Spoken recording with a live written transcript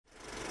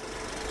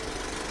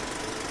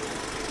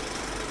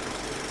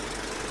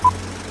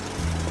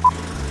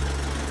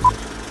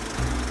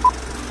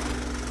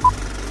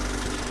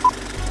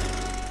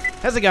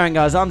How's it going,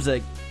 guys? I'm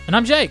Zeke. And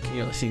I'm Jake.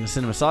 You're listening to the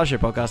Cinema Sideshow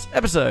podcast,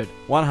 episode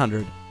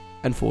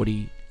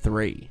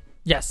 143.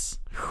 Yes.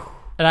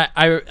 And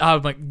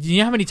I'm like, do you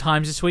know how many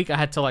times this week I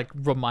had to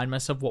remind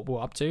myself what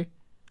we're up to?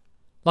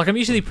 I'm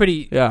usually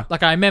pretty, I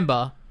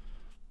remember,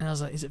 and I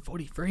was like, is it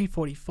 43,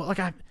 44?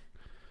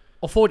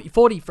 Or 40,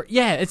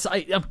 yeah, it's,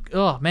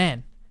 oh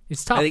man,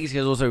 it's tough. I think it's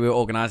because also we were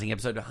organising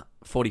episode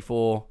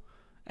 44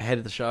 ahead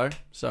of the show,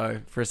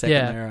 so for a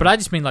second there. But I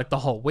just mean the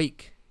whole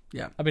week.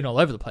 Yeah. I've been all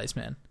over the place,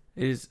 man.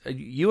 It is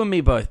you and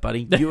me both,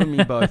 buddy. You and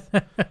me both.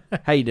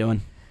 How you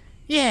doing?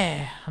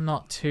 Yeah, I'm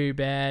not too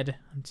bad.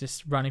 I'm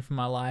just running for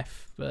my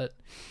life. But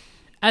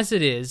as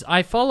it is,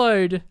 I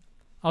followed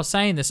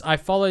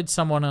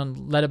someone on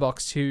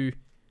Letterboxd who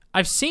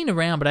I've seen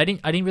around, but I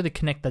didn't really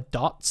connect the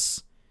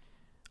dots.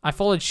 I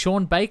followed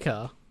Sean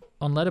Baker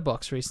on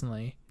Letterboxd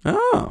recently.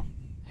 Oh.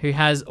 Who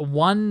has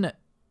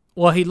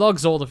he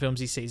logs all the films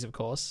he sees, of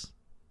course,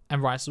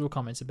 and writes little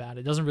comments about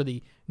it. Doesn't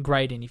really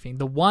grade anything.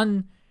 The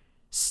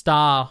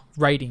 1-star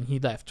rating he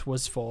left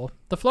was for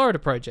The Florida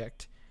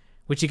Project,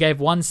 which he gave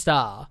 1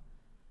 star.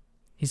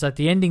 He's like,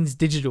 the ending's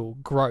digital,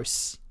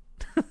 gross.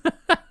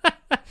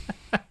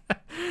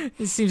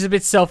 He seems a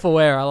bit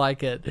self-aware. I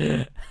like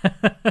it.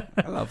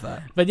 I love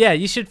that. But yeah,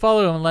 you should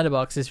follow him on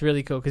Letterboxd. It's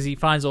really cool because he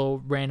finds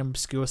all random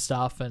obscure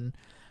stuff, and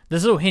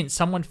there's a little hint.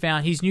 Someone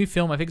found his new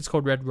film, I think it's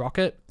called Red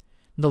Rocket.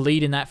 The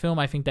lead in that film,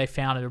 I think they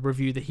found a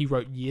review that he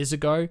wrote years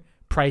ago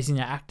praising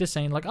the actor,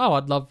 saying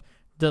I'd love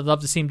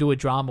to see him do a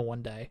drama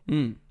one day.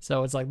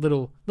 So it's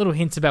little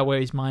hints about where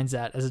his mind's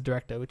at as a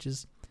director, which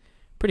is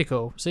pretty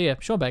cool. So yeah,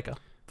 Sean Baker.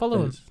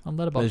 Follow him on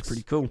Letterboxd. That's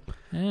pretty cool.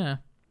 Yeah.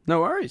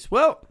 No worries.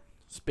 Well,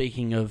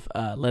 speaking of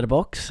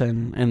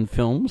Letterboxd and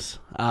films,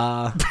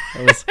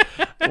 it was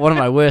one of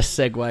my worst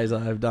segues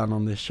I've done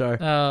on this show.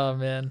 Oh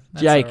man,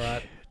 that's Jake, all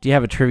right. do you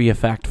have a trivia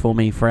fact for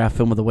me for our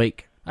film of the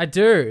week? I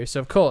do. So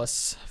of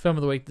course, film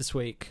of the week this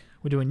week,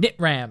 we're doing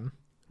Nitram,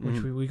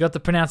 which we got the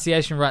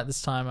pronunciation right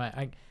this time.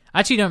 I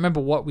actually don't remember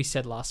what we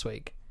said last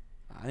week.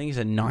 I think it's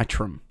a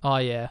Nitram. Oh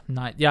yeah,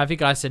 I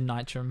think I said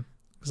Nitram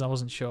because I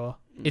wasn't sure.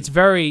 It's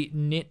very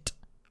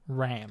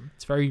Nitram.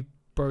 It's very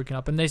broken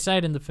up, and they say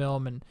it in the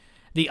film, and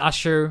the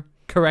usher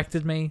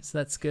corrected me, so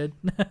that's good.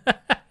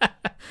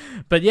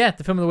 But yeah,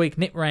 the film of the week,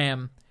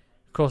 Nitram,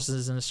 of course,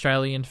 is an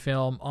Australian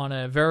film on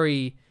a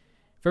very,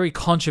 very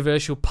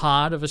controversial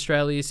part of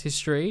Australia's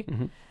history.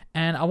 Mm-hmm.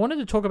 And I wanted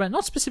to talk about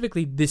not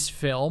specifically this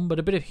film, but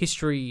a bit of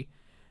history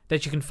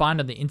that you can find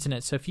on the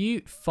internet. So if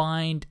you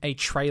find a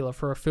trailer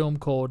for a film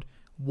called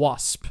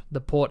Wasp,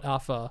 the Port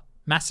Arthur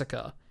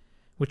Massacre,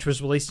 which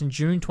was released in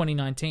June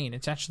 2019,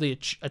 it's actually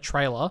a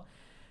trailer,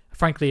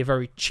 frankly a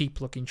very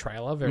cheap-looking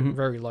trailer, very,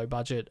 very low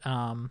budget,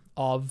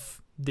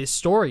 of this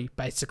story,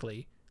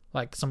 basically.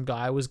 Some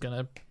guy was going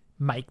to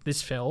make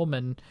this film,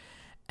 and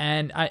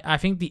I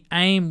think the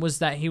aim was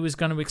that he was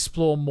going to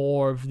explore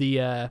more of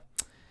the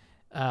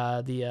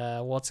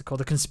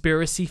the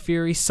conspiracy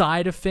theory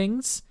side of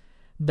things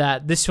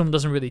that this film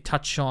doesn't really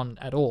touch on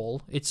at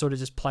all. It sort of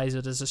just plays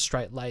it as a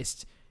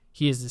straight-laced,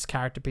 here's this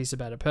character piece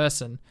about a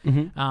person.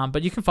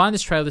 But you can find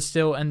this trailer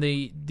still, and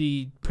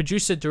the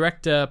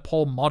producer-director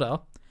Paul Motter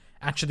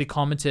actually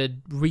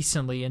commented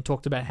recently and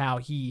talked about how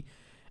he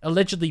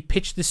allegedly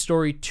pitched this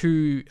story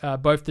to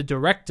both the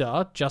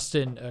director,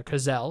 Justin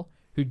Cozell,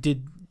 who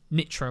did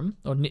Nitram,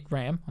 or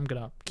Nitram, I'm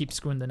going to keep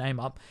screwing the name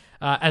up,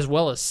 as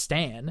well as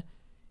Stan.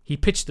 He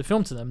pitched the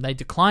film to them, they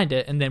declined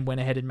it, and then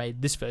went ahead and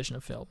made this version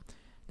of film.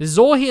 This is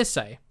all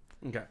hearsay.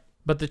 Okay.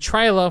 But the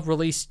trailer,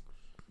 released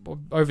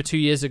over 2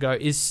 years ago,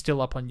 is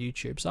still up on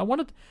YouTube. So I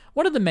wanted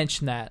to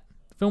mention that.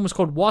 The film was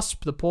called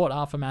Wasp, the Port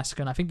Arthur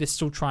Massacre, and I think they're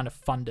still trying to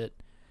fund it.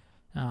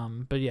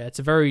 But yeah, it's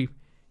a very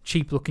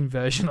cheap-looking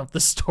version of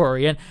the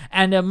story,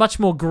 and a much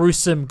more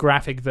gruesome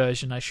graphic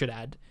version, I should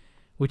add,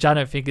 which I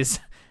don't think is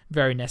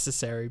very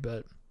necessary,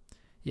 but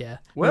yeah.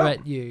 Well, what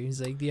about you,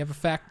 Zeke? Do you have a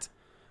fact?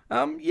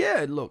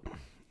 Yeah, look,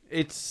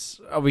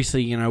 it's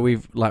obviously,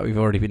 we've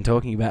already been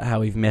talking about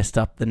how we've messed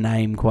up the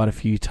name quite a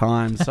few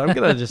times, so I'm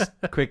going to just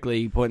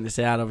quickly point this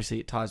out. Obviously,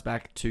 it ties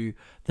back to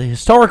the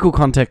historical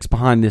context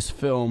behind this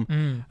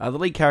film. The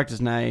lead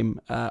character's name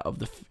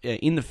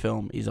in the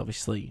film is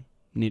obviously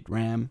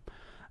Nitram,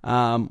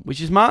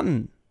 which is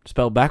Martin,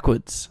 spelled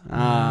backwards,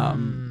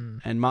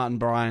 and Martin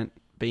Bryant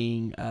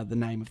being the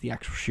name of the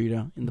actual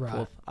shooter in the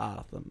Port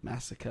Arthur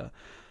Massacre.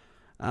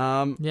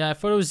 Yeah, I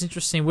thought it was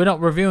interesting. We're not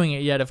reviewing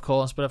it yet, of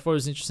course, but I thought it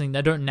was interesting.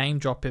 They don't name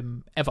drop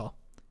him ever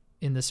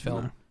in this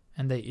film,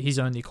 and he's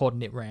only called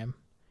Nitram.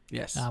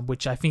 Yes,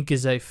 which I think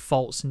is a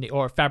false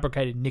or a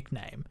fabricated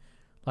nickname.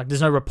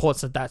 There's no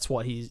reports that that's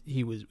what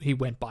he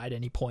went by at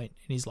any point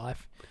in his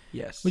life.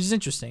 Yes, which is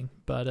interesting,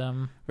 but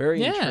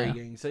very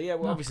intriguing. So yeah,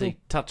 we'll obviously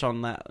touch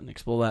on that and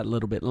explore that a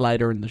little bit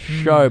later in the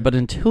show. But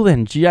until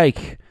then, Jake,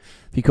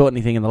 have you caught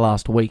anything in the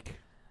last week?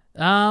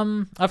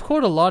 I've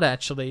caught a lot,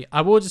 actually.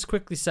 I will just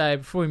quickly say,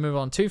 before we move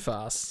on too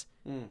fast,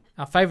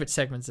 our favourite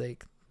segment,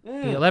 Zeke, the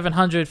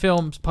 1100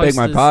 films posters.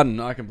 Beg my pardon,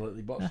 I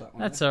completely botched that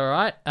one. That's all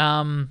right.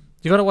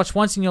 You got to watch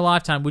once in your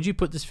lifetime. Would you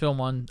put this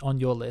film on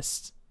your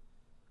list?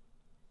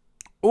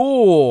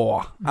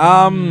 Oh,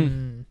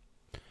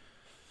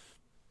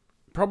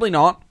 Probably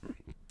not.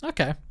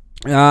 Okay.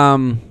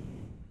 And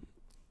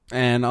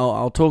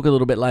I'll talk a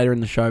little bit later in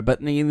the show.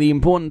 But the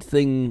important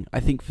thing, I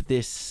think, for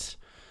this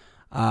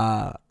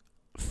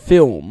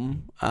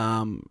film,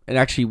 and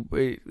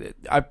actually,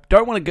 I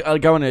don't want to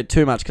go into it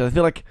too much because I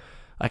feel like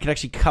I can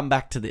actually come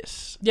back to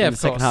this in the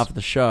second half of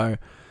the show.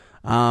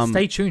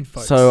 Stay tuned,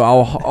 folks. So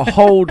I'll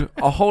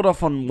hold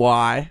off on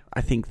why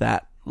I think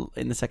that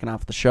in the second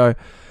half of the show.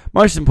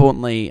 Most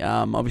importantly,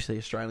 obviously,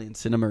 Australian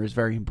cinema is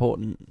very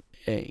important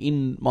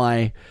in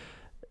my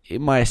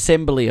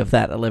assembly of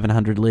that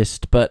 1100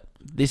 list, but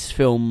this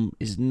film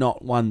is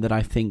not one that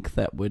I think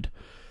that would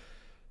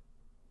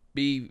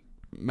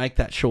make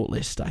that short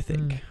list, I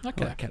think.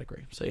 Okay. That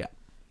category. So yeah.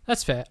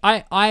 That's fair.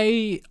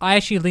 I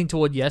actually lean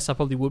toward yes, I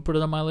probably would put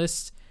it on my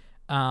list.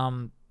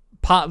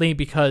 Partly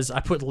because I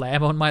put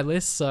Lamb on my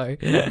list, so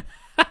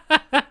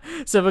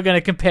so we're going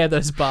to compare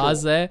those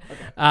bars there.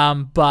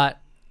 Okay. But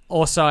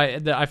also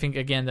I think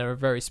again there are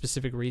very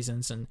specific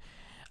reasons, and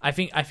I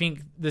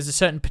think there's a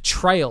certain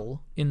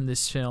portrayal in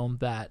this film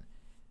that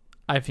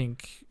I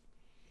think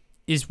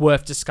is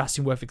worth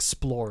discussing, worth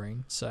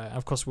exploring. So,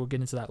 of course, we'll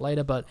get into that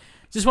later, but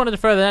just wanted to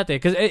throw that out there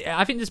because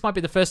I think this might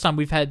be the first time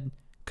we've had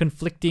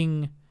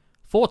conflicting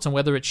thoughts on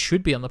whether it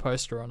should be on the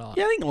poster or not.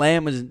 Yeah, I think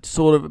Lamb was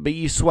sort of, but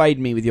you swayed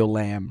me with your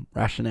Lamb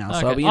rationale.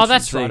 Okay. So I'll be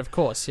that's right, of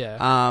course,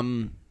 yeah.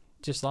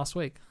 Just last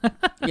week.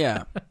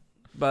 Yeah.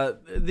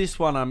 But this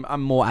one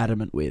I'm more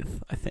adamant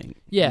with, I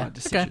think. Yeah, my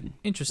decision. Okay.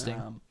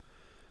 Interesting.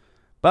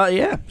 But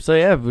yeah,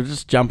 we'll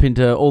just jump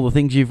into all the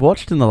things you've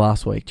watched in the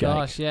last week, Jake.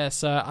 Gosh, yeah.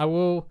 So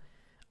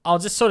I'll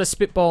just sort of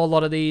spitball a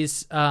lot of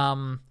these.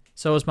 So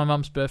it was my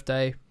mum's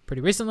birthday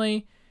pretty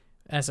recently.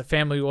 As a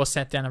family, we all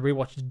sat down and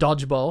rewatched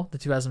Dodgeball, the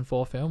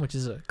 2004 film, which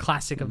is a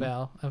classic of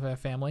our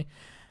family.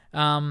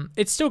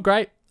 It's still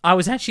great. I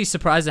was actually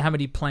surprised at how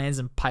many plans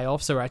and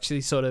payoffs are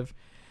actually sort of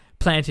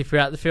planted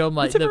throughout the film.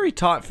 Like, it's a very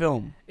tight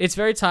film. It's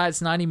very tight.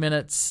 It's 90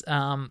 minutes.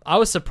 I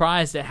was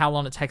surprised at how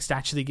long it takes to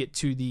actually get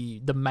to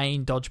the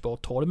main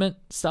Dodgeball tournament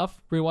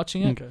stuff,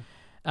 rewatching it.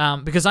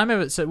 Okay. Because I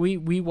remember, so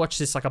we watched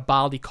this like a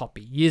Barley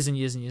copy years and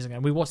years and years ago.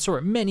 And we saw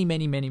it many,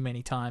 many, many,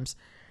 many times.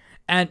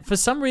 And for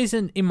some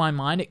reason, in my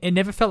mind, it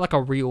never felt like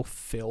a real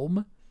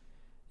film.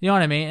 You know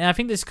what I mean? And I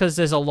think this because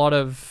there's a lot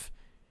of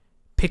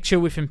picture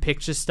within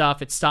picture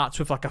stuff. It starts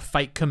with like a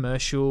fake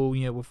commercial,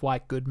 with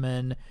White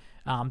Goodman.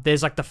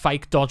 There's like the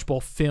fake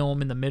Dodgeball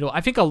film in the middle.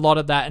 I think a lot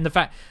of that, and the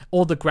fact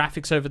all the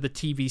graphics over the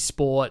TV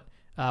sport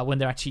when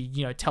they're actually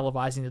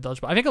televising the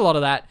Dodgeball. I think a lot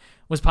of that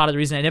was part of the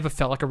reason it never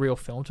felt like a real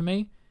film to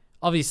me.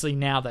 Obviously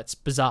now that's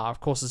bizarre. Of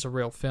course, it's a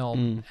real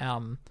film.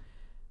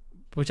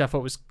 Which I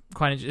thought was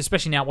quite interesting,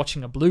 especially now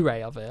watching a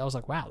Blu-ray of it. I was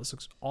like, wow, this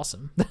looks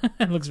awesome.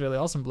 It looks really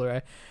awesome,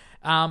 Blu-ray.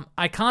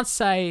 I can't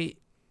say,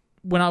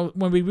 when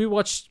we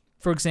rewatched,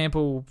 for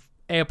example,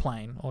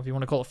 Airplane, or if you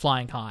want to call it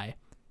Flying High,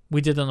 we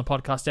did it on the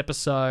podcast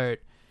episode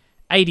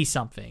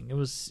 80-something. It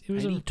was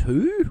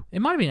 82? It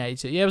might have been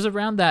 82. Yeah, it was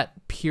around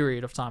that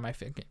period of time, I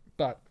think.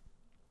 But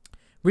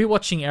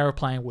rewatching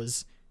Airplane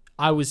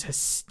I was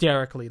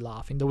hysterically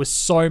laughing. There were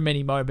so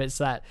many moments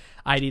that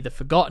I'd either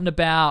forgotten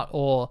about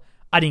or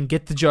I didn't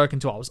get the joke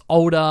until I was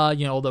older,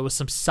 or there was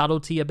some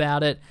subtlety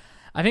about it.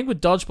 I think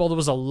with Dodgeball, there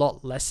was a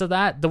lot less of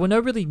that. There were no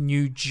really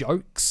new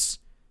jokes,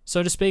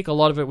 so to speak. A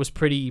lot of it was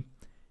pretty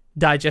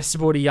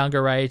digestible at a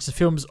younger age. The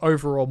film's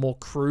overall more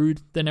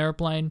crude than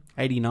Airplane.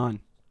 89.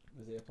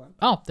 Was the Airplane?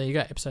 Oh, there you go,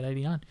 episode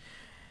 89.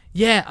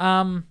 Yeah,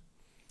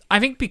 I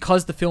think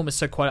because the film is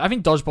so quotable, I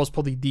think Dodgeball's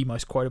probably the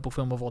most quotable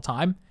film of all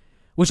time,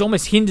 which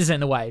almost hinders it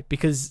in a way,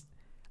 because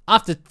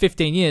after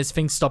 15 years,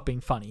 things stop being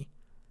funny.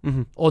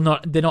 Mm-hmm. Or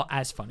not, they're not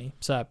as funny.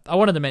 So I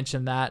wanted to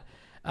mention that.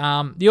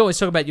 You always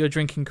talk about your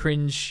drinking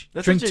cringe.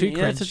 Drink too cringe.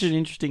 That's such an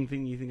interesting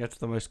thing. You think that's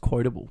the most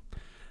quotable?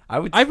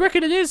 I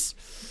reckon it is.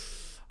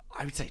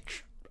 I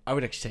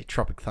would actually say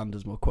Tropic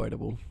Thunder's more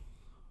quotable.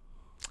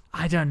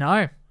 I don't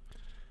know.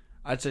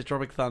 I'd say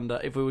Tropic Thunder.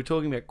 If we were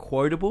talking about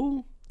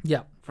quotable,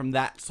 yeah, from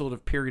that sort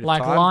of period of time,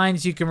 like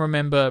lines you can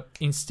remember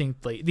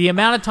instinctively. The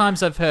amount of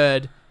times I've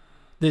heard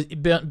the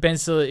Ben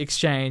Stiller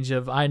exchange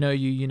of "I know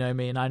you, you know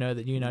me, and I know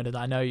that you know that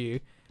I know you."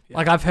 Yeah.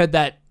 Like, I've heard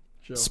that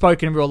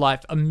spoken in real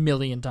life a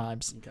million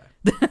times.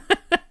 Okay.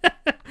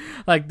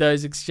 Like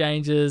those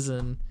exchanges,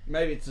 and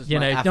maybe it's just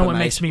no one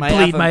makes me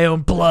bleed my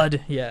own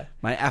blood. Yeah.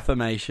 My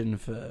affirmation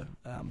for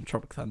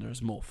Tropic Thunder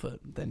is more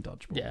than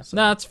Dodgeball. Yeah. So.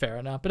 No, that's fair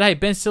enough. But hey,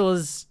 Ben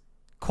Stiller's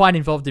quite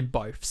involved in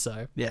both,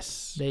 so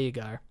yes. There you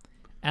go.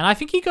 And I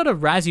think he got a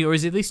Razzie, or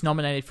is at least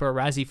nominated for a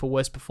Razzie for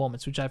worst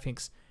performance, which I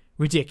think's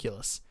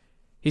ridiculous.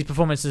 His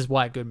performance as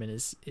White Goodman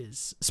is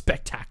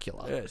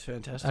spectacular. Yeah, it's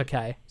fantastic.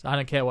 Okay, so I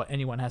don't care what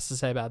anyone has to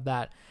say about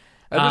that.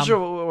 I'm not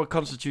sure what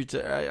constitutes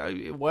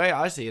the way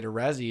I see it. A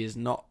Razzie is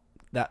not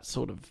that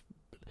sort of,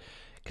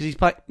 because he's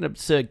playing an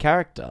absurd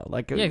character.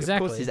 Like, yeah,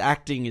 exactly. Of course, his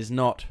acting is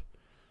not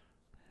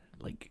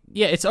like,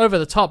 yeah, it's over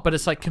the top, but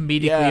it's like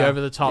comedically over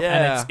the top,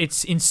 yeah. And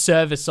it's in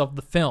service of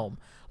the film.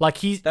 Like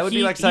that would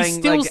be like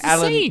saying like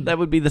Alan. That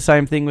would be the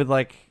same thing with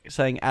like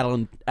saying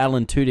Alan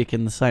Tudyk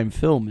in the same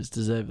film is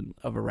deserving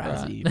of a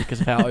Razzie because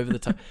of how over the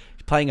top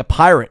he's playing a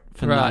pirate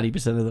for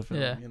 90% of the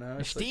film. Yeah. You know,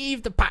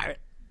 Steve the pirate.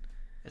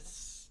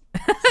 It's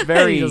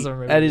very. He doesn't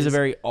remember That is a this.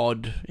 very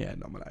odd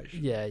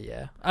nomination.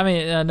 Yeah. I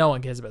mean, no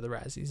one cares about the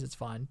Razzies. It's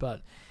fine.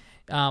 But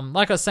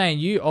like I was saying,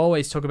 you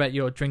always talk about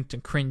your drink to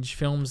cringe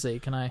films,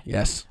 Zeke, and I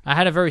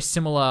had a very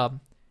similar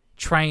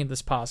train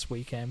this past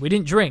weekend. We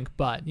didn't drink,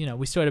 but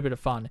we still had a bit of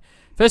fun.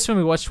 First one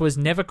we watched was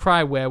Never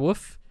Cry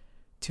Werewolf,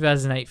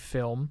 2008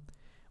 film,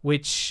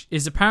 which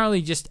is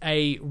apparently just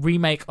a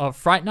remake of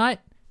Fright Night,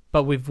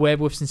 but with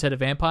werewolves instead of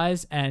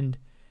vampires, and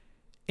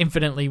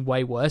infinitely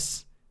way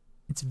worse.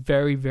 It's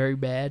very, very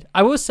bad.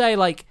 I will say,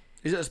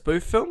 is it a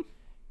spoof film?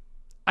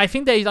 I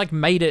think they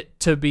made it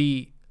to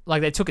be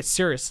they took it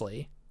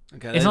seriously.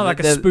 Okay, it's not like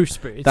a spoof.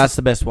 That's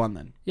the best one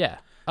then. Yeah.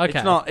 Okay.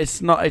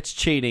 It's not. It's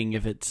cheating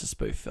if it's a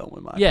spoof film,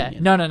 in my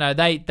opinion. No.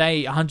 They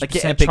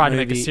 100% try to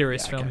make a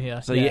serious film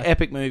here. So your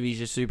epic movies,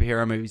 your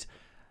superhero movies,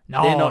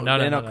 they're not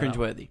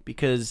cringeworthy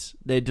because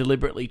they're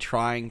deliberately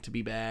trying to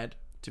be bad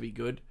to be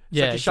good.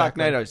 It's like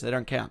the Sharknadoes, they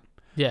don't count.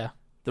 Yeah.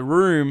 The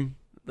Room,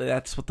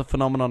 that's what the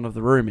phenomenon of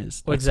The Room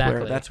is. That's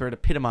where it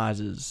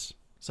epitomizes.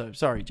 So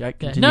sorry, Jake.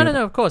 Yeah.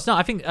 No. Of course, no.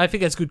 I think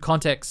it's good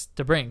context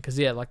to bring because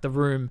The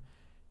Room.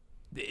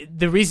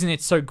 The reason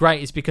it's so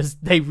great is because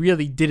they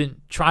really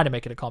didn't try to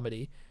make it a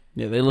comedy.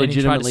 Yeah, they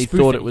legitimately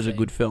thought it was a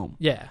good film.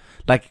 Yeah.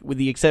 With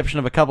the exception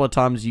of a couple of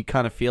times you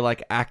kind of feel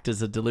like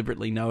actors are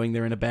deliberately knowing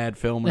they're in a bad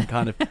film and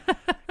kind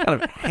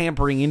of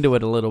hampering into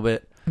it a little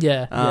bit.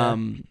 Yeah.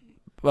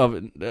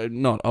 Well,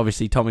 not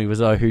obviously Tommy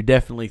Wiseau, who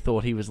definitely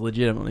thought he was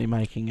legitimately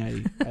making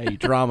a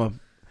drama.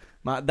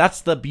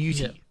 That's the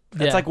beauty. Yeah.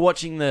 That's like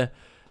watching the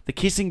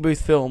Kissing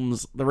Booth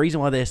films. The reason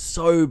why they're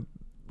so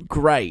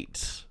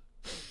great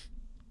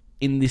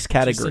in this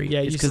category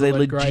is because they're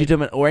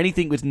legitimate, or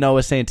anything with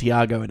Noah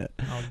Santiago in it.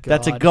 Oh, God.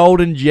 That's a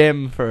golden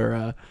gem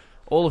for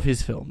all of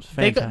his films.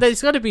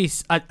 There's got to be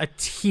a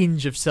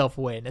tinge of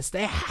self-awareness.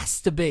 There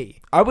has to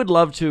be. I would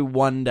love to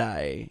one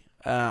day,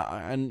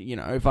 and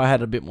if I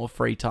had a bit more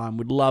free time,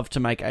 would love to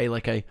make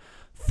a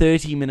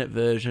 30-minute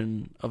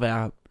version of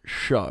our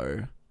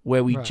show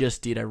where we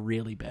just did a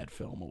really bad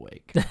film a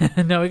week.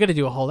 No, we got to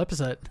do a whole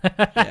episode.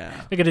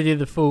 Yeah, we got to do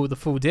the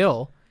full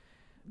deal.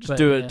 Just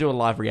do a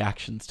live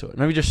reactions to it.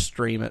 Maybe just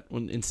stream it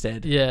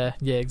instead. Yeah,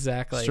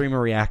 exactly.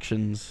 Streamer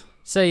reactions.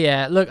 So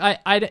yeah, look,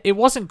 it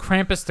wasn't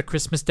Krampus the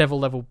Christmas Devil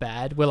level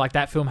bad, where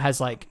that film has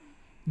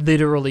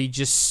literally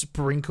just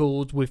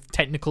sprinkled with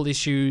technical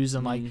issues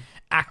and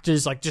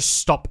actors just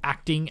stop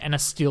acting and are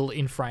still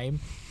in frame,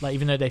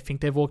 even though they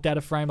think they've walked out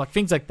of frame,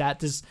 things like that.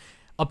 There's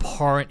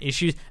abhorrent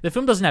issues. The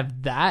film doesn't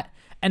have that,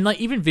 and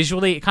even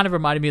visually, it kind of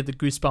reminded me of the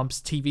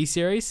Goosebumps TV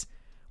series.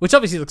 Which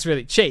obviously looks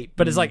really cheap,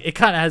 but it's it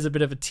kind of has a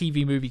bit of a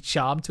TV movie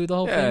charm to the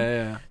whole thing.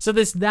 Yeah. So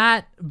there's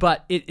that,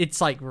 but it's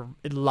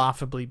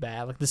laughably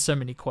bad. There's so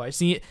many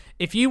quotes. And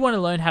if you want to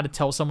learn how to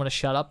tell someone to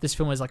shut up, this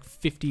film has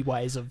 50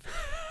 ways of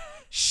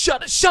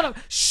shut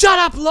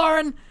up,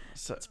 Lauren.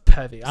 So, it's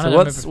perfect. I don't know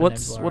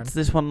what's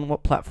this one?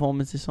 What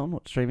platform is this on?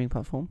 What streaming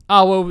platform?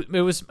 Oh well,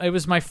 it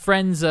was my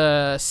friend's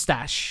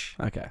stash.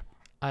 Okay.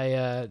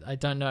 I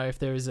don't know if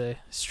there is a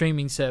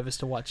streaming service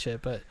to watch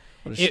it, but.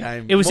 What a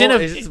shame. It was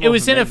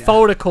in a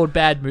folder called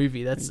Bad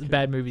Movie. That's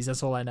Bad Movies.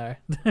 That's all I know.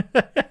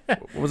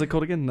 What was it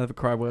called again? Never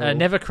Cry Werewolf.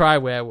 Never Cry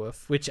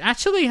Werewolf, which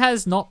actually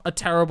has not a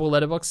terrible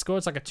Letterboxd score.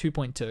 It's a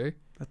 2.2.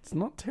 That's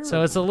not terrible.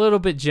 So it's a little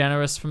bit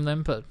generous from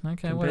them, but okay,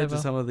 compared whatever.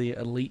 To some of the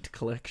elite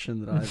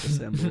collection that I've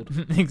assembled.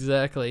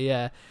 Exactly.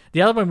 Yeah.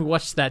 The other one we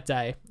watched that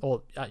day,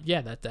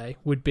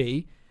 would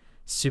be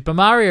Super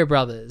Mario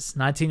Brothers,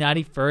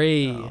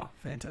 1993. Oh,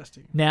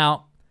 fantastic.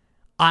 Now.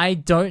 I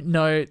don't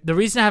know. The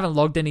reason I haven't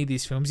logged any of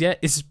these films yet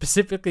is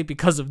specifically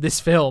because of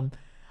this film.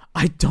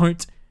 I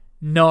don't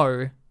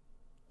know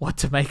what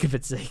to make of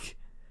it, Zeke.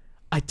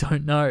 I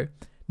don't know.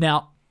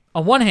 Now,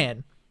 on one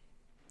hand,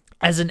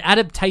 as an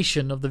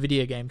adaptation of the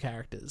video game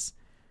characters,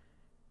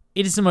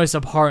 it is the most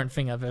abhorrent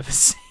thing I've ever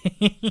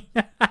seen.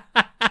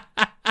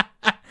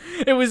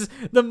 It was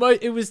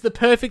the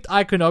perfect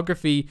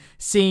iconography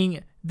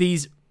seeing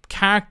these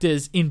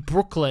characters in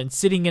Brooklyn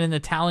sitting in an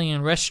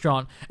Italian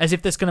restaurant as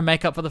if that's going to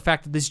make up for the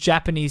fact that this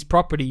Japanese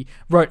property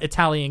wrote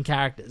Italian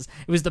characters.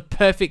 It was the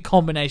perfect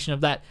combination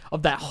of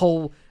that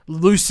whole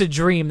lucid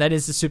dream that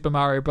is the Super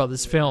Mario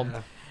Brothers film.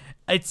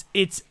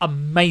 It's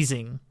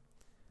amazing.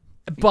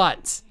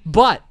 But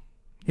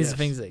here's the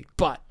thing, Zeke.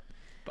 But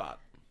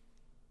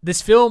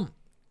this film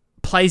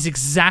plays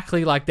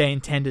exactly like they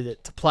intended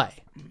it to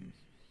play.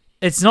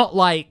 It's not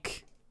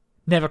like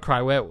Never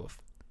Cry Werewolf,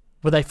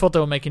 where they thought they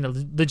were making a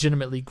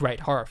legitimately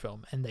great horror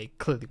film, and they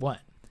clearly weren't.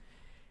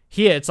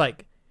 Here, it's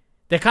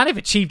they kind of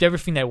achieved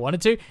everything they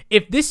wanted to.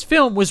 If this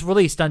film was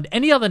released under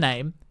any other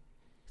name,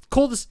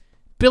 called this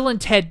Bill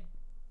and Ted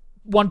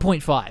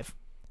 1.5,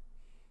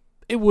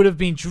 it would have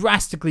been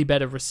drastically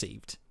better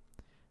received.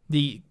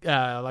 The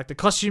the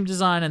costume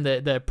design and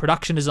the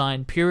production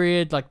design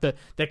period,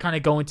 they kind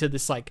of go into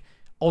this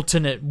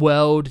alternate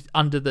world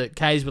under the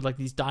caves with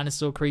these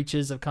dinosaur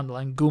creatures of kind of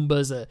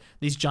Goombas,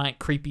 these giant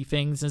creepy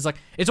things, and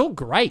it's all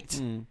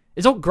great.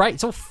 It's all great.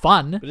 It's all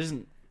fun. But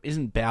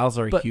isn't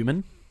Bowser a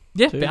human?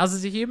 Yeah, too?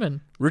 Bowser's a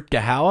human.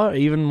 Rutger Hauer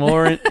even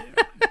more.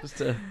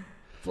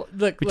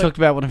 Look, We talked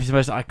about one of his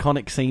most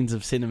iconic scenes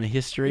of cinema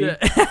history.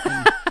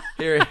 Yeah.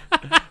 Here,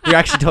 we're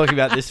actually talking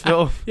about this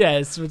film.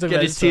 Yes, we're talking Get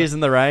about his Tears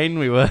in the Rain.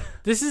 We were.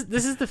 This is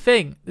the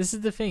thing.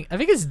 I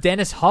think it's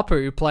Dennis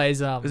Hopper who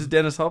plays. Is it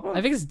Dennis Hopper?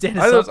 I think it's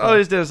Dennis Hopper. Hopper. It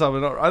was Dennis Hopper.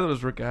 I thought it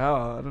was Rick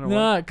Howard. I don't know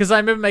why. No, because I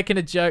remember making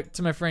a joke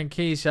to my friend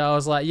Keisha. I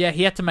was like, "Yeah,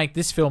 he had to make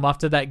this film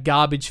after that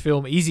garbage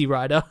film Easy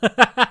Rider."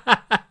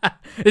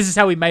 This is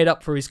how he made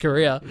up for his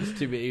career.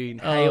 He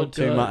inhaled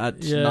too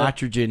much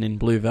nitrogen in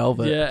Blue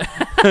Velvet. Yeah.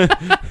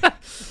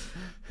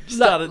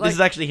 This is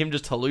actually him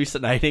just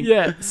hallucinating.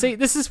 Yeah. See,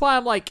 this is why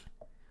I'm like,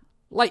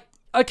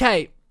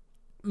 okay,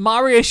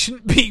 Mario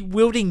shouldn't be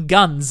wielding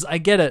guns. I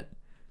get it.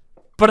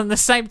 But on the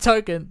same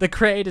token, the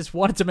creators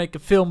wanted to make a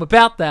film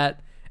about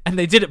that, and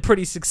they did it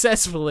pretty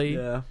successfully.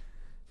 Yeah.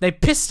 They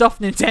pissed off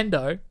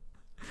Nintendo.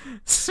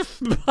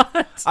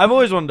 But I've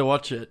always wanted to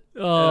watch it.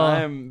 Oh,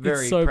 I am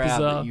very it's so proud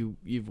bizarre. that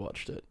you've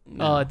watched it.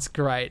 Oh, it's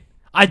great.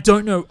 I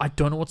don't know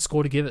what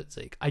score to give it,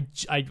 Zeke. I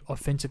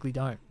authentically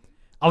don't.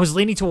 I was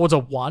leaning towards a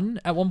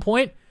 1 at one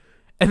point,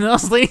 and then I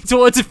was leaning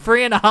towards a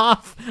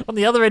 3.5 on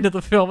the other end of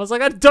the film. I was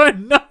like, I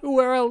don't know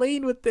where I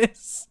lean with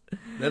this.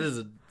 That is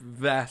a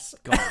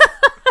vast gulf.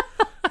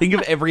 Think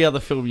of every other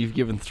film you've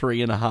given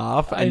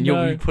 3.5, and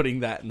you'll be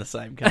putting that in the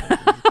same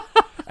category.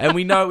 And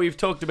we know we've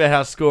talked about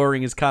how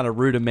scoring is kind of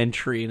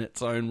rudimentary in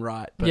its own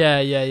right. But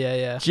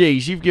Yeah.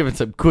 Geez, you've given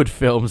some good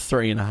films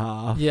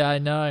 3.5. Yeah, I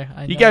know.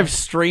 You gave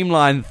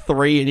Streamline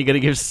 3, and you're going to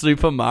give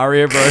Super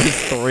Mario Bros.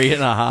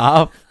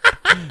 3.5.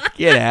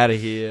 Get out of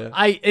here.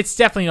 It's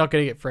definitely not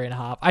going to get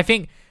 3.5. I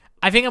think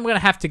I'm going to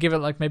have to give it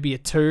like maybe a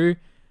 2,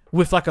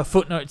 with like a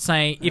footnote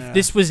saying if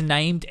this was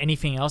named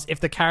anything else,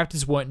 if the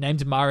characters weren't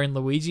named Mario and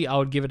Luigi, I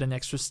would give it an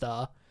extra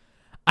star.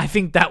 I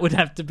think that would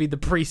have to be the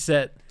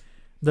preset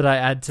that I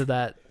add to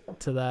that.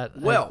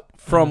 Well,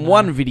 from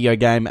one video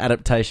game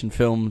adaptation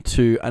film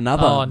to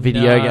another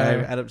video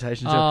game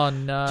adaptation film. Oh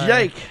no,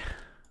 Jake,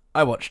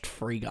 I watched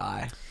Free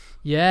Guy.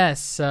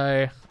 Yes,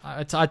 so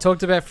I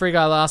talked about Free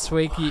Guy last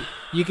week.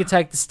 You could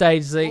take the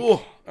stage, Zeke. Ooh,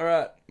 all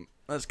right,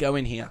 let's go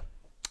in here.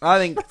 I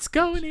think let's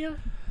go in here.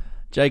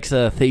 Jake's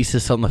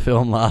thesis on the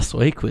film last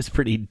week was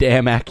pretty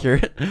damn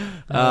accurate.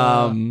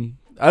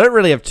 I don't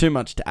really have too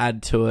much to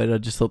add to it. I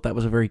just thought that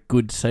was a very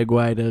good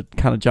segue to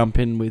kind of jump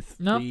in with.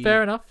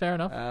 Fair enough.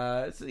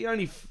 It's the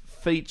only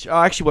feature.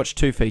 I actually watched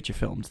 2 feature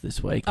films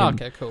this week. Oh,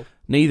 okay, cool.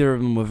 Neither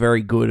of them were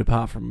very good,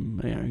 apart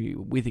from,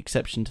 with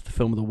exception to the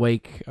film of the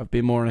week. I've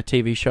been more on a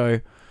TV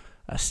show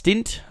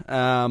stint.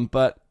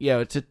 But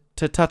yeah,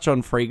 to touch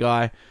on Free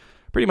Guy,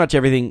 pretty much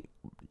everything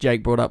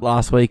Jake brought up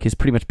last week is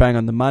pretty much bang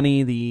on the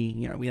money.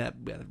 We had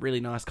a really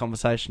nice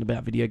conversation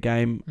about video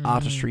game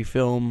artistry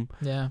film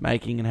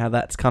making and how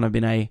that's kind of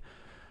been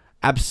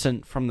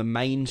absent from the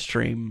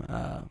mainstream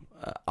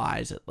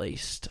eyes, at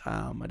least.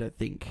 I don't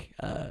think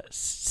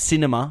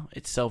cinema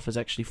itself has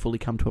actually fully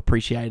come to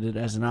appreciate it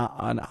as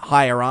a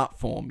higher art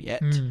form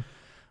yet.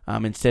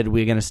 Instead,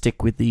 we're going to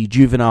stick with the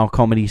juvenile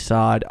comedy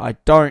side.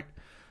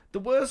 The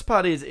worst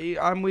part is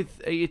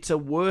it's a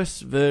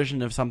worse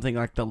version of something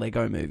like the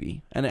Lego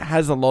Movie, and it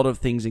has a lot of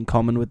things in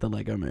common with the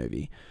Lego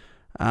Movie.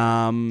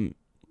 But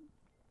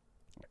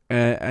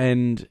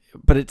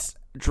it's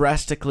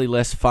drastically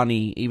less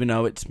funny, even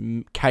though it's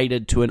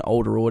catered to an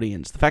older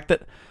audience. The fact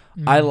that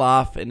I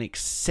laugh an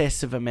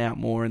excessive amount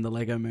more in the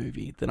Lego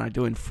Movie than I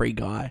do in Free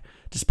Guy,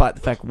 despite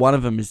the fact one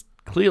of them is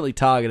clearly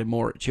targeted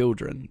more at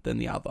children than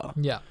the other.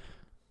 Yeah.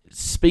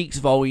 Speaks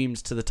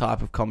volumes to the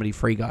type of comedy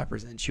Free Guy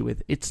presents you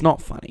with. It's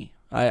not funny.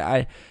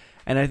 I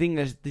think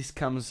this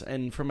comes,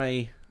 and from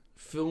a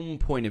film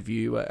point of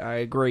view, I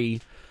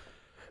agree.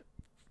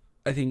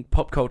 I think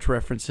pop culture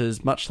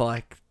references, much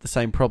like the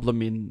same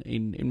problem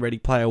in Ready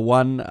Player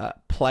One,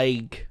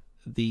 plague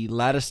the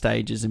latter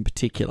stages in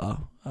particular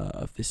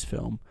of this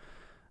film.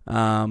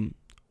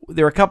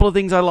 There are a couple of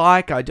things I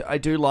like. I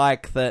do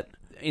like that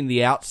in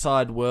the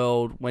outside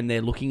world, when they're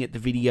looking at the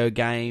video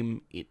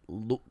game, it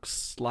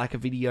looks like a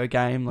video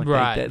game, like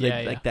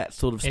like that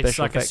sort of special It's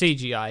like effect. a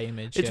CGI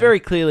image. It's very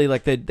clearly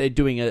like they're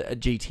doing a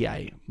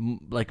GTA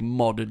like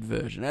modded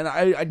version, and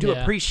I do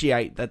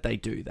appreciate that they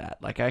do that.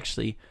 Like, I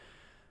actually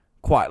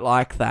quite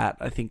like that.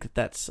 I think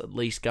that's at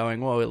least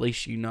going, well, at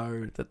least you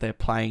know that they're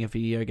playing a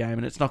video game,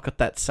 and it's not got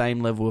that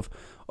same level of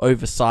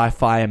over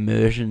sci-fi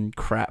immersion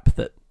crap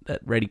that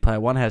Ready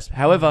Player One has.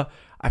 However,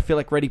 I feel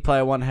like Ready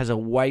Player One has a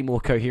way more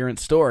coherent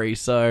story,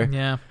 so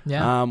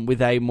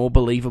with a more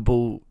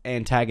believable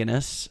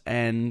antagonist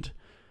and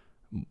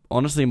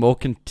honestly more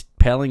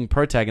compelling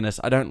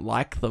protagonist. I don't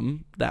like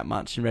them that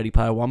much in Ready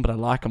Player One, but I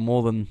like them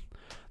more than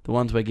the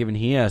ones we're given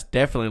here. I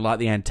definitely like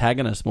the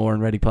antagonist more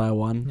in Ready Player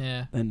One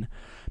than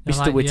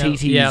Mr.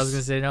 Watiti's I was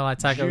going to say, like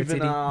Taika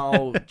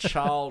juvenile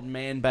child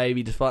man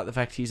baby, despite the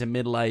fact he's a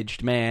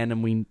middle-aged man,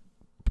 and we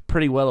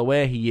pretty well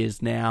aware he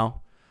is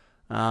now.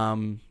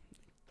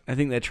 I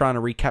think they're trying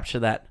to recapture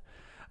that.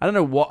 I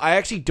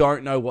actually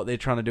don't know what they're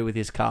trying to do with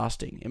his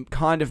casting. It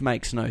kind of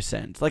makes no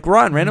sense. Like,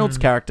 Ryan Reynolds'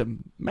 character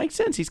makes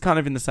sense. He's kind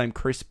of in the same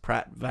Chris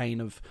Pratt vein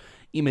of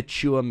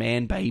immature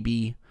man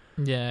baby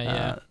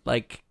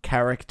like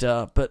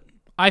character, but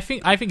I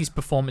think his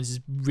performance is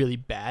really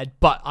bad,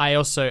 but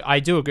I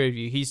do agree with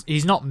you.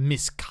 He's not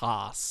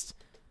miscast.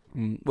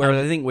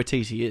 Whereas I think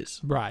Watiti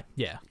is. Right,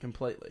 yeah.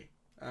 Completely.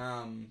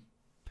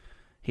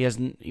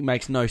 He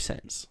makes no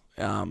sense.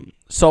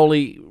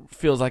 Solely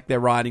feels like they're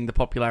riding the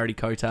popularity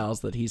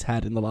coattails that he's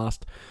had in the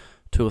last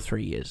 2 or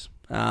 3 years.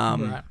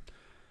 Right.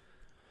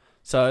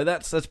 So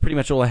that's pretty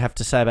much all I have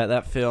to say about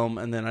that film,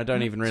 and then I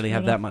don't even really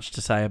have that much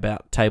to say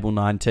about Table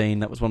 19.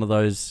 That was one of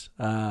those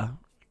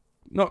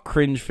not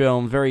cringe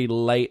films, very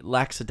late,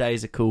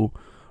 lackadaisical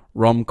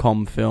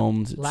rom-com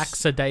films.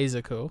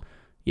 Lackadaisical?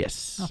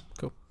 Yes. Oh,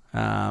 cool.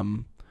 That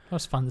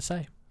was fun to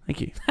say.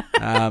 Thank you.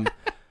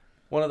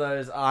 One of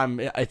those,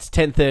 it's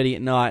 10:30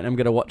 at night, and I'm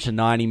going to watch a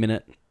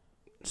 90-minute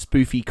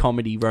spoofy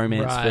comedy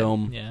romance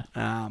film,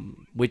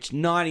 which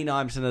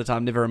 99% of the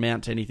time never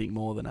amount to anything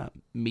more than a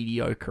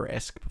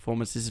mediocre-esque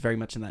performance. This is very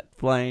much in that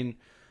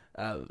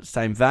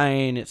same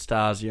vein. It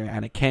stars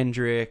Anna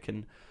Kendrick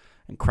and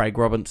Craig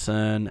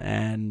Robinson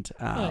and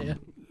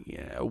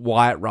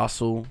Wyatt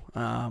Russell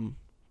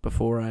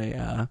before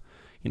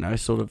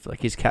sort of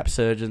like his cap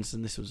surgeons,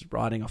 and this was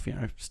riding off,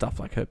 stuff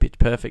like her Pitch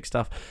Perfect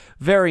stuff.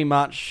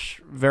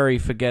 Very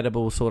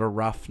forgettable sort of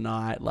rough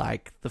night,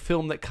 like the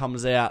film that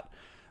comes out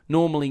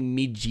normally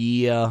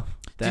mid-year.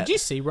 Did you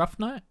see Rough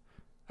Night?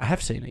 I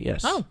have seen it,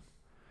 yes. Oh.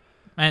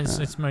 And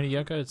it's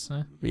mediocre.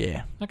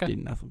 Yeah. Okay.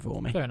 Did nothing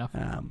for me. Fair enough.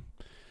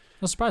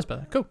 Not surprised by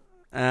that. Cool.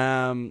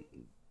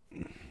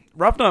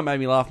 Rough Night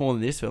made me laugh more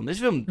than this film. This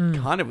film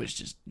kind of was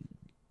just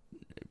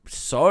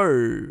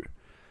so...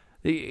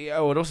 it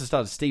also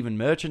started Stephen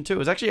Merchant too. It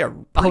was actually a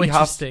pretty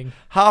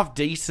half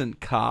decent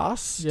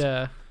cast.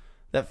 Yeah.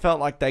 That felt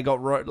like they got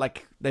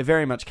they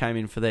very much came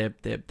in for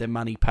their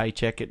money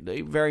paycheck.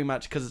 It very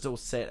much, because it's all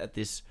set at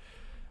this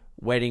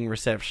wedding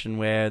reception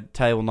where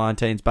Table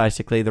 19 is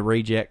basically the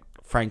reject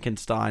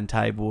Frankenstein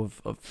table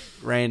of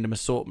random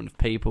assortment of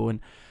people,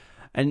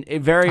 and it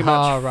very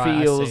much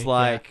feels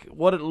like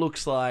what it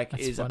looks like.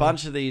 That's is funny. A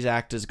bunch of these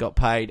actors got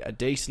paid a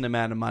decent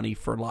amount of money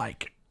for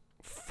like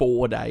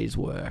 4 days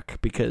work,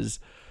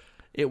 because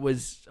it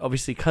was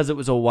obviously, because it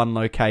was all one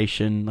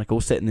location, like all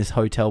set in this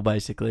hotel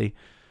basically.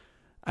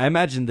 I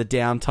imagine the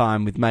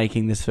downtime with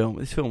making this film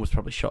was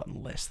probably shot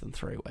in less than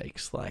 3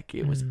 weeks. Like,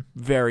 it was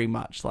very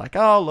much like,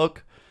 oh,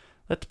 look,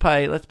 let's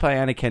pay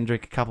Anna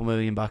Kendrick a couple $1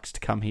 million to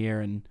come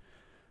here and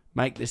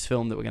make this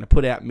film that we're going to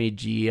put out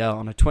mid-year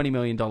on a $20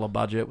 million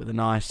budget with a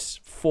nice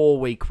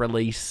 4-week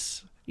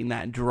release in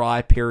that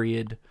dry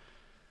period.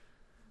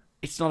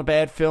 It's not a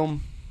bad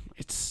film.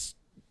 It's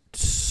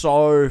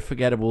so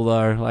forgettable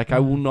though. Like, I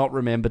will not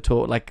remember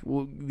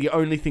the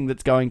only thing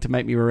that's going to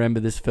make me remember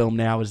this film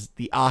now is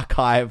the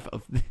archive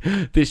of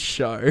this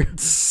show.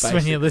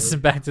 When you listen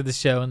back to the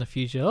show in the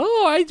future,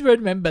 I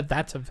remember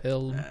that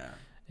film.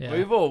 Yeah.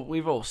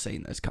 We've all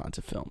seen those kinds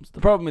of films. The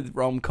problem with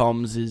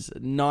rom-coms is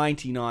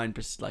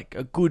 99%, like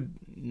a good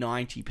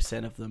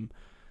 90% of them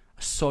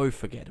are so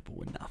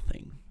forgettable and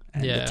nothing.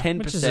 And the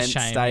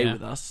 10% stay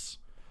with us.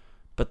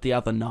 But the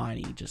other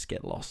 90 just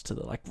get lost to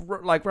the...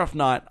 Like Rough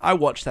Night, I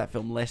watched that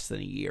film less than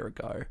a year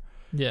ago.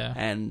 Yeah.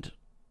 And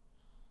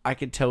I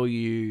could tell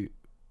you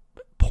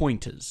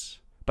pointers,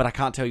 but I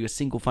can't tell you a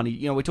single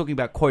funny... we're talking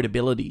about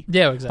quotability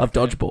of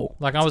Dodgeball.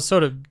 Like, I was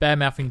sort of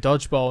bad-mouthing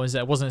Dodgeball, is that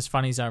it wasn't as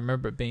funny as I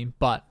remember it being,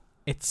 but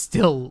it's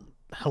still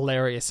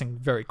hilarious and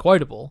very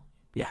quotable.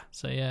 Yeah.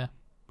 So, yeah.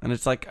 And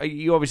it's like,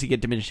 you obviously get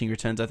diminishing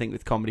returns, I think,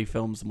 with comedy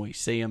films, the more you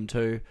see them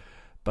too.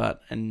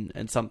 But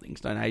and some things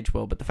don't age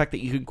well. But the fact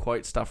that you can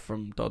quote stuff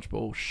from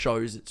Dodgeball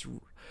shows it's...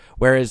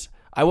 Whereas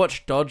I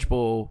watched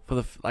Dodgeball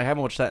I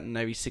haven't watched that in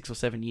maybe 6 or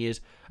 7 years.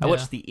 I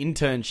watched The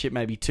Internship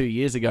maybe 2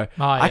 years ago.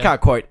 Oh, yeah. I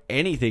can't quote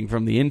anything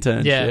from The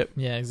Internship.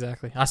 Yeah,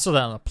 exactly. I saw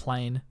that on a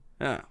plane.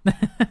 Yeah.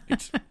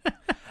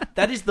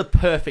 That is the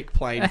perfect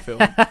plane film.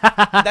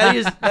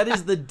 That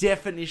is the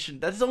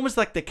definition. That's almost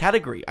like the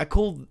category. I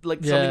call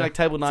something like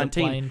Table 19. It's a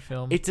plane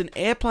film. It's an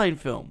airplane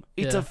film.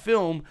 It's a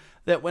film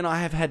that when I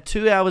have had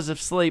 2 hours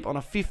of sleep on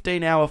a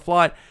 15-hour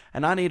flight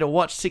and I need to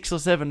watch 6 or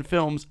 7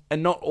 films,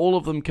 and not all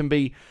of them can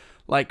be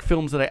like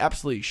films that I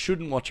absolutely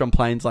shouldn't watch on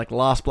planes, like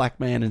Last Black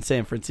Man in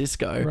San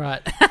Francisco.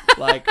 Right.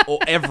 Or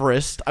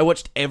Everest. I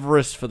watched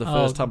Everest for the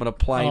first time on a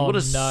plane. What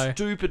a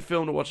stupid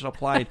film to watch on a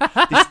plane.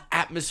 This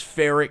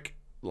atmospheric,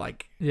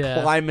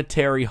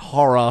 climatary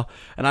horror,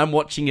 and I'm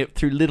watching it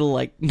through little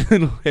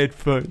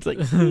headphones.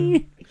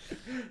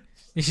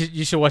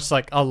 You should watch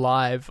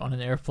Alive on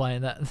an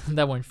airplane.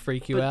 That won't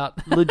freak you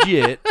out.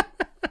 Legit.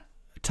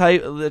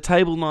 The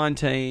Table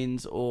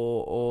 19s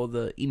or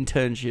the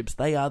Internships,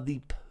 they are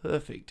the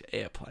perfect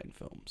airplane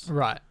films.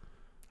 Right.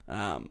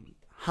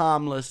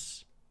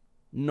 Harmless,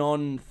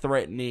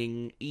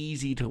 non-threatening,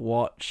 easy to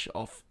watch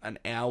off an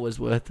hour's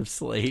worth of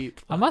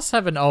sleep. I must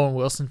have an Owen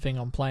Wilson thing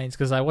on planes,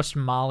 because I watched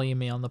Marley and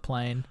Me on the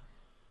plane.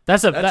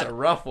 That's a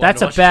rough one.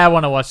 That's a bad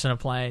one to watch on a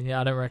plane. Yeah,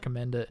 I don't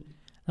recommend it.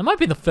 That might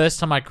be the first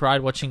time I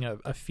cried watching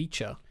a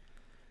feature.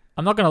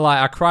 I'm not going to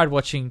lie, I cried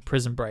watching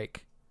Prison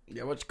Break.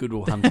 Yeah, watch Good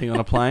Will Hunting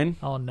on a plane.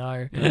 Oh,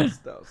 no. That was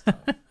tough.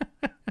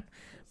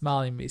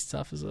 Marley and Me's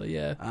tough as well.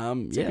 Yeah,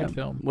 it's a good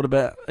film. What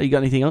about? You got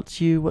anything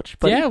else you watched?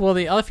 Buddy? Yeah, well,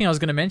 the other thing I was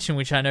going to mention,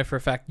 which I know for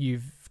a fact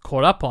you've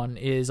caught up on,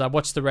 is I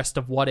watched the rest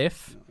of What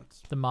If,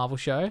 the Marvel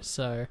show.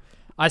 So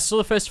I saw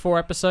the first 4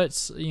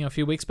 episodes, a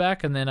few weeks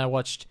back, and then I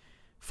watched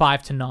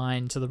 5 to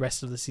 9 to the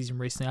rest of the season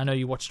recently. I know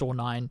you watched all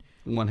 9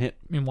 in one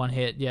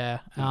hit. Yeah.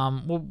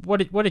 Well, what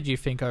did you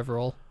think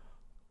overall?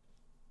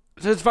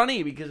 So it's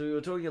funny because we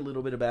were talking a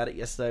little bit about it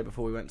yesterday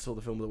before we went and saw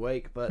the film of the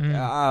week, but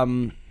I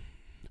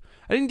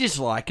didn't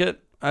dislike it.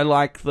 I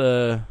like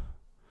some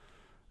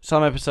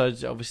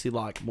episodes obviously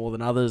like more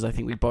than others. I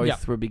think we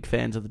both were big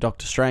fans of the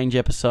Doctor Strange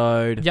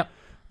episode. Yep.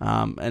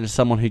 And as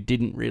someone who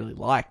didn't really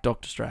like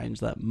Doctor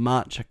Strange that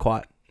much, I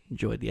quite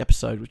enjoyed the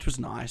episode, which was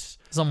nice.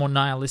 It's a lot more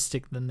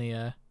nihilistic than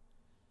the...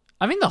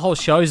 I think the whole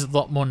show is a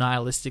lot more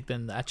nihilistic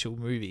than the actual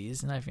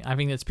movies, and I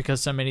think that's because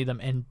so many of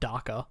them end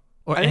darker.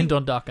 Or end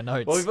on darker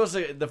notes. Well, we've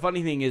also... The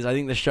funny thing is, I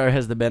think the show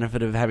has the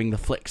benefit of having the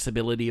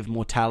flexibility of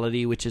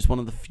mortality, which is one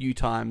of the few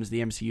times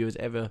the MCU has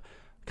ever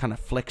kind of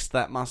flexed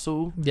that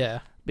muscle. Yeah.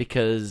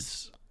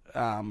 Because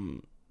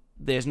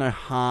there's no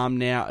harm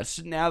now.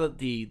 It's now that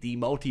the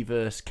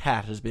multiverse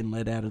cat has been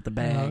let out of the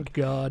bag.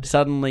 Oh, God.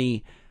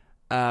 Suddenly,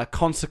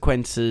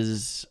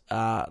 consequences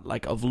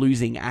of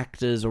losing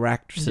actors or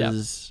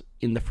actresses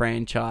in the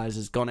franchise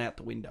has gone out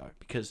the window.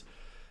 Because...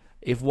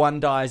 if one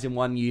dies in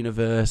one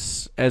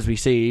universe, as we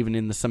see even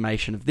in the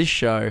summation of this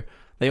show,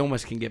 they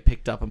almost can get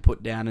picked up and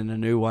put down in a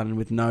new one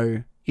with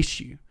no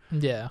issue.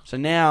 Yeah. So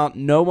now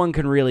no one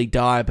can really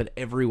die, but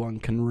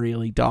everyone can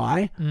really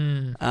die,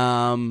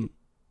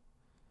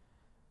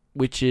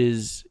 which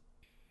is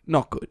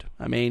not good.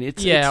 I mean,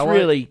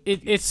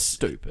 it's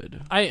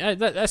stupid.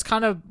 That's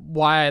kind of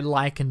why I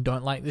like and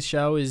don't like the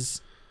show.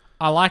 Is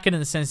I like it in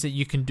the sense that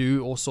you can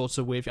do all sorts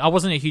of weird. I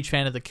wasn't a huge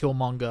fan of the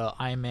Killmonger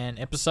Iron Man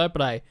episode,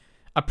 but I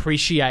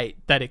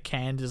appreciate that it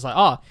can just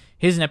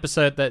here's an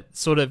episode that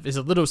sort of is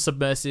a little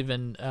submersive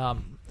and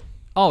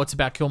it's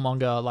about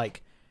Killmonger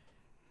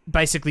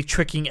basically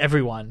tricking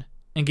everyone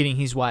and getting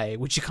his way,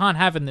 which you can't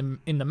have in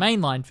the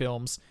mainline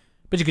films,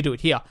 but you could do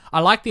it here. I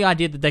like the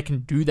idea that they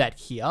can do that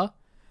here,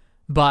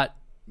 but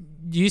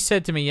you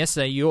said to me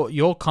yesterday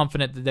you're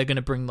confident that they're going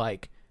to bring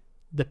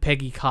the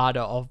Peggy Carter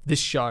of this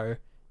show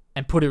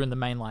and put her in the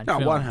mainline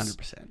films.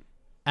 100%.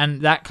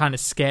 And that kind of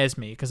scares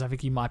me because I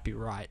think you might be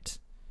right.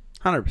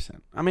 100%.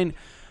 I mean,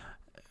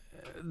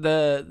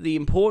 the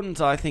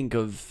importance, I think,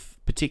 of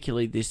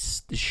particularly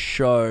this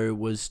show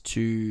was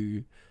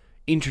to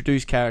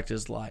introduce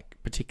characters like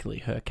particularly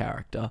her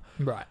character,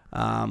 right?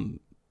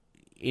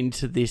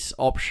 Into this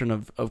option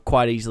of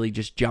quite easily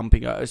just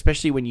jumping,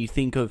 especially when you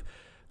think of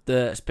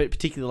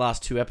particularly the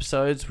last 2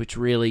 episodes, which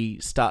really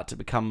start to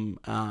become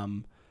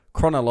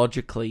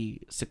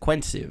chronologically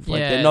sequensive.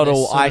 They're not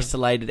all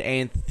isolated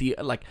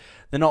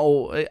they're not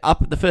all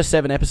up. The first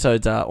 7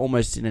 episodes are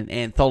almost in an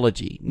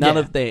anthology. None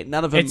of them.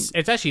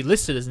 It's actually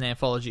listed as an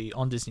anthology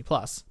on Disney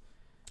Plus.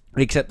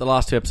 Except the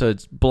last 2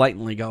 episodes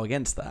blatantly go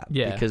against that.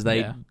 Yeah, because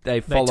they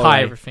follow. They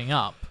tie everything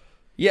up.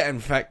 Yeah, in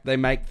fact, they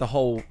make the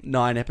whole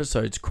 9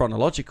 episodes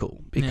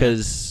chronological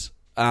because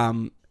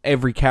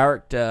every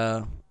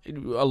character,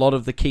 a lot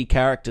of the key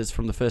characters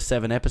from the first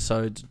 7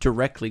 episodes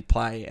directly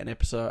play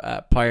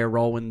a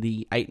role in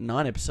the 8 and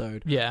 9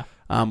 episode. Yeah.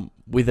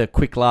 With a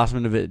quick last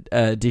minute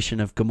addition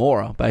of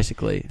Gamora,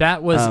 basically.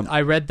 That was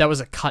I read that was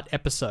a cut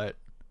episode.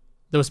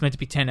 There was meant to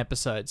be 10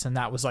 episodes, and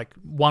that was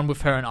one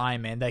with her and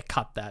Iron Man. They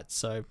cut that,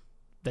 so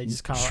they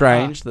just kind of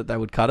strange that they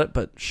would cut it,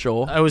 but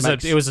sure. It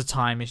was a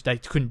time issue. They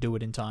couldn't do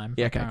it in time.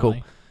 Yeah, okay,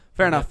 apparently. Cool.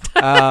 Fair enough.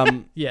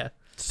 Yeah.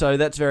 So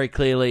that's very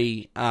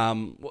clearly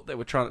what they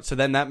were trying to... So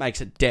then that makes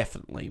it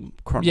definitely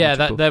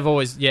chronological. Yeah, they've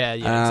always... Yeah,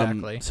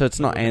 exactly. So it's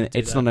not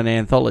not an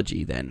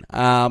anthology then.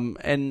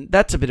 And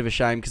that's a bit of a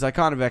shame because I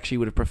kind of actually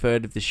would have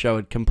preferred if this show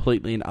had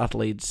completely and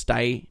utterly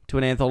stay to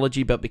an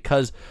anthology, but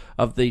because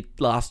of the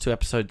last 2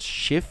 episodes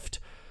shift,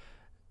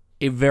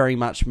 it very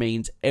much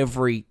means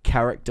every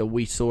character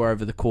we saw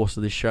over the course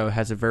of this show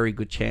has a very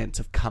good chance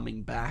of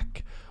coming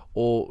back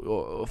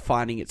or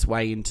finding its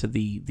way into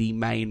the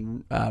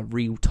main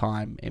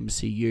real-time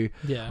MCU.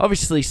 Yeah.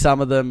 Obviously, some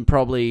of them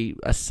probably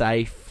are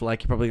safe. You're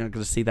probably not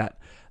going to see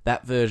that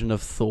version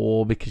of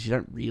Thor because you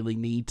don't really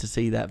need to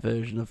see that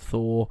version of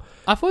Thor.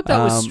 I thought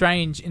that was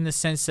strange in the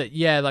sense that,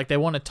 they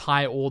want to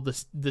tie all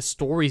the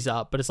stories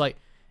up, but it's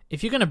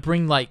if you're going to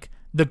bring,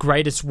 the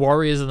greatest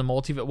warriors of the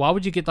multiverse, why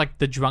would you get,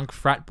 the drunk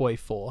frat boy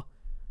for?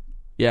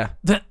 Yeah.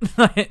 That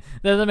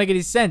doesn't make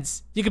any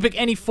sense. You could pick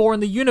any 4 in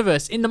the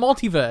universe, in the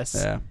multiverse.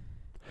 Yeah.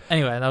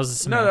 Anyway, that was a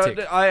semantic.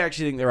 No, I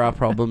actually think there are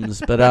problems,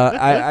 but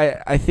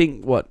I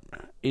think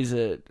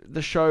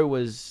the show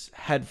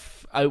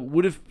I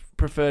would have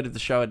preferred if the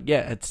show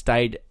had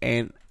stayed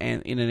and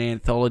in an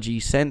anthology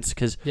sense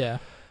because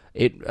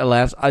it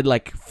allows.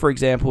 For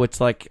example,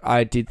 it's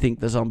I did think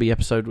the zombie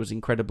episode was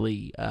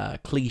incredibly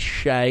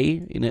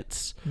cliche in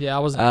its I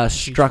wasn't a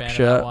huge structure.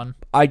 Fan of that one.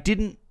 I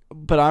didn't.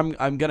 But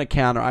I'm going to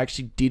counter. I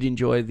actually did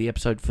enjoy the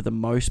episode for the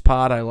most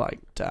part. I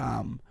liked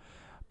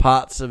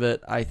parts of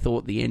it. I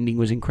thought the ending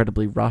was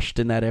incredibly rushed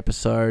in that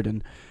episode,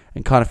 and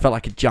and kind of felt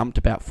like it jumped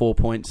about 4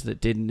 points that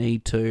it didn't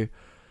need to.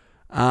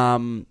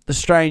 The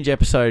Strange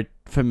episode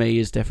for me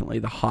is definitely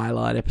the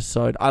highlight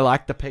episode. I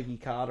like the Peggy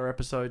Carter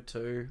episode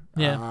too.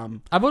 Yeah,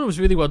 I thought it was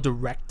really well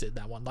directed,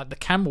 that one. Like, the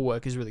camera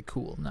work is really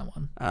cool in that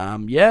one.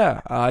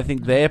 I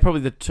think they're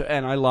probably the two,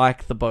 and I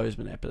like the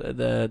Bozeman episode,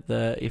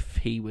 the If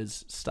He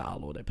Was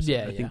Star-Lord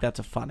episode. I think that's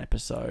a fun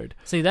episode.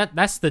 See,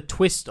 that's the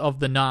twist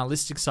of the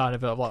nihilistic side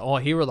of it, of like, oh,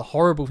 here are the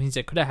horrible things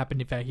that could have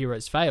happened if our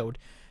heroes failed.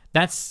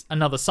 That's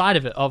another side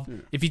of it, of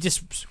if you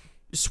just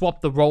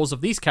swap the roles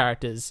of these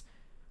characters.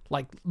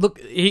 Like, look,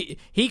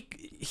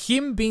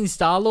 him being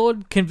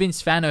Star-Lord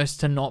convinced Thanos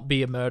to not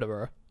be a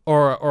murderer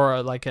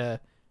or like a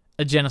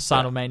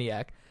genocidal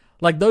maniac.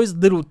 Like, those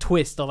little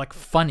twists are like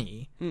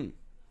funny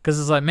because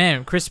it's like,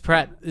 man, Chris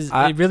Pratt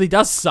it really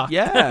does suck.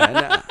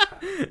 Yeah.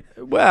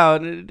 Well,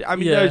 I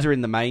mean, those are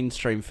in the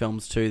mainstream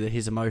films too. That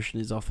his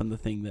emotion is often the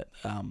thing that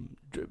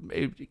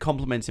it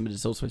complements him, but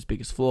it's also his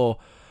biggest flaw.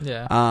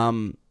 Yeah.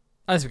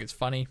 I just think it's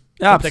funny.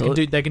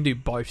 Absolutely, they can do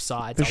both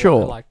sides for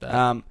sure. I like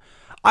that.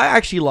 I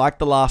actually like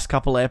the last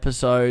couple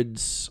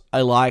episodes.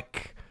 I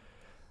like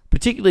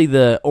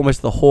particularly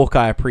almost the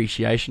Hawkeye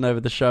appreciation over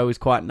the show is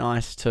quite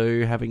nice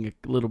too, having a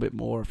little bit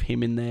more of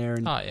him in there,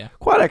 and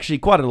quite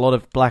a lot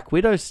of Black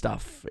Widow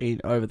stuff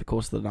over the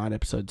course of the 9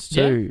 episodes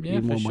too,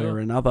 in one way or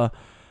another.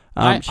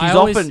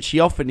 She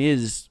often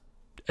is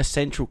a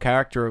central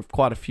character of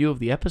quite a few of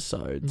the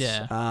episodes.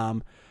 Yeah.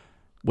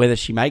 Whether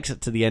she makes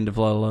it to the end of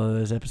a lot of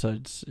those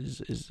episodes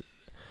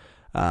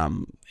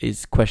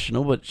is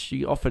questionable, but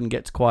she often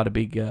gets quite a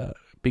big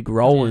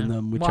role in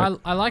them. Which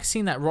I like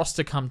seeing that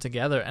roster come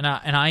together, and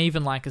I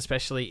even like,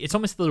 especially, it's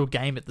almost a little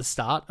game at the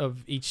start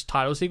of each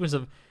title sequence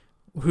of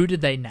who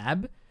did they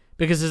nab,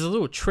 because there's a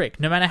little trick.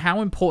 No matter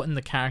how important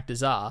the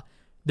characters are,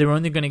 they're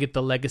only going to get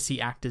the legacy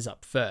actors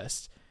up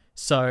first.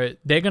 So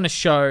they're going to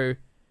show,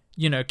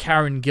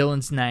 Karen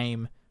Gillan's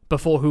name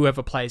before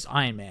whoever plays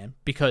Iron Man,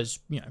 because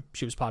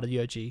she was part of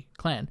the OG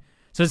clan.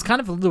 So it's kind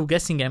of a little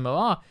guessing game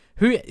of,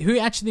 who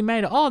actually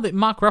made it? Oh, that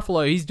Mark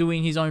Ruffalo, he's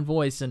doing his own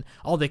voice, and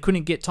they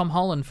couldn't get Tom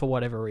Holland for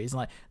whatever reason.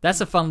 Like, that's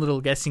a fun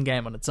little guessing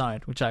game on its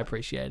own, which I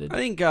appreciated. I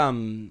think I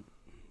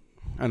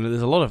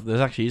know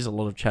there's actually a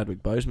lot of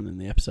Chadwick Boseman in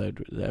the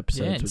episodes,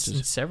 which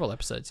is several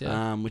episodes,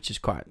 which is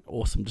quite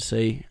awesome to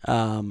see.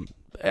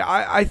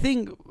 I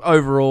think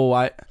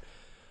overall,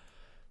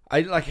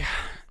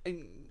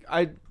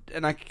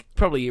 and I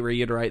probably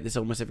reiterate this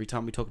almost every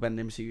time we talk about an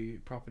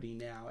MCU property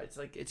now. It's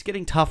like it's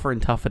getting tougher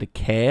and tougher to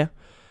care.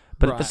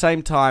 But at the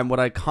same time, what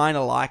I kind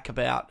of like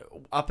about,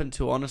 up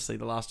until, honestly,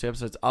 the last 2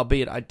 episodes,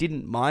 albeit I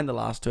didn't mind the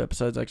last 2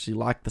 episodes, I actually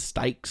like the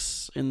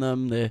stakes in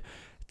them.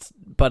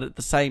 But at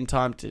the same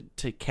time,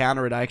 to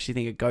counter it, I actually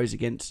think it goes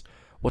against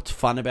what's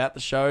fun about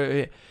the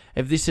show.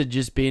 If this had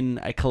just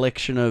been a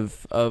collection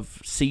of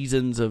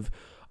seasons of,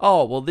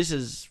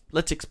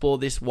 let's explore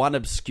this one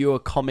obscure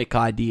comic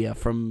idea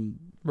from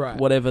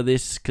whatever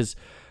this, because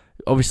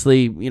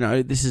obviously,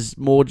 this is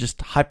more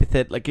just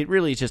hypothetical. Like, it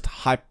really is just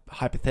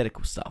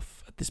hypothetical stuff.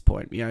 This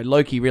point,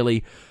 Loki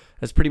really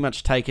has pretty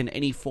much taken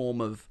any form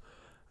of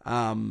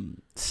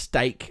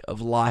stake of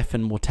life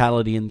and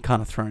mortality and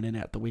kind of thrown it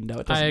out the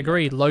window. I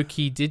agree.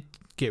 Loki did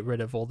get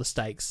rid of all the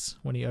stakes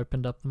when he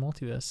opened up the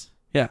multiverse.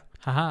 Yeah.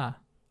 Haha.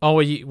 Oh,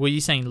 were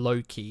you saying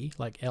Loki,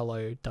 like LOW?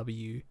 I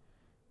mean,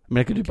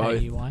 it could do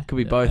both. Could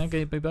be both.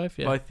 Could be both.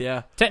 Yeah. Both.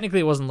 Yeah. Technically,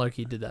 it wasn't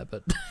Loki who did that,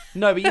 but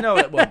no. But you know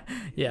what? Well,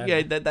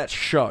 yeah. That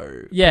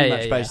show.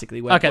 Yeah. Basically.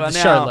 Okay, the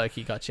show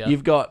Loki. Gotcha.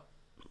 You've got.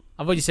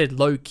 I thought you said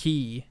low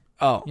key.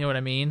 Oh, you know what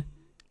I mean?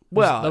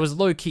 Well, that was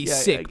low key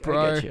sick, bro.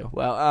 I get you.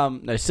 Well,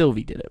 no,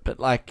 Sylvie did it, but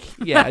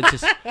it's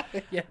just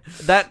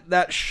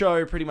that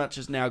show pretty much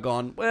has now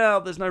gone.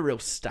 Well, there's no real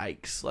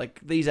stakes. Like,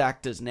 these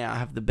actors now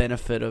have the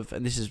benefit of,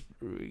 and this is,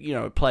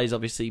 it plays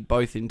obviously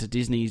both into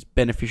Disney's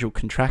beneficial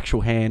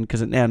contractual hand,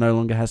 because it now no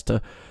longer has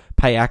to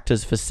pay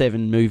actors for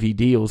 7 movie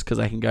deals, because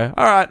they can go,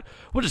 all right,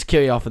 we'll just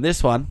kill you off in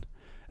this one,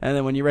 and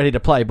then when you're ready to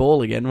play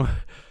ball again,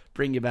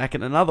 bring you back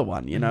in another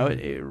one.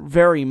 It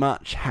very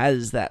much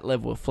has that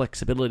level of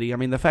flexibility. I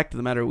mean, the fact of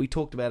the matter, we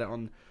talked about it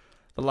on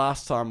the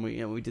last time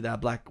we did our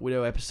Black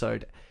Widow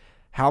episode,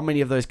 how many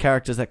of those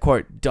characters that,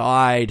 quote,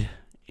 died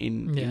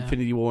in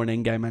Infinity War and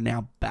Endgame are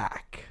now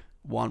back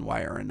one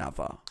way or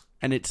another.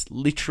 And it's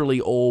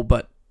literally all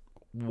but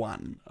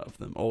one of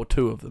them, or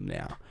 2 of them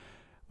now.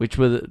 Which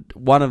was,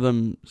 one of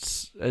them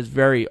has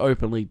very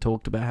openly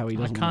talked about how he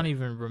doesn't. I can't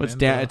even remember.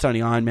 It's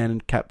only Iron Man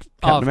and Captain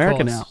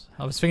America now.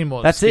 I was thinking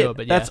more. That's obscure, it.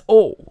 But yeah. That's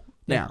all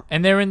now.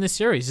 And they're in the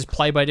series, just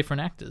played by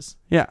different actors.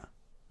 Yeah.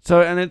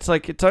 So, and it's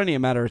like, it's only a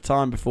matter of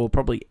time before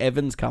probably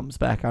Evans comes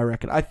back, I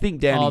reckon. I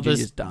think Downey Jr.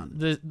 is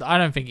done. I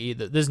don't think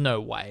either. There's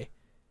no way.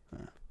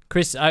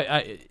 Chris,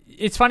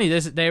 it's funny.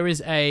 There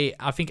is a,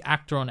 I think,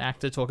 actor on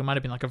actor talk. It might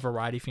have been like a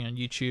variety thing on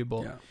YouTube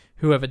or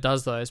whoever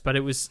does those. But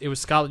it was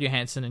Scarlett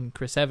Johansson and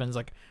Chris Evans,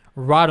 like,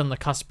 right on the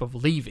cusp of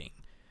leaving.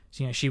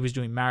 So, she was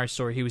doing Marriage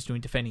Story, he was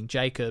doing Defending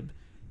Jacob,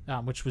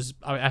 which was,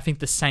 I think,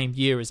 the same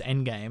year as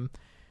Endgame.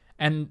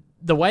 And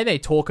the way they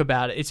talk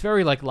about it, it's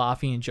very, like,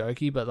 laughy and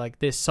jokey, but, like,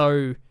 they're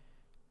so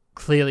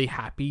clearly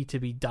happy to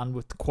be done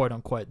with quote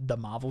unquote the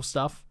Marvel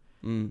stuff.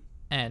 Mm.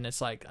 And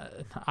it's like,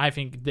 I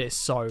think they're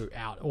so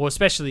out, or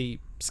especially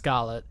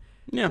Scarlet,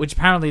 which Yeah.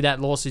 apparently that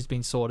lawsuit's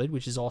been sorted,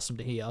 which is awesome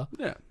to hear.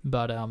 Yeah.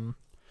 But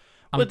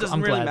Well, it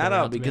doesn't really glad they're matter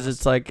out, to be because honest.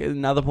 it's like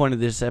another point of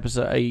this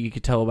episode. You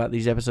could tell about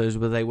these episodes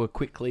where they were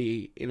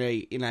quickly in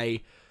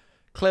a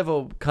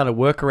clever kind of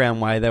workaround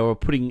way. They were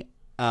putting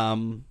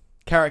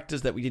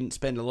characters that we didn't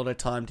spend a lot of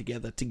time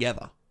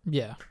together.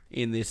 Yeah.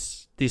 In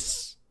this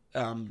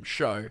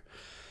show,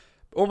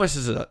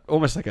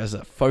 almost like as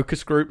a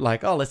focus group.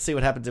 Like, oh, let's see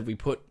what happens if we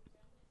put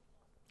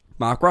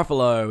Mark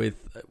Ruffalo with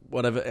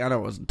whatever. I know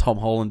it wasn't Tom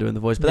Holland doing the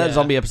voice, but that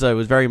zombie episode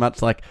was very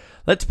much like,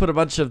 let's put a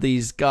bunch of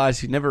these guys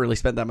who never really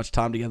spent that much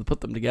time together,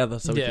 put them together,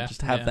 so we can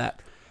just have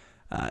that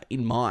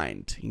in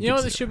mind. You know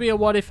what? There should be a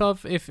what if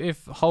of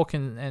if Hulk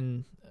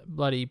and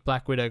bloody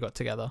Black Widow got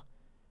together,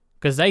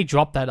 because they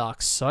dropped that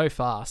arc so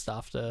fast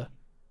after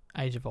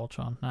Age of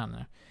Ultron. I don't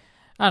know.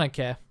 I don't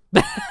care.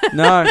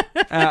 No.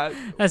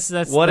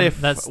 That's what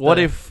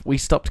if we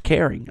stopped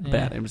caring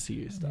about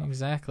MCU stuff?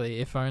 Exactly.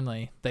 If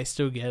only they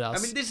still get us.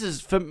 I mean, this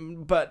is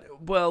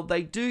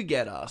they do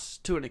get us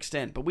to an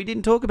extent, but we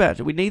didn't talk about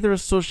it. We neither of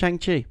us saw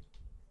Shang-Chi.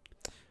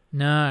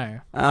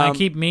 No, I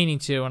keep meaning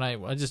to, and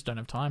I just don't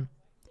have time.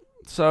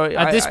 So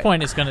at this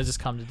point, it's going to just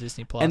come to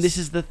Disney Plus. And this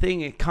is the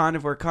thing.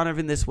 We're kind of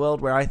in this world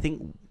where I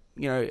think,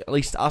 at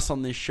least us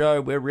on this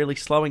show, we're really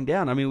slowing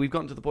down. I mean, we've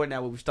gotten to the point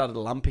now where we've started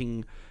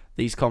lumping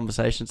these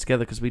conversations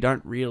together because we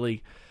don't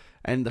really.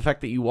 And the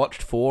fact that you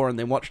watched 4 and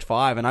then watched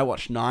 5 and I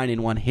watched 9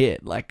 in one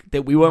hit, like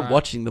that we weren't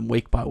watching them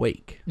week by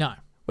week. No,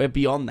 we're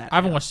beyond that. I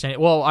haven't watched any.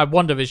 Well,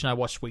 WandaVision I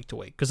watched week to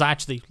week because I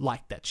actually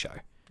liked that show.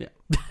 Yeah,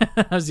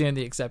 that was the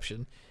only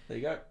exception. There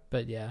you go.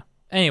 But yeah.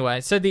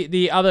 Anyway, so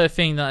the other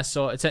thing that I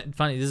saw, it's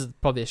funny. This is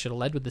probably I should have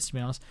led with this, to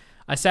be honest.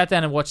 I sat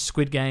down and watched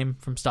Squid Game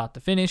from start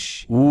to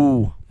finish.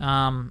 Ooh.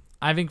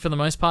 I think for the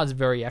most part it's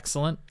very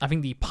excellent. I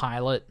think the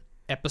pilot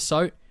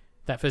episode,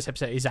 that first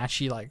episode, is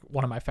actually like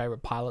one of my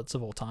favorite pilots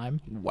of all time.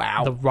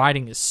 Wow. The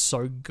writing is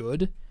so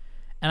good.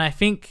 And I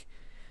think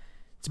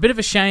it's a bit of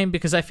a shame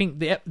because I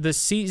think the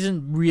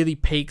season really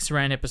peaks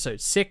around episode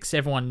 6.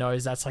 Everyone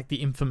knows that's like the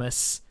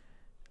infamous,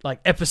 like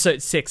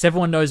episode 6.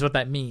 Everyone knows what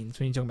that means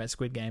when you're talking about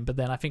Squid Game. But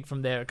then I think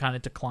from there it kind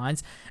of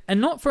declines. And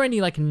not for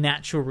any like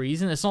natural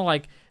reason. It's not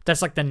like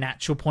that's like the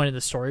natural point of the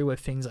story where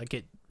things like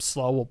get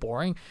slow or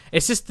boring.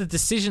 It's just the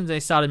decisions they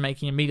started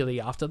making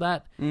immediately after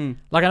that.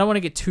 Like, I don't want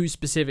to get too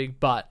specific,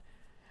 but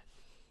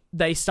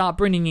they start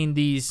bringing in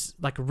these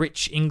like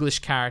rich English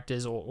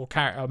characters or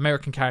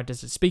American characters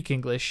that speak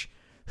English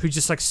who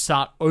just like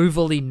start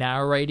overly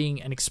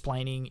narrating and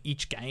explaining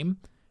each game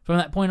from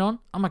that point on.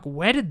 I'm like,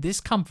 where did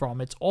this come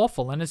from? It's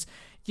awful. And it's,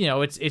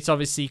 it's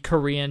obviously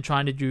Korean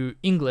trying to do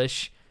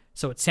English,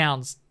 so it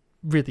sounds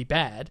really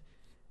bad.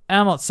 And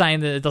I'm not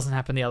saying that it doesn't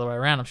happen the other way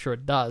around. I'm sure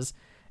it does.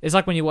 It's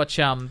like when you watch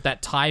that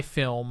Thai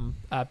film,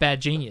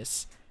 Bad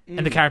Genius,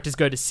 and the characters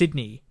go to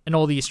Sydney, and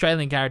all the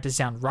Australian characters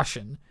sound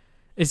Russian.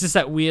 It's just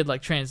that weird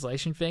like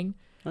translation thing.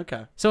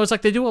 Okay. So it's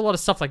like they do a lot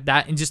of stuff like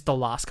that in just the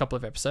last couple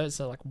of episodes.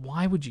 So like,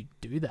 why would you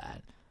do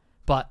that?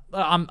 But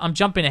I'm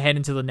jumping ahead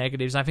into the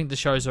negatives. I think the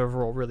show's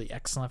overall really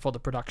excellent. I thought the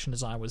production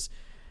design was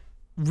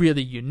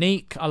really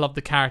unique. I love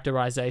the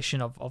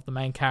characterization of the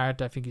main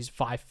character. I think he's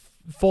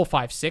 4,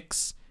 5,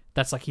 6.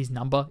 That's like his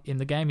number in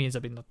the game. He ends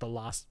up being like the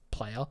last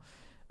player.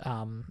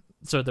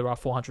 So there are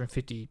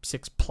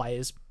 456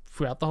 players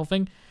throughout the whole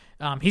thing.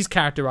 His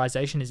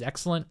characterization is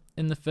excellent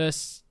in the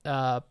first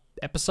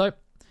episode.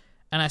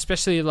 And I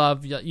especially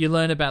love, you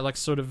learn about like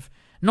sort of,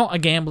 not a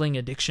gambling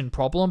addiction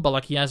problem, but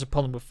like he has a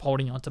problem with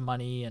holding onto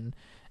money and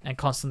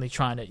constantly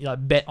trying to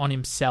bet on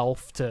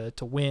himself to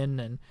win,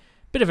 and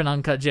bit of an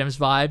Uncut Gems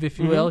vibe, if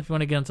you will, if you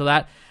want to get into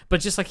that.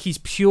 But just like his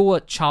pure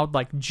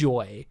childlike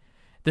joy.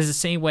 There's a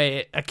scene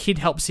where a kid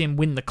helps him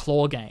win the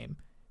claw game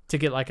to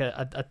get like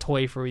a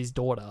toy for his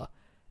daughter.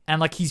 And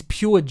like his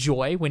pure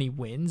joy when he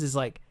wins is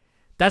like,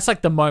 that's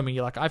like the moment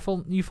you're like,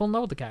 you fall in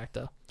love with the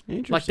character.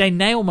 Like they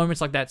nail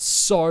moments like that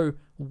so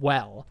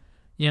well.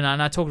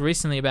 And I talked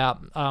recently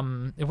about,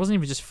 it wasn't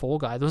even just Fall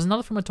Guy. There was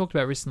another film I talked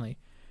about recently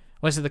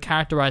where I said the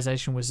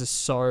characterization was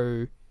just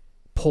so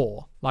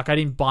poor. Like I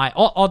didn't buy,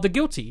 The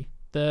Guilty,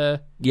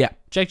 the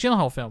Jake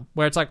Gyllenhaal film,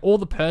 where it's like all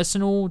the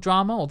personal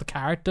drama or the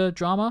character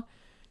drama,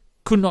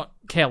 could not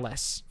care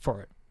less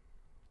for it.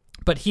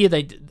 But here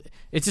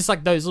it's just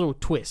like those little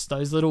twists,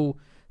 those little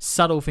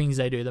subtle things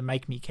they do that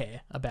make me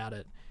care about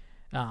it.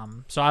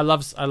 So I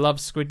love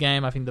Squid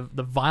Game. I think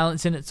the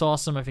violence in it's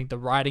awesome. I think the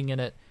writing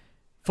in it,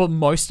 for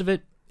most of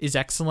it, is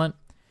excellent.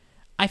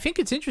 I think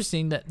it's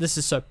interesting that this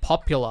is so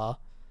popular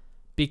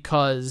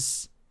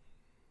because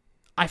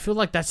I feel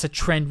like that's a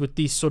trend with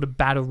these sort of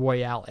battle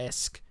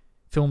royale-esque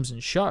films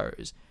and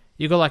shows.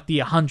 You got like the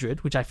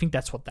 100, which I think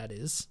that's what that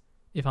is,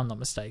 if I'm not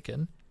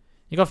mistaken.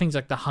 You got things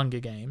like the Hunger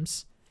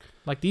Games.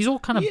 Like these all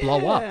kind of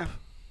blow up.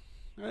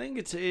 I think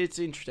it's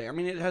interesting. I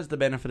mean, it has the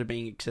benefit of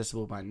being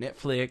accessible by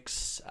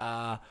Netflix.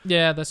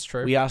 Yeah, that's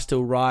true. We are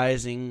still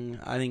rising.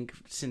 I think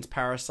since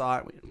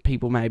Parasite,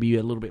 people may be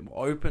a little bit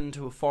more open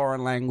to a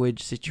foreign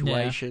language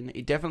situation. Yeah.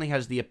 It definitely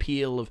has the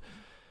appeal of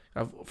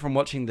from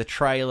watching the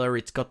trailer,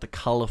 it's got the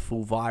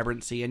colourful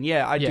vibrancy, and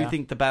I do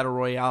think the battle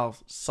royale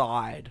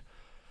side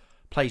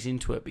plays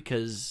into it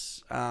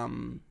because I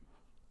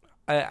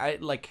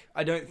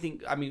don't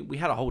think, I mean, we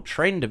had a whole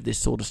trend of this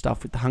sort of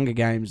stuff with the Hunger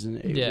Games and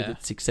with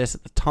its success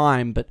at the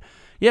time, but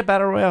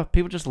battle royale,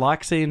 people just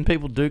like seeing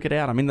people duke it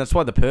out. I mean, that's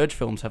why the Purge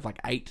films have like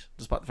 8,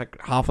 despite the fact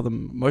that half of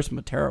them, most of them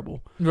are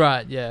terrible.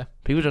 Right, yeah.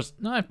 People just...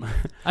 No,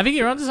 I think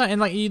you're onto something. And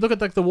like, you look at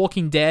like The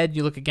Walking Dead,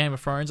 you look at Game of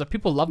Thrones, like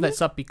people love that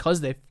stuff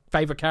because their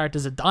favourite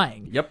characters are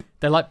dying. Yep.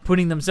 They like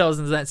putting themselves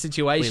into that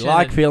situation. We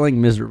like feeling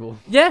miserable.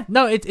 Yeah,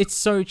 no, it's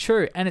so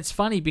true. And it's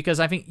funny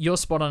because I think you're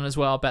spot on as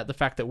well about the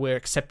fact that we're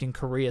accepting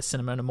Korea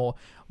cinema in a more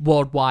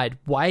worldwide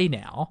way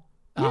now.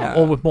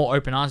 Or with more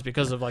open arms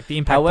because of like the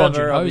impact.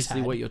 However,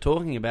 obviously, what you're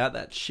talking about,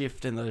 that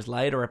shift in those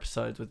later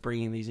episodes with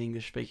bringing these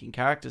English-speaking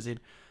characters in,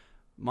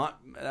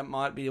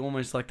 might be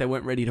almost like they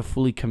weren't ready to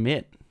fully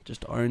commit,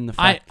 just own the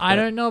fact. I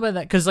don't know about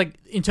that because, like,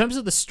 in terms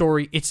of the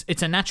story, it's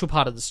a natural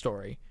part of the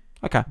story.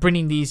 Okay,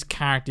 bringing these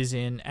characters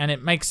in, and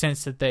it makes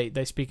sense that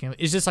they speak English.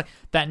 It's just like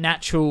that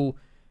natural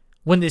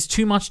when there's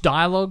too much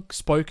dialogue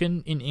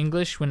spoken in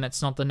English when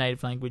that's not the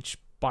native language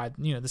by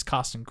this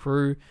cast and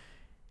crew.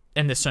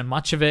 And there's so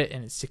much of it,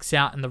 and it sticks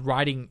out, and the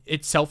writing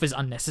itself is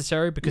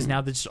unnecessary because now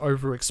they're just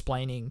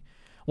over-explaining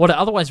what are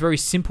otherwise very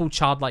simple,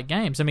 childlike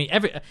games. I mean,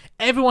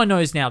 everyone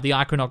knows now the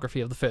iconography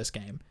of the first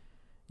game,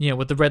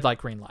 with the red light,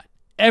 green light.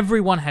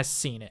 Everyone has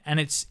seen it, and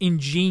it's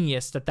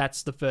ingenious that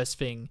that's the first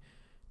thing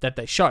that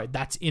they showed.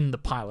 That's in the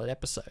pilot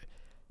episode.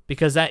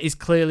 Because that is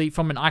clearly,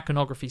 from an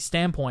iconography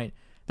standpoint,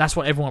 that's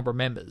what everyone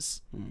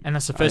remembers. And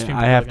that's the first thing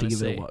I have to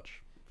give it a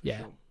watch. Yeah.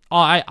 Sure. Oh,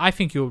 I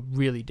think you'll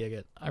really dig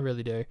it. I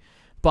really do.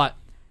 But...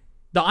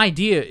 the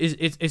idea is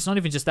it's not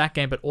even just that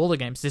game, but all the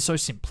games. They're so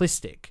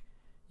simplistic,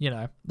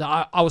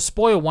 I will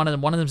spoil one of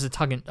them. One of them is a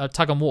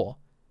tug and war,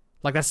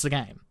 like that's the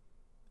game.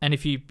 And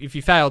if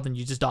you fail, then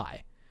you just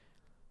die.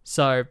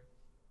 So,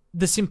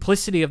 the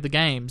simplicity of the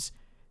games,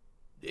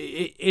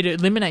 it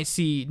eliminates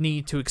the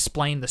need to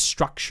explain the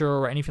structure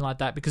or anything like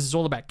that because it's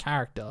all about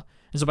character.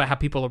 It's about how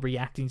people are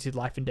reacting to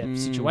life and death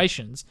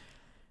situations.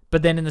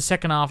 But then in the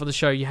second half of the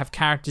show, you have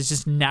characters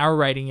just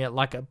narrating it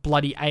like a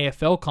bloody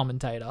AFL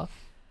commentator.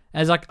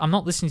 As like, I'm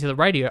not listening to the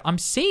radio, I'm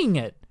seeing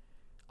it.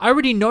 I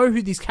already know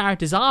who these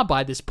characters are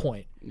by this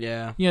point.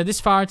 Yeah. This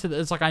far into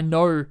it's like I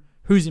know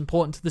who's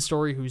important to the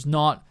story, who's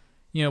not.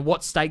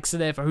 What stakes are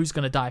there for who's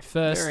going to die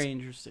first. Very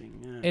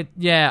interesting.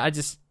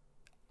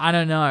 I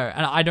don't know.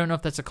 And I don't know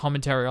if that's a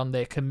commentary on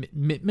their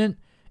commitment.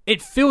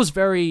 It feels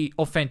very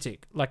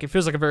authentic. Like, it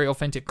feels like a very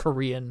authentic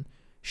Korean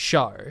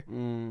show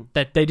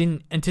that they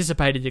didn't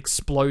anticipate it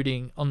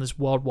exploding on this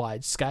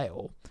worldwide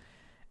scale.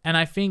 And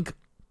I think...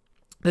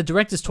 the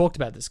director's talked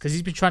about this because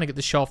he's been trying to get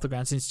the show off the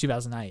ground since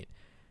 2008,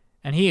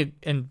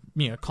 and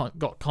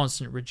got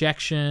constant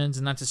rejections,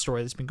 and that's a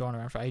story that's been going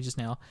around for ages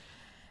now.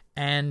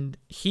 And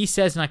he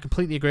says, and I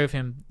completely agree with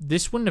him,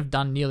 this wouldn't have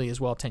done nearly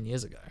as well 10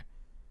 years ago.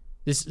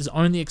 This is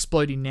only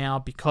exploding now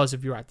because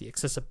of the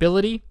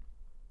accessibility,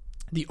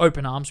 the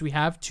open arms we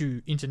have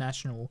to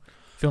international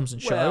films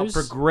and shows.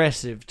 Well,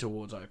 progressive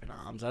towards open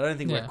arms. I don't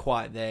think we're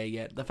quite there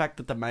yet. The fact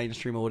that the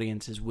mainstream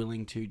audience is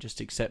willing to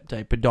just accept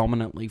a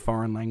predominantly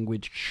foreign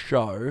language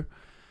show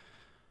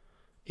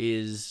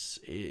is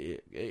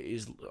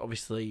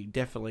obviously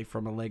definitely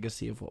from a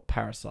legacy of what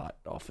Parasite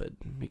offered,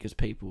 because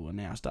people are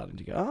now starting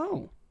to go,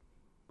 oh,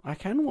 I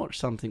can watch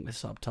something with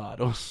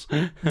subtitles.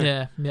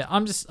 yeah.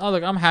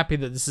 I'm happy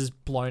that this is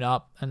blown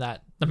up and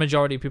that the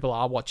majority of people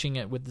are watching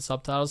it with the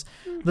subtitles.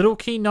 Little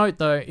key note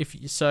though,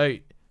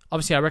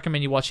 obviously, I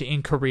recommend you watch it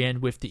in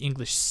Korean with the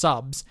English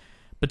subs,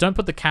 but don't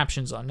put the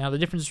captions on. Now, the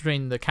difference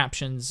between the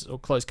captions or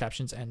closed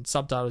captions and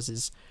subtitles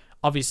is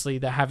obviously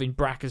they're having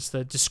brackets,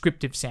 the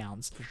descriptive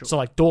sounds. Sure. So,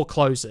 like door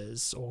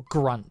closes or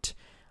grunt.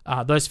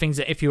 Those things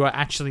that if you are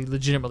actually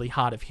legitimately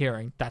hard of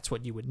hearing, that's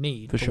what you would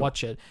need to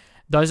watch it.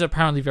 Those are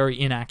apparently very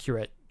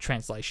inaccurate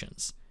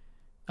translations,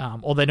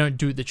 or they don't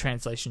do the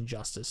translation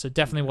justice. So,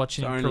 definitely watch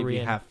it in Korean. Only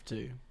if you have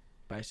to.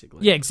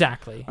 Basically. Yeah,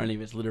 exactly. Only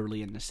if it's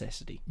literally a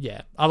necessity.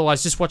 Yeah.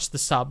 Otherwise, just watch the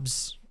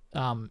subs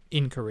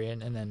in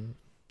Korean, and then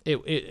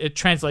it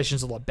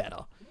translation's a lot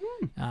better.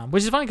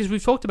 Which is funny because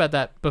we've talked about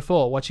that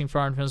before, watching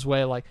foreign films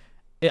where, like,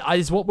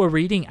 is what we're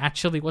reading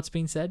actually what's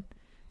being said?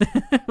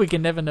 We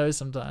can never know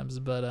sometimes,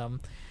 but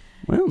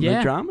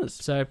no dramas.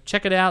 So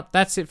check it out.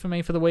 That's it for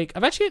me for the week.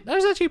 That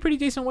was actually a pretty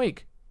decent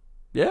week.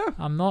 Yeah.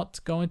 I'm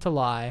not going to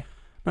lie.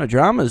 No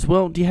dramas.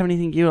 Well, do you have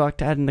anything you'd like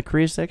to add in the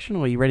career section,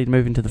 or are you ready to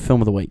move into the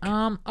film of the week?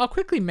 I'll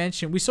quickly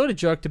mention, we sort of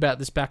joked about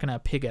this back in our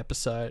pig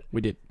episode.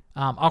 We did.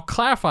 I'll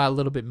clarify a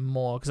little bit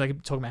more, because I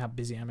keep talking about how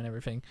busy I am and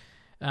everything.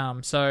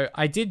 So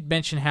I did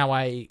mention how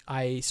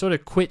I sort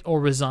of quit or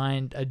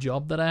resigned a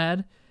job that I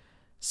had.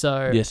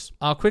 So yes.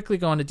 I'll quickly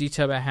go into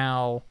detail about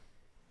how,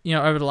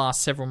 over the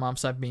last several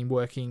months I've been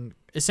working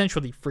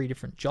essentially 3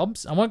 different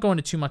jobs. I won't go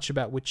into too much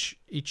about which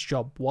each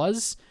job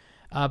was,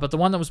 but the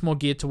one that was more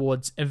geared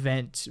towards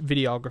event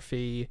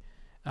videography,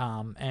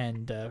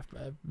 and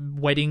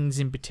weddings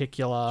in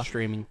particular.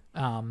 Streaming.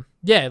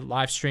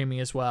 Live streaming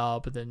as well.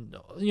 But then,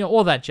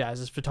 all that jazz.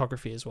 There's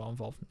photography as well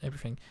involved in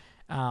everything.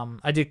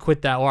 I did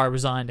quit that, or I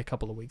resigned a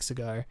couple of weeks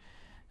ago,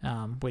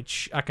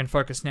 which I can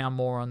focus now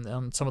more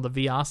on some of the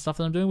VR stuff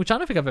that I'm doing, which I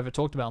don't think I've ever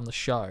talked about on the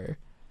show.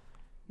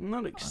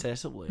 Not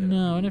excessively.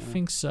 No, I don't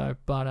think so.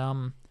 But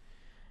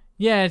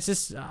it's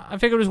just I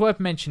figured it was worth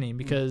mentioning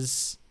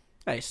because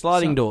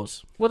sliding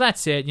doors. Well,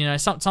 that's it.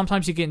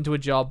 Sometimes you get into a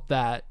job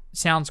that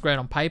sounds great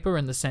on paper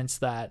in the sense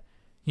that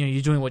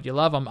you're doing what you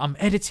love. I'm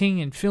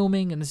editing and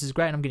filming, and this is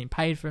great. And I'm getting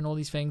paid for and all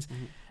these things.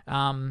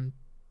 Mm-hmm.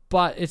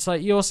 But it's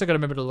like you also got to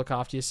remember to look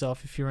after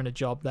yourself if you're in a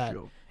job that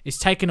is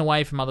taken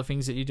away from other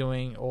things that you're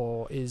doing,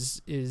 or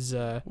is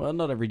well,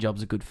 not every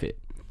job's a good fit.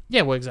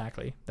 Yeah, well,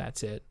 exactly.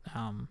 That's it.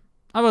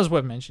 I was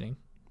worth mentioning.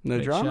 No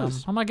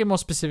dramas. I might get more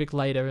specific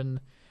later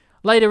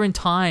in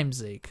time,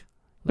 Zeke.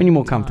 When you're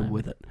more comfortable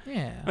with it.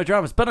 Yeah. No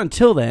dramas. But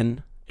until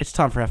then, it's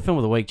time for our film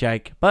of the week,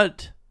 Jake.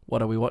 But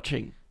what are we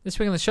watching? This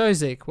week on the show,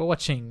 Zeke, we're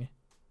watching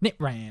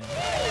Nitram.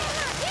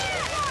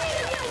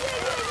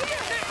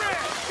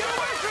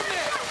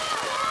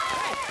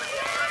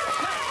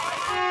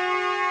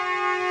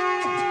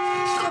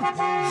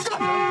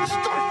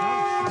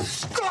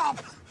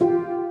 Stop!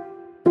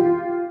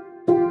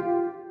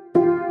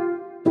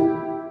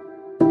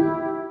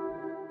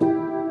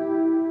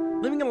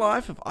 Living a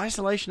life of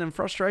isolation and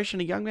frustration,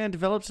 a young man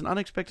develops an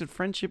unexpected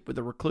friendship with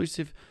a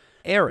reclusive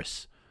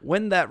heiress.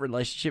 When that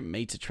relationship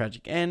meets a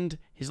tragic end,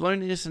 his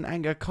loneliness and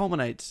anger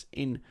culminates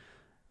in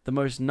the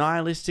most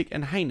nihilistic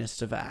and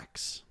heinous of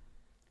acts.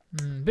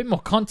 A bit more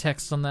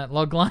context on that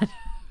logline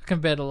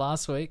compared to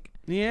last week.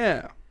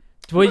 Yeah.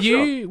 Were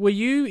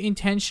you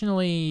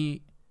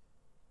intentionally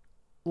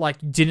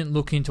didn't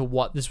look into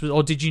what this was,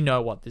 or did you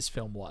know what this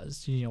film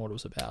was? Did you know what it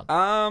was about?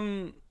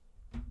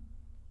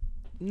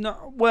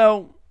 No.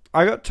 Well,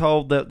 I got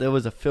told that there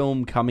was a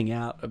film coming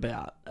out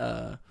about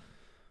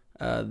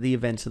the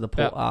events of the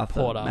Port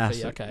Arthur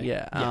massacre. Okay.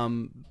 Yeah.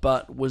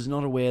 But was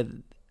not aware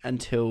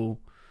until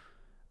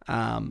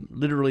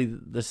literally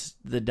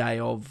the day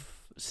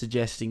of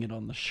suggesting it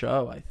on the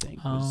show. I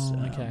think was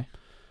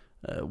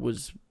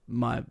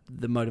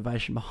the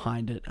motivation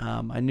behind it.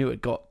 I knew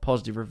it got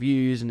positive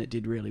reviews and it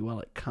did really well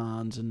at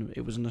Cannes, and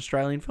it was an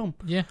Australian film.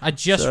 Yeah, I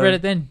just read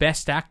it then.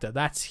 Best Actor.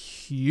 That's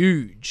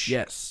huge.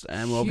 Yes,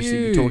 and we'll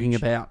obviously be talking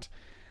about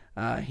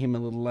him a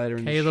little later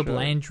in the show. Caleb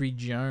Landry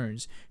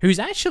Jones, who's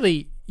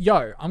actually...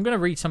 I'm going to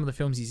read some of the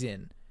films he's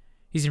in.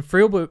 He's in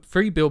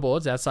Free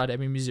Billboards Outside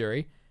Ebbing,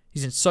 Missouri.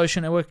 He's in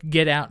Social Network,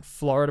 Get Out,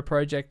 Florida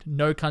Project,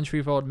 No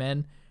Country for Old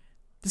Men.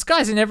 This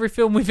guy's in every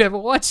film we've ever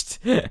watched.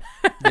 Yeah.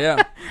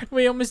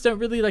 We almost don't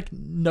really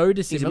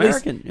notice him. He's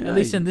American. At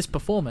least in this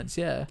performance,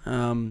 yeah.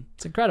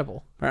 It's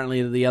incredible.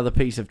 Apparently the other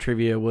piece of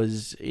trivia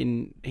was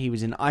he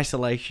was in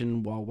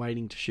isolation while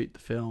waiting to shoot the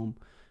film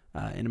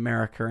in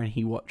America, and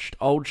he watched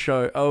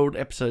old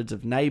episodes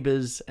of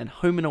Neighbours and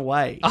Home and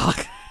Away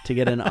to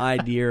get an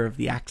idea of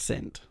the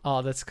accent.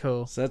 Oh, that's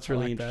cool. So that's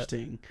really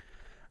interesting.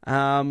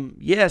 So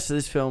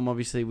this film,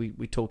 obviously,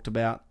 we talked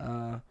about.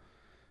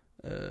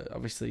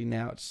 Obviously,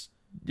 now it's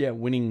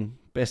winning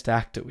Best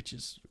Actor, which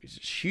is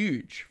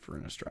huge for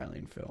an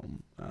Australian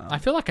film. I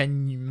feel like I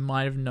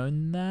might have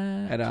known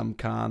that at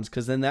Cannes,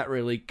 because then that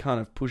really kind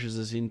of pushes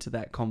us into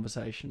that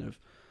conversation of,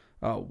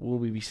 will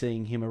we be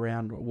seeing him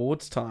around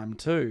awards time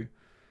too?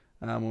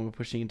 When we're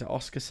pushing into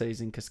Oscar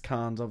season, because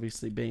Cannes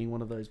obviously being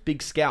one of those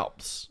big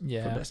scalps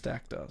for Best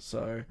Actor.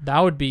 So that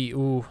would be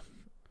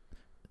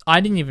I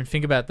didn't even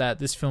think about that.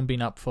 This film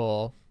being up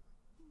for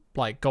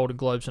Golden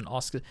Globes and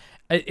Oscars.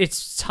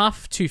 It's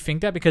tough to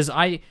think that because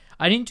I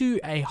didn't do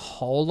a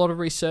whole lot of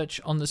research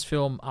on this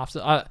film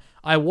after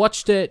I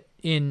watched it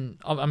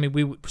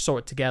we saw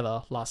it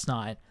together last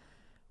night,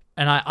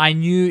 and I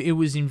knew it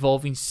was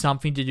involving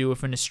something to do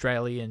with an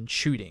Australian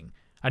shooting.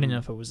 I didn't know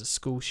if it was a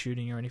school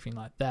shooting or anything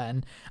like that,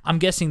 and I'm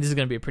guessing this is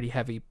going to be a pretty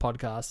heavy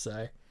podcast,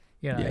 so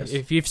yes.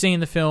 If you've seen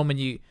the film and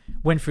you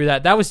went through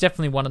that was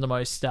definitely one of the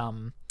most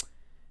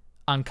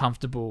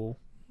uncomfortable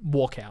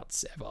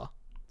walkouts ever.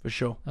 For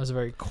sure. That was a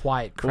very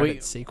quiet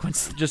credit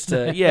sequence.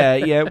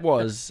 It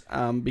was.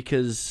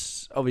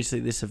 Because obviously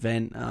this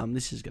event,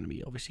 this is going to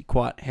be obviously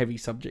quite heavy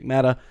subject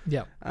matter.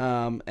 Yeah.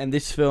 And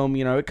this film,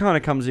 it kind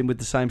of comes in with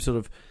the same sort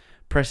of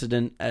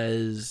precedent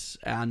as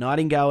our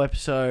Nightingale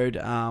episode.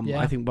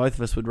 I think both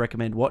of us would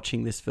recommend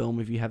watching this film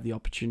if you have the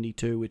opportunity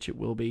to, which it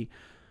will be.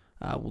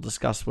 We'll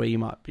discuss where you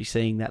might be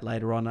seeing that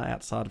later on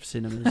outside of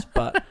cinemas.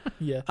 But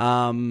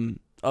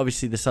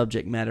obviously the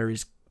subject matter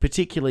is,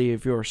 particularly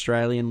if you're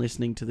Australian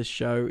listening to this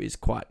show, is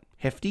quite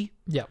hefty.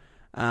 Yeah.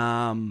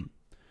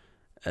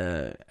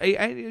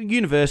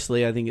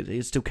 Universally, I think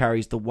it still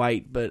carries the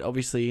weight, but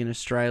obviously in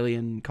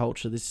Australian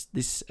culture,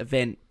 this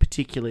event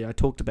particularly, I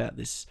talked about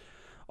this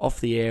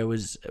off the air,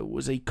 was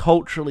a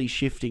culturally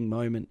shifting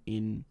moment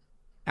in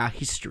our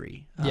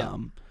history. Yeah.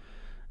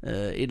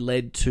 It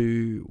led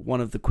to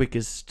one of the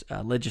quickest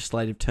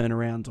legislative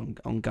turnarounds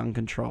on gun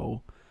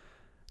control,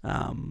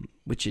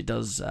 which it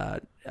does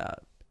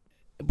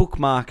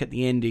bookmark at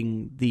the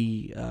ending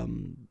the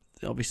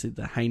obviously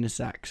the heinous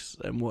acts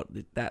and what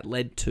that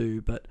led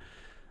to, but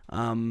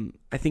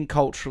I think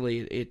culturally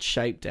it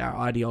shaped our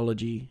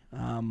ideology,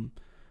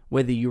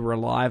 whether you were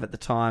alive at the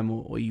time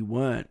or you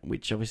weren't,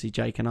 which obviously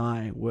Jake and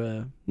I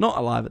were not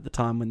alive at the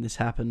time when this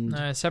happened.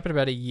 No, it's happened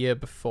about a year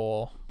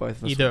before Both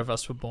of us either of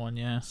us were born,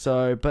 yeah.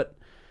 So, but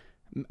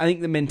I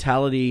think the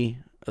mentality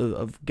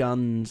of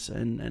guns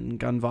and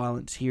gun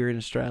violence here in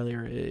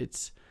Australia,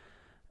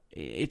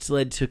 it's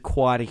led to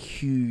quite a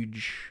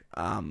huge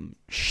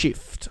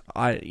shift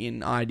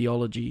in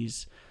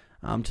ideologies,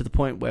 to the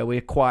point where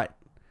we're quite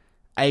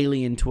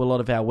alien to a lot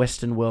of our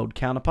Western world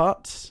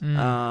counterparts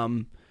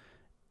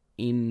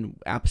in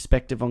our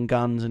perspective on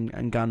guns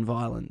and gun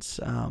violence.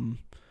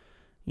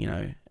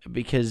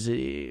 Because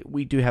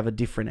we do have a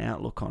different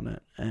outlook on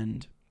it,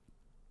 and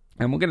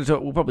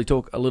we'll probably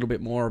talk a little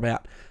bit more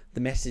about the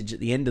message at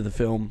the end of the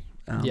film,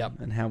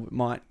 and how it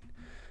might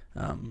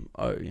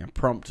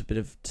prompt a bit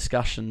of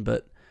discussion.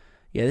 But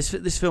yeah,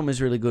 this film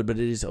is really good, but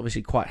it is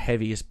obviously quite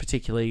heavy. As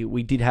particularly,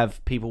 we did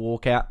have people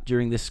walk out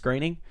during this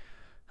screening.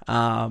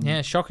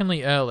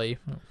 Shockingly early.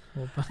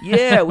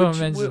 Yeah,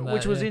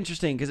 which was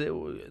interesting, because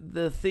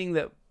the thing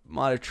that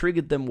might have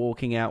triggered them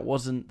walking out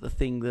wasn't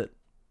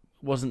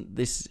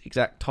this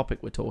exact topic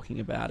we're talking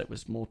about. It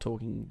was more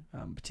talking,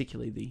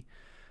 particularly the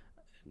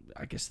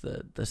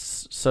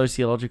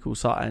sociological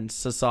side and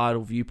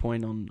societal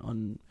viewpoint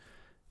on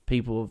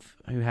people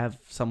who have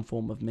some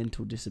form of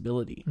mental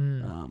disability.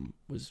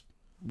 Was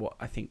what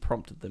I think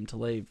prompted them to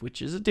leave,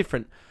 which is a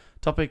different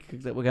topic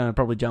that we're going to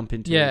probably jump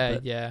into.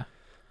 Yeah.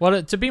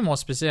 Well, to be more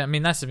specific, I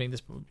mean, that's the thing.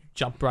 This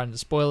jump right into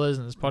spoilers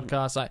in this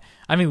podcast.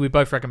 I mean, we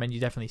both recommend you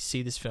definitely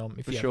see this film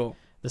if you have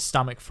the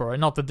stomach for it.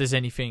 Not that there's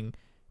anything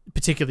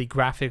particularly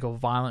graphic or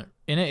violent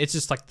in it. It's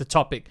just like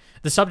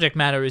the subject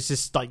matter is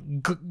just like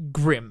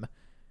grim.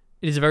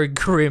 It is a very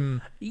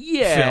grim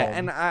film.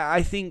 And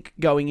I think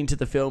going into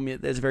the film,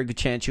 there's a very good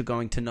chance you're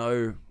going to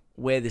know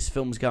where this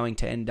film's going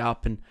to end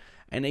up,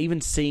 and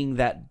even seeing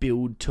that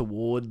build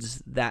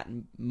towards that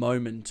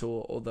moment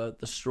or the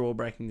straw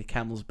breaking the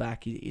camel's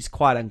back is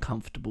quite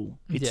uncomfortable.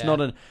 It is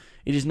not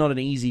an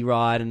easy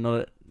ride,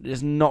 and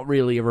there's not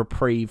really a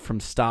reprieve from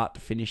start to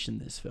finish in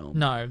this film.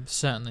 No,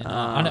 certainly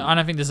not. I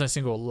don't think there's a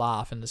single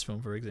laugh in this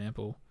film, for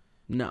example.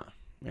 No.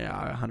 Yeah,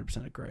 I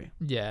 100% agree.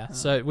 Yeah,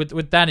 so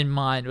with that in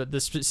mind, what the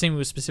scene we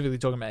were specifically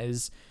talking about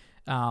is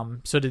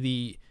sort of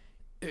you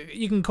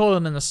can call it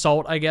an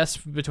assault, I guess,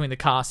 between the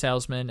car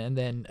salesman and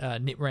then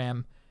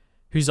Nitram,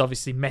 who's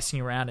obviously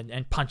messing around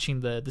and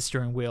punching the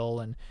steering wheel.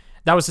 And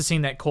that was the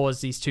scene that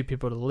caused these two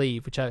people to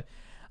leave, which I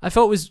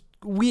felt was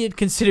weird,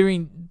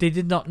 considering they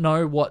did not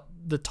know what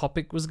the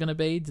topic was going to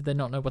be. Did they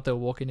not know what they were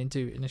walking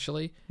into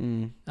initially?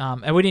 And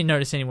we didn't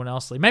notice anyone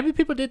else leave. Maybe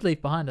people did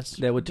leave behind us.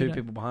 There were two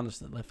people behind us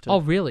that left too.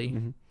 Oh, really?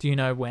 Mm-hmm. Do you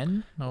know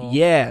when? Or?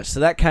 Yeah, so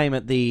that came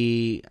at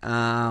the...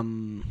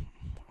 I'm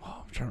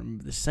trying to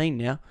remember the scene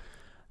now.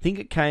 I think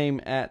it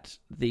came at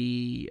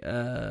the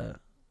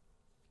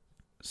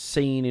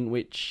scene in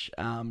which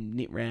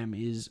Nitram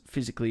is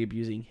physically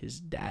abusing his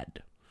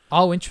dad.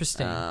 Oh,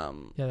 interesting.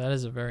 Yeah, that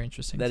is a very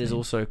interesting scene. That is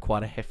also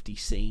quite a hefty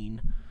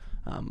scene.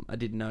 I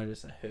did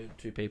notice. I heard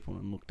two people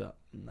and looked up,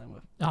 and they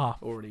were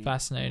already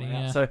fascinating.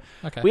 Yeah. So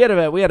okay. we had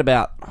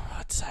about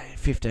I'd say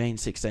 15,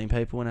 16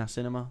 people in our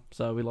cinema.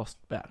 So we lost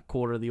about a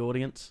quarter of the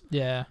audience.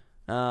 Yeah.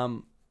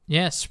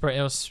 Yes,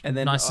 it was and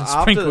then nice and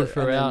sprinkled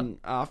throughout. And then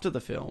after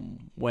the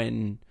film,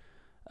 when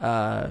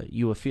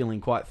you were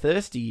feeling quite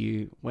thirsty,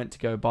 you went to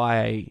go buy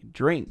a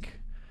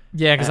drink.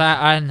 Yeah, because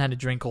I hadn't had a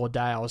drink all day.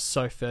 I was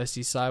so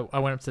thirsty, so I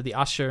went up to the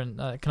usher and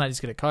can I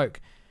just get a Coke?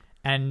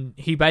 And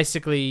he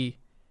basically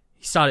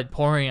started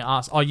pouring and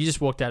asked, "Oh, you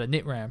just walked out of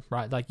Nitram,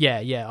 right?" Like,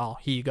 yeah. Oh,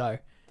 here you go.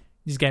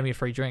 He just gave me a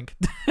free drink,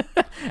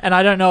 and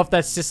I don't know if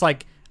that's just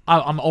like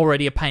I'm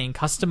already a paying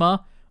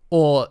customer,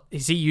 or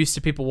is he used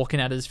to people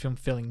walking out of this film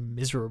feeling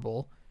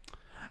miserable?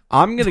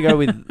 I'm going to go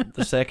with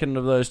the second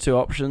of those two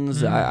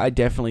options. I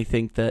definitely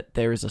think that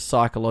there is a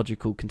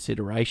psychological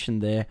consideration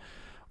there,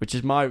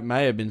 which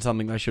may have been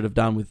something they should have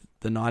done with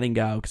The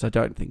Nightingale, because I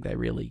don't think they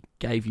really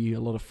gave you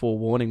a lot of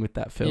forewarning with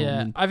that film.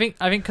 Yeah, I think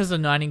because The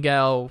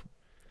Nightingale,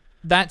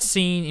 that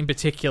scene in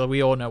particular,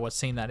 we all know what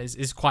scene that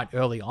is quite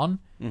early on.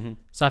 Mm-hmm.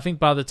 So I think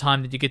by the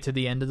time that you get to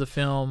the end of the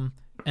film,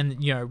 and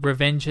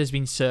revenge has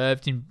been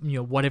served in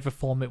whatever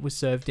form it was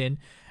served in,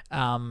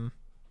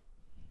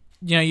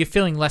 you're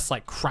feeling less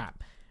like crap.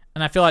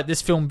 And I feel like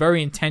this film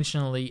very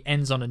intentionally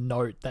ends on a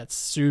note that's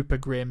super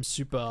grim,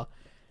 super...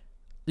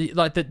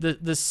 Like,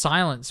 the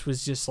silence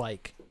was just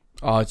like...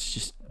 Oh, it's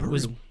just brutal. It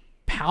was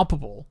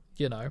palpable,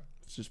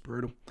 It's just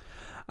brutal.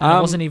 And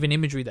it wasn't even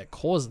imagery that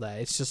caused that.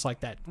 It's just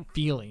like that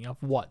feeling of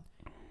what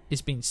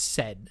is being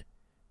said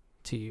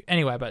to you.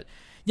 Anyway, but...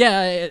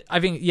 Yeah, I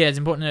think, it's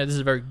important to know this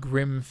is a very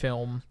grim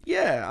film.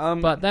 Yeah.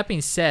 But that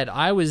being said,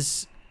 I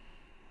was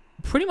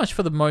pretty much,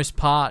 for the most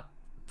part,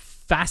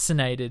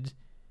 fascinated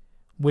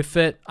with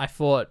it. I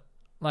thought,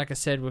 like I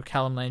said, with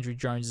Callum Landry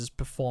Jones's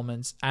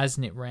performance as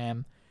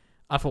Nitram,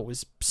 I thought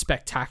was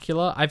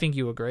spectacular. I think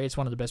you agree. It's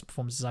one of the best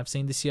performances I've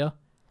seen this year.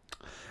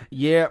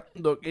 Yeah,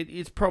 look,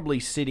 it's probably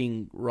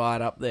sitting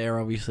right up there.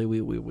 Obviously,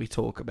 we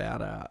talk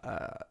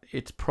about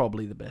it's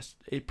probably the best.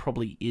 It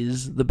probably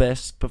is the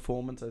best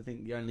performance. I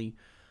think the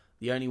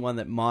only one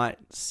that might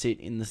sit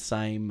in the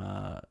same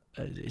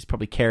is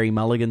probably Carey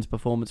Mulligan's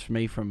performance for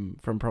me from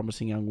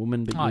Promising Young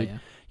Woman. But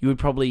you would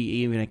probably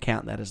even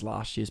account that as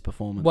last year's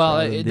performance.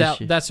 Well,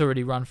 that's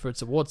already run for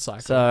its award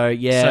cycle. So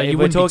yeah, so if you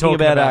we're wouldn't be talking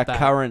about our that.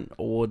 current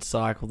award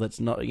cycle, that's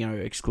not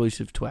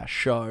exclusive to our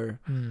show.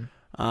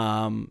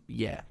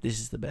 Yeah, this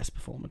is the best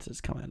performance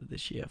that's come out of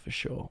this year for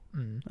sure.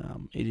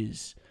 It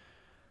is.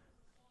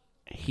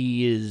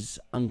 He is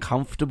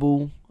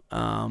uncomfortable.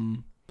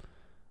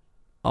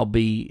 I'll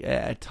be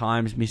at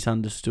times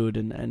misunderstood,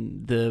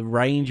 and the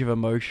range of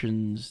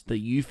emotions that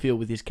you feel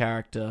with his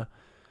character.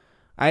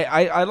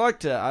 I like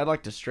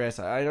to stress.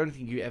 I don't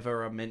think you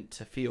ever are meant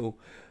to feel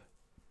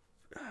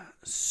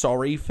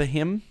sorry for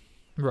him,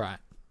 right?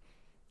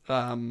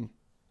 Or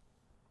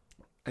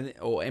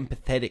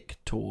empathetic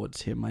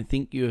towards him. I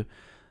think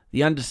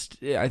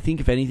I think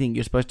if anything,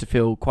 you're supposed to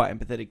feel quite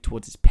empathetic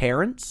towards his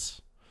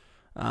parents.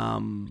 I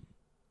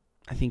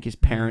think his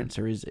parents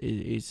are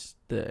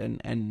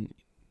and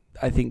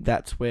I think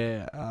that's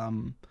where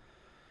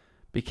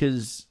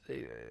because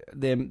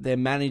their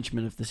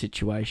management of the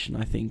situation.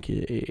 I think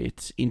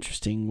it's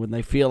interesting when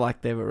they feel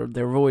like they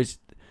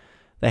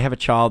have a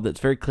child that's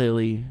very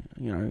clearly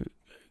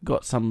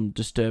got some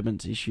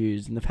disturbance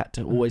issues, and they've had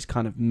to always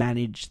kind of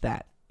manage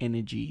that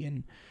energy,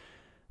 and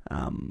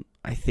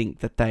I think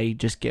that they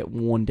just get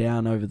worn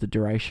down over the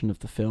duration of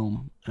the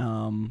film,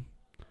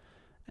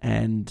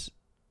 and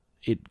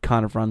it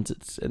kind of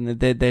runs and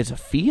there's a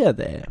fear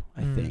there,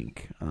 I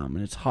think,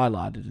 and it's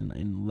highlighted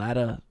in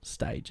latter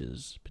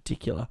stages,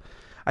 particular.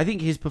 I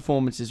think his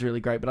performance is really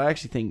great, but I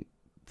actually think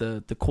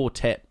the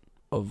quartet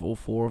of all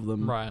four of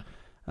them, right,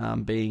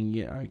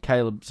 being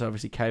Caleb, so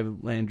obviously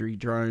Caleb Landry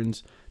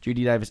Jones,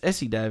 Judy Davis,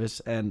 Essie Davis,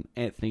 and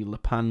Anthony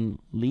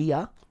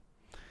LaPaglia,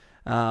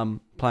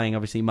 playing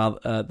obviously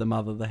the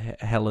mother,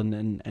 Helen,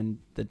 and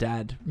the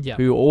dad,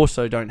 who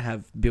also don't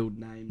have billed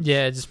names.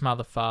 Yeah, just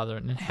mother, father,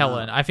 and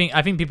Helen. I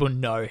think people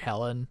know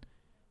Helen.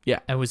 Yeah,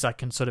 it was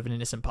like sort of an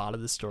innocent part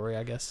of the story,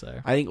 I guess.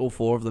 So I think all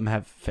four of them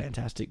have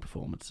fantastic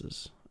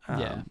performances.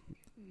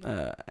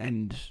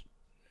 And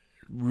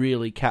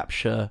really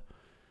capture.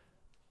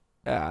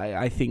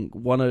 I think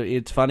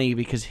it's funny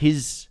because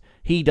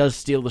he does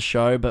steal the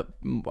show, but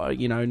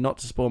not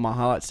to spoil my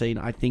highlight scene,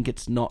 I think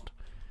it's not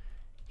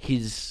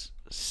his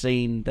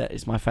scene that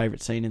is my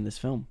favourite scene in this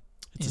film.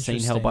 It's a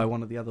scene held by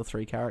one of the other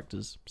three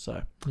characters.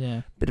 So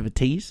yeah, bit of a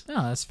tease.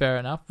 No, that's fair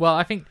enough. Well,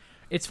 I think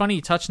it's funny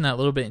you touched on that a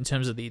little bit in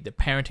terms of the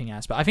parenting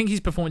aspect. I think his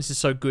performance is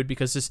so good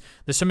because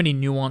there's so many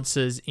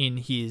nuances in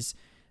his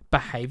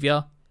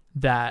behaviour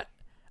that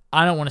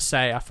I don't want to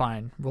say I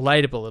find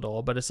relatable at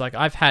all, but it's like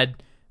I've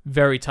had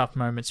very tough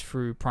moments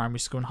through primary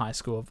school and high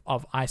school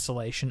of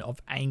isolation,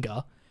 of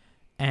anger,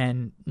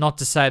 and not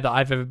to say that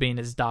I've ever been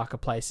as dark a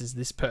place as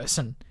this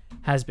person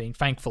has been,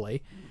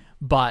 thankfully,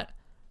 but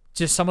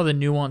just some of the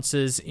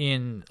nuances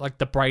in like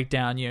the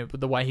breakdown,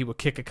 the way he would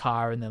kick a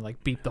car and then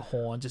like beep the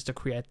horn just to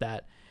create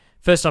that.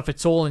 First off,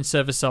 it's all in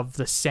service of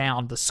the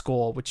sound, the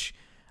score, which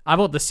I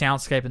thought the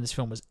soundscape in this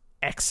film was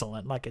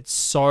excellent. Like it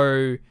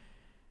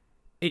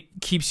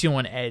keeps you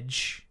on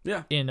edge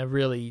in a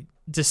really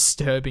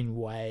disturbing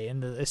way,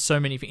 and there's so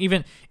many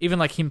things. Even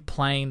like him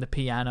playing the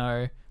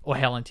piano, or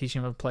Helen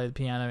teaching him to play the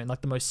piano in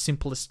like the most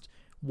simplest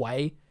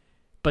way,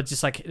 but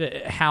just like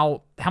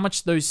how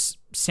much those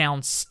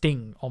sounds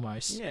sting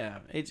almost. Yeah,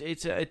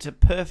 it's a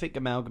perfect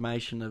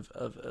amalgamation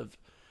of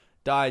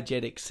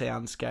diegetic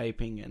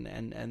soundscaping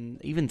and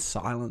even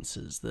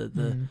silences.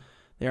 There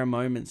are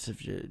moments of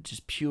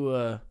just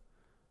pure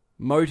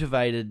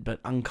motivated but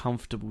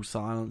uncomfortable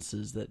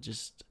silences that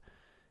just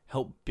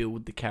help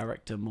build the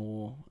character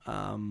more.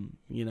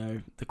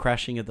 The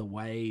crashing of the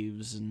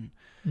waves and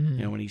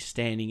when he's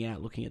standing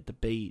out looking at the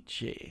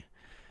beach.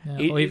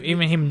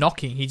 Even him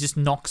knocking, he just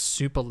knocks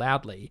super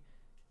loudly,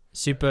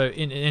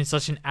 in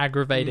such an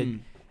aggravated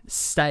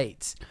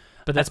state.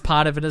 But that's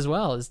part of it as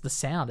well, is the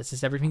sound. It's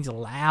just everything's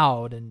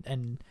loud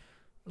and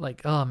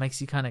like, it makes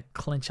you kind of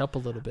clench up a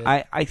little bit.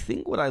 I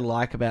think what I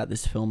like about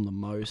this film the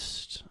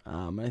most,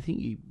 I think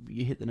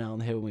you hit the nail on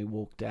the head when we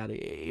walked out,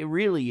 it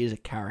really is a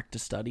character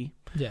study.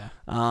 Yeah.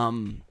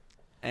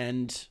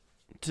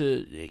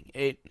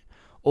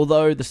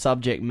 Although the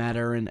subject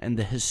matter and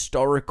the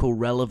historical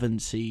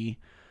relevancy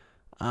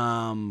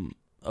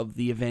of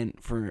the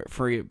event for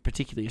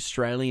particularly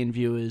Australian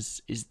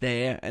viewers is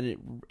there,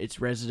 and it's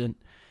resident,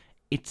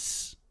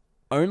 it's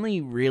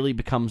only really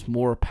becomes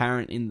more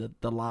apparent in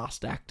the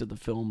last act of the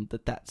film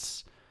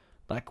that's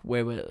like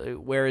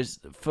whereas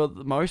for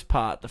the most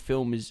part the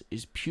film is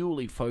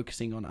purely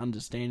focusing on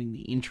understanding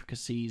the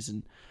intricacies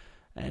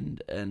and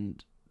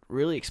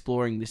really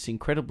exploring this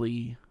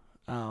incredibly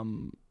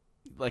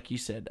like you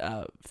said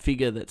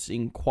figure that's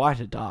in quite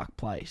a dark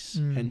place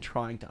and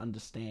trying to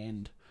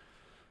understand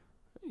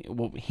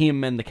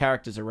him, and the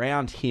characters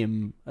around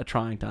him are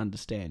trying to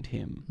understand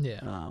him.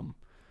 Yeah.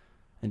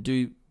 And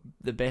do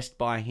the best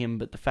by him,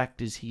 but the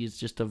fact is he is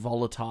just a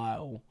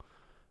volatile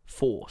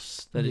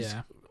force that is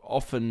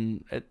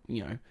often,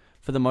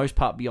 for the most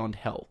part, beyond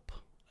help.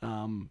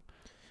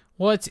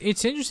 Well, it's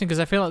interesting because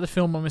I feel like the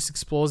film almost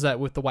explores that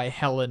with the way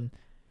Helen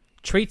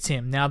treats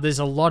him. Now, there's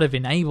a lot of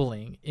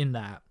enabling in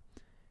that,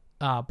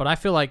 but I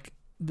feel like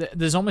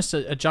there's almost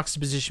a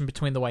juxtaposition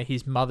between the way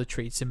his mother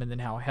treats him and then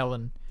how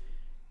Helen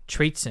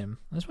treats him.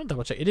 I just want to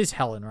double check. It is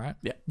Helen, right?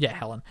 Yeah,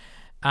 Helen.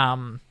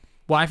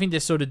 Well, I think they're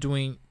sort of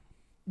doing...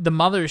 The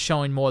mother is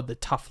showing more the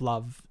tough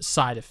love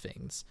side of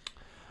things.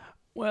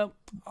 Well,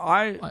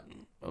 I'm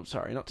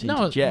sorry, not to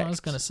interject. No, I was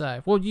going to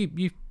say. Well,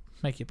 you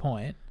make your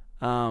point.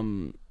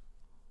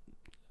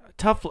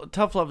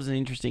 Tough love is an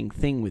interesting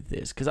thing with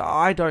this, because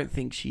I don't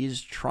think she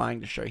is trying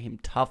to show him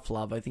tough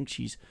love. I think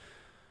she's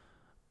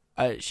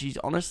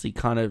honestly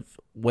kind of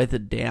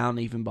weathered down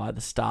even by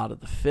the start of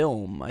the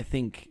film. I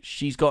think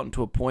she's gotten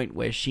to a point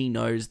where she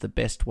knows the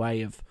best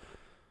way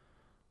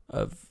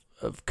of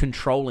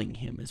controlling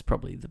him is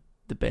probably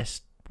the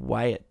best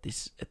way at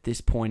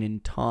this point in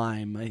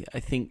time. I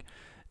think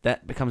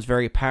that becomes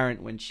very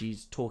apparent when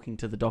she's talking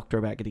to the doctor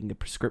about getting a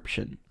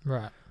prescription.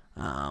 Right.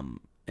 And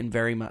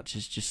very much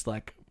is just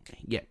like,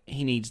 yeah,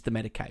 he needs the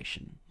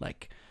medication.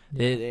 Like,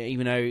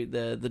 even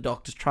though the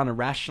doctor's trying to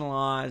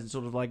rationalize and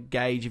sort of like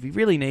gauge if he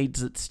really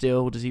needs it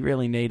still, does he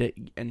really need it?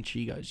 And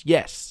she goes,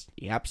 yes,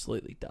 he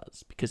absolutely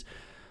does. Because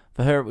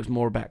for her, it was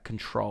more about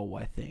control,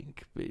 I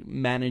think.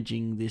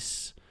 Managing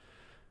this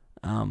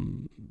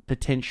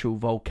potential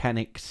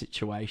volcanic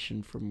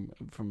situation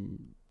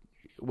from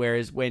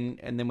whereas when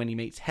he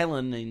meets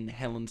Helen, and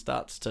Helen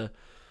starts to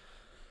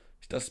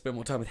spend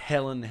more time with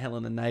Helen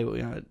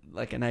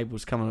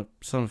enables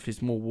some of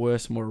his more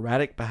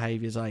erratic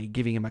behaviours, i.e.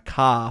 giving him a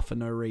car for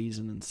no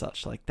reason and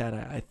such like that.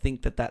 I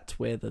think that's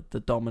where the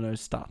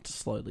dominoes start to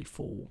slowly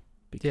fall.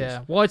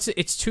 Well,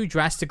 it's two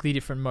drastically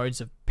different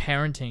modes of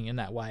parenting in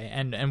that way,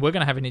 and we're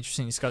going to have an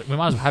interesting discussion. We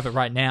might as well have it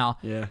right now.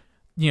 Yeah.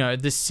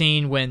 The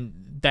scene when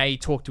they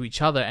talk to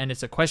each other, and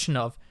it's a question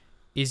of,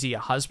 is he a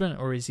husband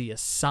or is he a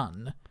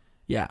son?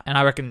 Yeah. And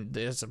I reckon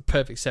there's a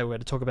perfect segue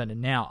to talk about it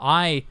now.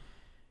 I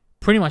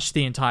pretty much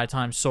the entire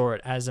time saw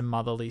it as a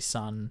motherly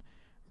son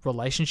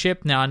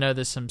relationship. Now, I know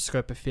there's some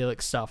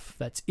scopophilic stuff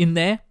that's in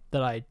there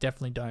that I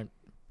definitely don't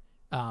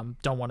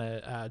want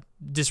to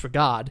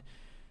disregard,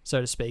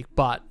 so to speak.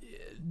 But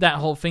that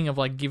whole thing of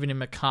like giving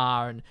him a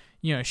car, and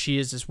she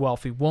is this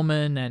wealthy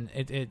woman, and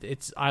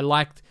it's I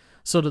liked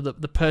sort of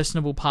the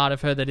personable part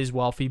of her that is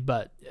wealthy,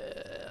 but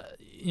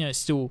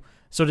still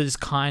sort of this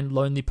kind,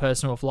 lonely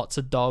person with lots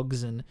of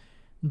dogs and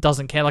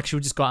doesn't care. Like, she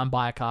would just go out and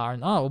buy a car,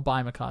 and we'll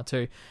buy him a car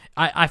too.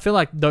 I feel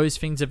like those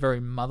things are very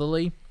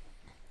motherly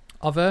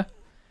of her,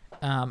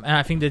 and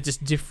I think they're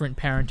just different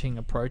parenting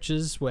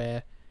approaches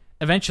where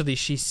eventually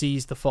she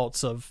sees the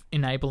faults of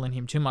enabling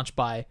him too much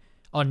by,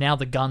 now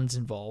the gun's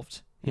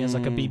involved. He has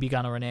like a BB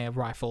gun or an air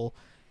rifle,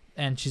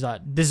 and she's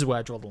like, this is where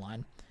I draw the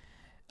line.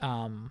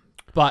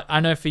 But I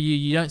know for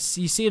you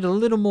see it a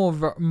little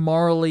more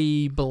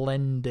morally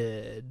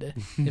blended,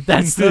 if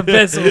that's the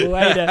best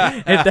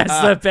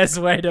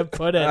way to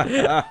put it.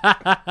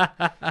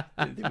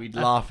 I think we'd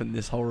laugh in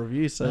this whole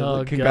review.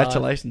 So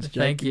congratulations,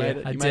 Jake. Thank you.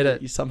 I did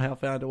it. You somehow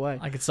found a way.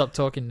 I can stop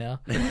talking now.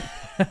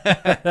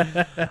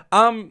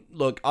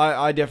 Look,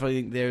 I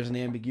definitely think there's an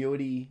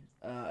ambiguity,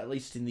 at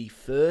least in the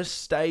first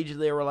stage of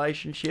their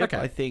relationship. Okay.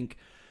 I think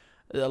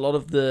a lot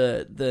of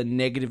the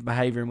negative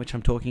behaviour in which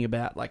I'm talking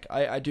about, like,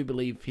 I do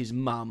believe his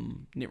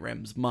mum,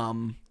 Nitram's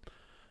mum,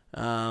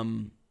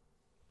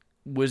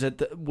 was at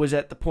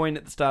the point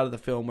at the start of the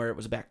film where it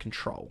was about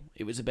control.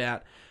 It was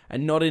about,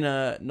 and not in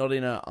a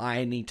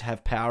I need to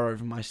have power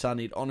over my son.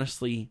 It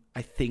honestly,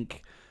 I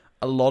think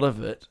a lot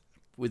of it,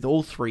 with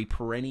all three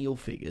perennial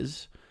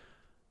figures,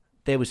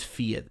 there was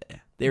fear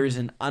there. There is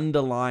an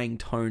underlying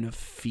tone of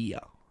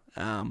fear.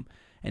 And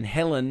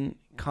Helen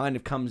kind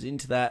of comes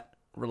into that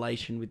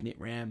relation with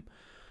Nitram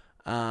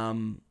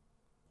kind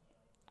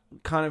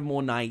of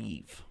more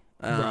naive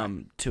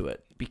to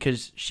it,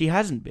 because she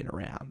hasn't been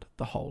around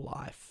the whole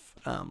life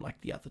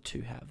like the other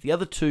two have. The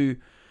other two,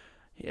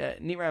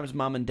 Nitram's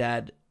mum and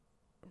dad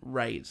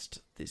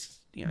raised this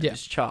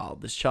this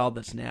child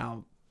that's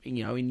now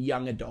in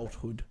young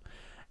adulthood,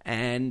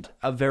 and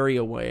are very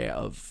aware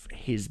of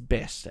his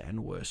best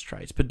and worst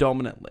traits,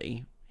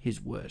 predominantly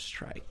his worst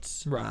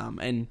traits.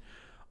 And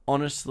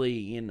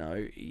honestly,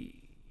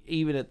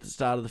 even at the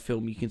start of the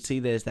film, you can see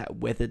there's that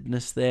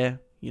weatheredness there,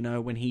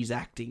 when he's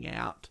acting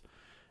out,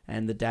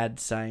 and the dad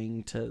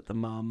saying to the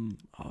mum,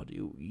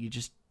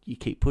 you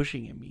keep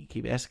pushing him, you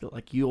keep escalating,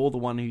 like, you're the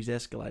one who's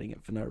escalating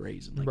it for no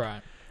reason. Like,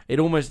 right. It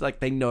almost like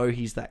they know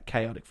he's that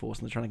chaotic force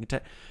and they're trying to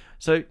contain.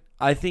 So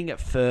I think at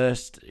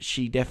first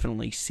she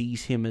definitely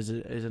sees him as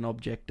an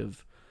object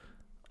of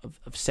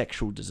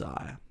sexual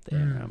desire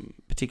there,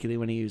 particularly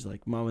when he was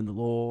like mowing the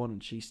lawn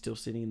and she's still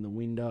sitting in the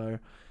window,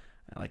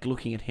 like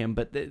looking at him.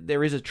 But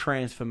there is a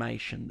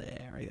transformation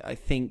there. I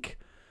think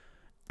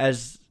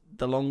as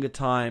the longer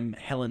time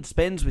Helen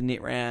spends with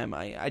Nitram,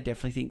 I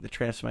definitely think the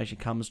transformation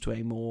comes to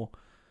a more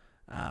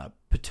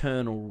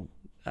paternal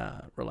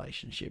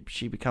relationship.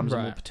 She becomes a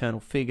more Right. paternal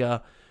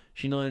figure.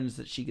 She learns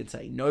that she can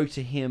say no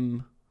to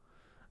him.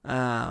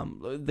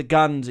 The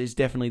guns is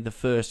definitely the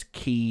first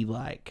key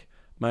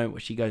moment where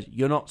she goes,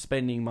 "You're not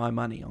spending my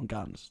money on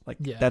guns.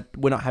 That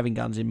we're not having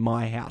guns in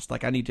my house.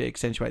 I need to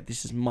accentuate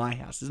this is my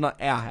house. It's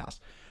not our house."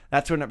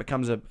 That's when it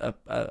becomes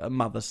a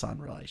mother-son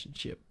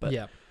relationship.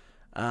 But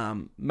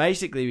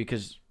basically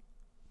because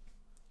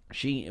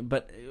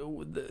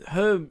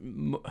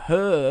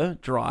her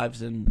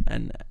drives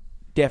and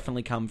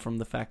definitely come from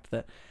the fact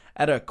that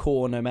at her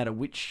core, no matter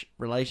which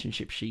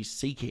relationship she's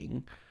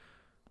seeking,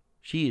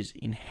 she is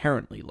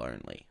inherently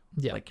lonely.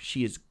 Yeah.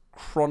 She is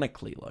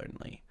chronically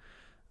lonely.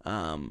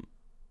 And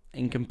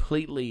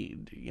completely,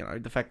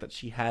 the fact that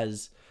she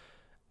has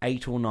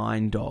 8 or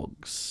 9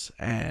 dogs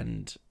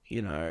and,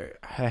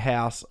 her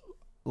house,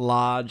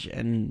 large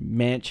and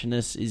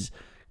mansionous, is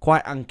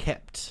quite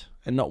unkept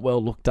and not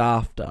well looked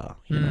after.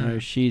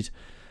 She's,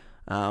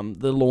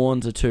 the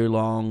lawns are too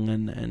long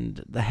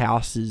and the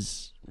house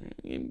is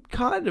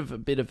kind of a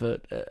bit of a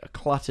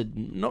cluttered,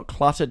 not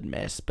cluttered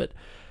mess, but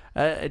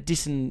a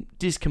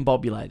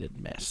discombobulated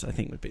mess, I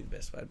think would be the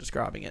best way of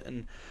describing it.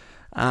 And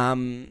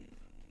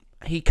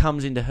he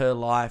comes into her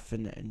life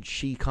and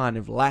she kind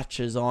of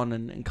latches on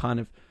and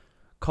kind of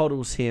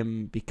coddles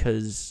him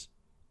because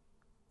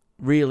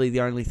really the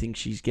only thing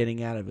she's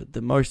getting out of it,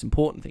 the most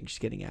important thing she's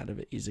getting out of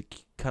it, is a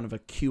kind of a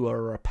cure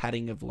or a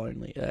padding of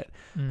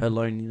her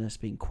loneliness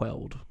being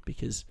quelled.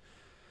 Because,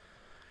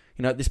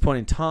 at this point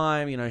in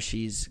time,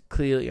 she's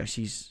clearly, I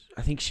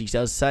think she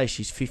does say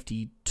she's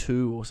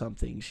 52 or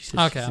something. She says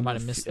Okay, she's I might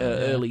have missed that.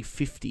 early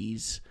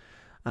 50s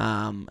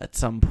at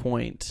some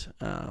point,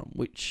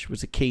 which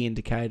was a key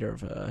indicator of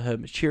her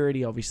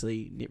maturity.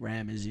 Obviously,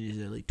 Nitram is in his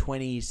early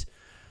 20s.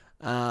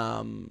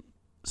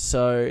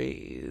 So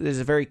there's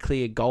a very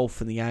clear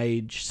gulf in the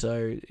age.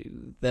 So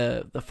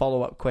the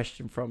follow-up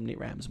question from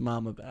Nitram's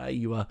mum about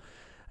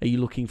are you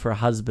looking for a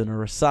husband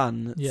or a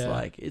son?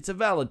 It's it's a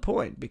valid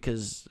point,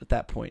 because at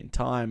that point in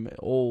time,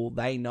 all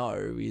they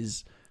know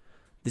is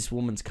this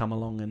woman's come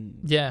along and...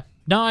 Yeah.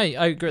 No, I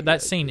agree.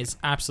 That scene is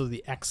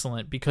absolutely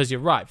excellent, because you're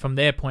right. From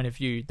their point of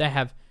view, they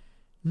have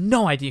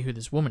no idea who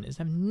this woman is.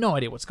 They have no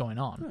idea what's going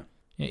on.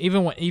 Yeah.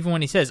 Even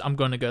when he says, "I'm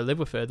going to go live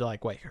with her," they're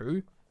like, "Wait,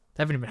 who?" They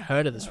haven't even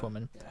heard of this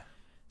woman. Yeah.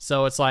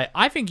 So it's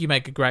I think you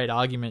make a great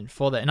argument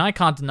for that. And I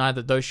can't deny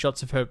that those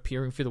shots of her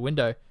peering through the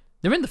window,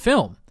 they're in the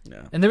film.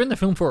 Yeah. And they're in the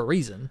film for a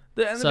reason.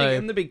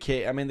 The big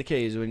key, the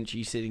key is when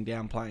she's sitting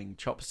down playing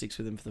chopsticks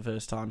with him for the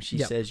first time, she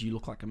says, "You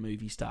look like a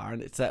movie star."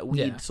 And it's that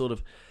weird sort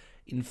of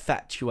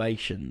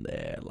infatuation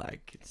there.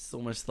 It's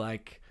almost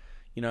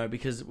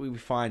because we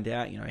find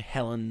out,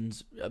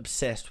 Helen's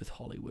obsessed with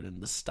Hollywood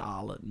and the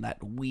starlet and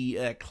that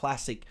weird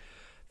classic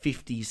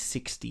 50s,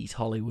 60s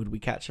Hollywood. We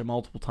catch her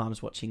multiple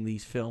times watching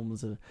these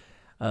films of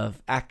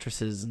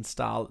actresses and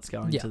starlets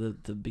going to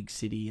the big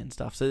city and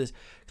stuff. So there's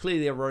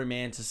clearly a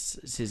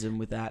romanticism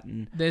with that.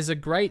 And there's a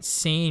great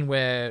scene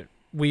where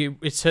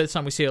it's the first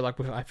time we see her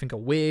with, I think, a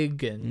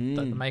wig and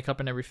the makeup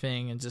and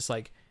everything, and just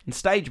and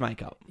stage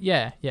makeup.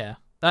 Yeah.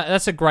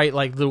 That's a great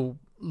little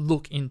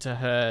look into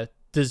her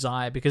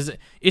desire, because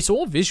it's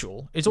all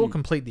visual. It's all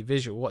completely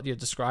visual, what you're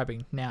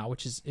describing now,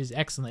 which is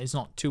excellent. It's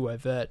not too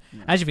overt.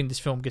 I actually think this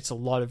film gets a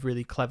lot of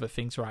really clever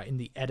things right in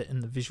the edit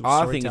and the visual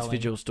storytelling. I think it's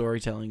visual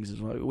storytelling as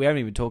well. We haven't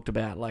even talked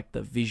about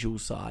the visual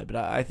side, but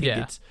I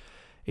think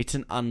it's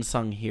an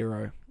unsung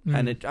hero.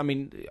 And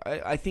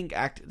I think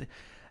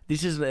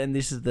this is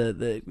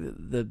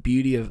the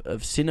beauty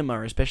of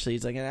cinema, especially.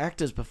 It's an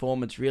actor's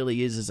performance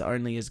really is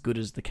only as good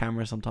as the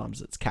camera sometimes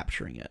that's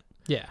capturing it.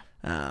 Yeah.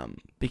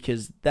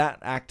 Because that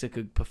actor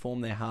could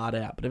perform their heart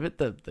out, but if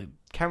the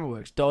camera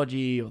work's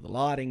dodgy or the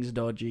lighting's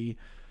dodgy,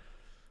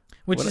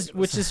 which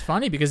is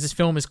funny, because this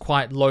film is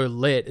quite low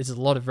lit. There's a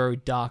lot of very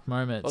dark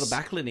moments, a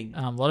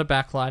lot of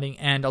backlighting,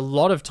 and a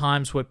lot of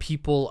times where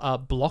people are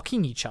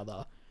blocking each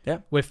other. Yeah,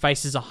 where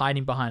faces are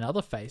hiding behind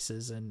other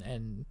faces,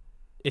 and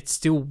it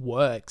still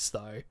works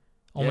though.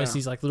 Almost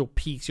these little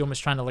peaks. You're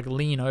almost trying to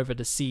lean over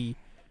to see.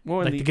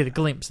 To get a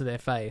glimpse of their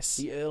face.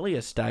 The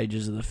earlier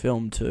stages of the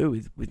film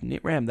too, with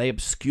Nitram, they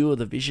obscure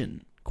the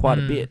vision quite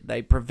a bit.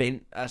 They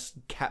prevent us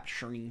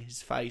capturing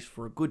his face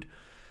for a good...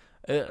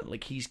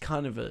 he's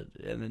kind of an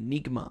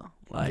enigma,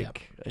 a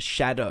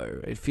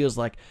shadow. It feels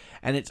but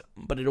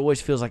it always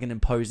feels like an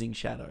imposing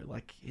shadow.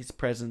 His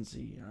presence,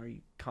 he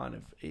kind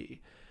of...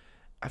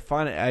 I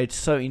find it's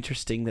so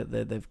interesting that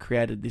they've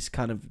created this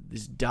kind of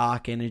this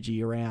dark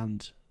energy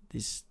around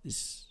this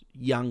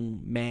young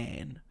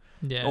man.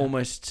 Yeah.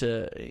 Almost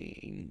to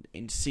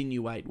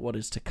insinuate what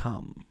is to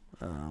come.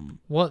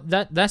 Well,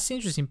 that's the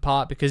interesting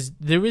part, because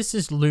there is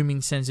this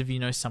looming sense of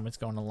something's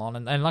going on,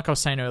 and like I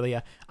was saying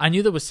earlier, I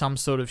knew there was some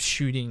sort of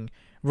shooting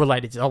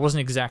related to it. I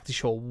wasn't exactly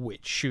sure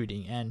which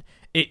shooting, and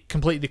it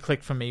completely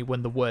clicked for me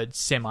when the word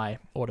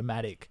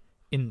semi-automatic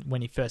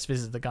when he first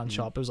visited the gun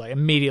shop. It was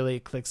immediately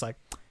it clicks, I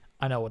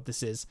know what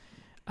this is,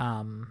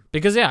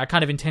 because I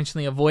kind of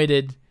intentionally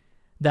avoided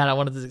that. I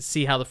wanted to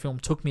see how the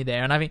film took me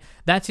there, and I think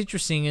that's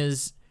interesting.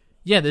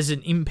 There's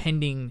an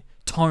impending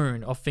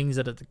tone of things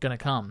that are going to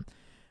come.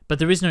 but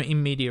there is no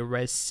in media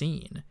res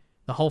scene.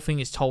 The whole thing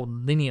is told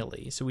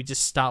linearly, so we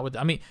just start with...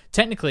 I mean,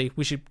 technically,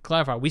 we should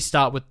clarify, we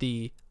start with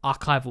the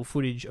archival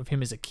footage of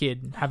him as a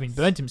kid having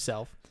burnt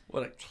himself.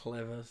 What a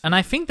clever... And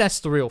I think that's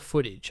the real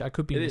footage. I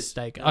could be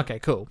mistaken. Yeah. Okay,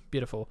 cool.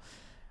 Beautiful.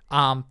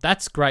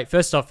 That's great.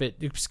 First off, it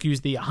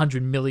excuse the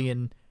 100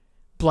 million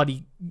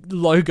bloody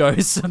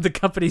logos of the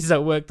companies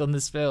that worked on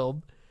this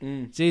film.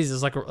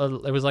 Jesus,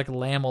 it was like a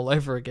lamb all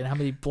over again. How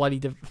many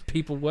bloody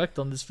people worked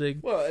on this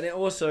thing? Well, and it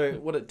also,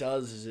 what it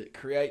does is it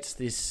creates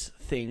this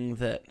thing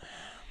that...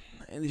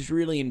 this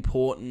really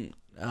important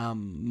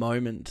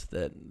moment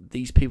that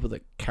these people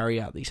that carry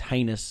out these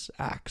heinous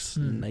acts,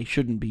 and they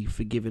shouldn't be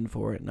forgiven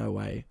for it, no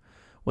way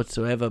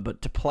whatsoever.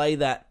 But to play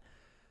that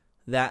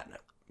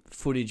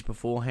footage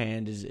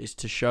beforehand is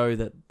to show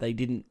that they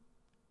didn't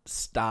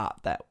start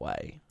that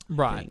way.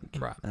 Right.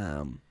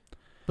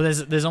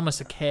 But there's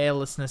almost a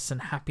carelessness and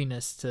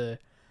happiness to,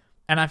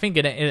 and I think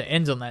it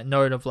ends on that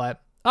note of like,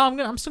 oh,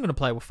 I'm still gonna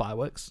play with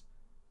fireworks.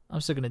 I'm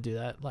still gonna do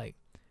that. Like,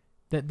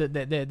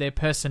 their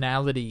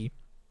personality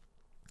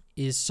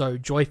is so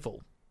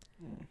joyful,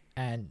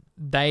 and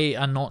they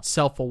are not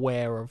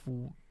self-aware of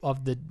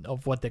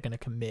what they're going to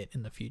commit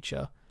in the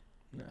future.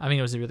 No. I think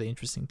it was really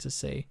interesting to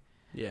see.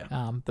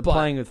 Yeah, the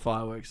playing with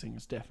fireworks thing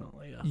is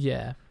definitely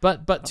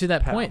but to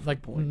that point,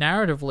 like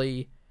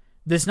narratively,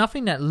 there's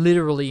nothing that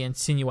literally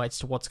insinuates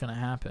to what's going to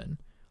happen.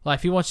 Like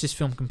if you watch this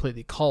film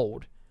completely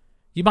cold,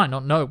 you might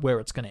not know where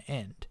it's going to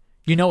end.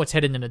 You know it's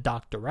headed in a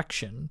dark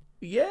direction.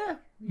 Yeah.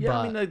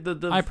 I mean,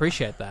 I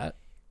appreciate that.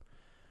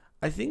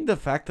 I think the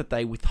fact that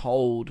they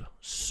withhold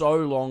so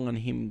long on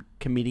him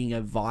committing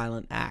a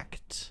violent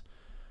act,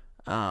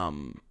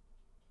 the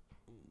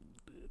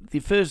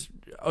first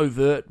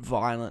overt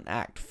violent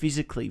act,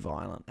 physically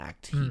violent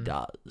act he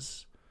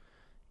does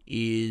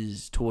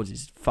is towards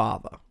his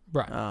father.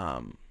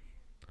 Right.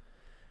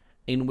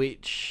 In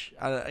which,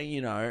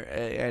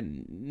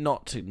 and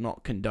not to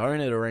not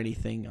condone it or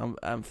anything,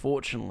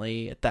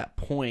 unfortunately, at that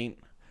point,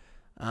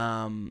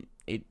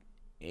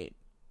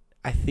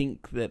 I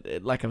think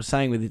that, like I was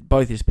saying, with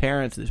both his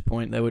parents at this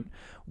point, they were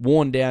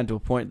worn down to a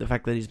point. The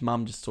fact that his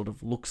mum just sort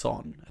of looks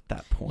on at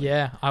that point.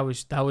 Yeah,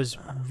 that was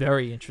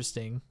very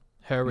interesting.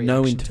 Her reaction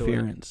no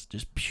interference,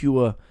 just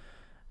pure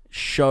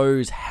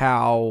shows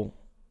how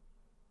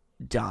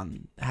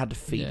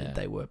defeated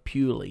they were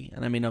purely.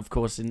 And I mean, of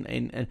course,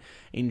 in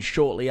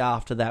shortly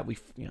after that,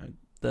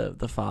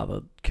 the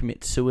father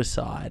commits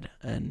suicide,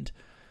 and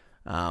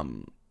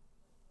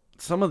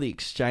some of the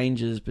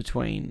exchanges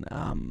between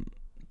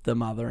the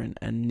mother and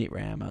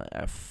Nitram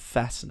are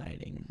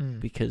fascinating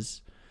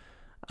because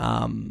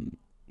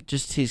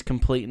just his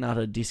complete and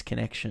utter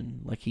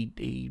disconnection. Like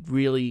he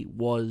really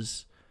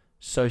was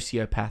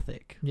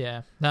sociopathic.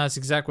 Yeah, no, that's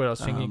exactly what I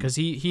was thinking, because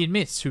he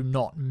admits to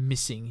not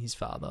missing his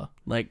father.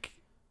 Like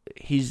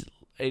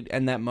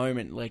and that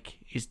moment, like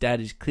his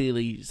dad is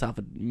clearly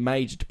suffered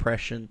major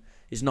depression,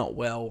 is not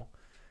well,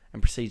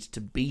 and proceeds to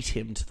beat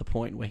him to the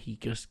point where he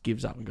just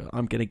gives up and goes,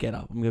 "I'm gonna get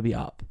up. I'm gonna be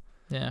up."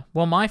 Yeah.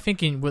 Well, my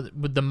thinking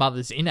with the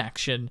mother's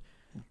inaction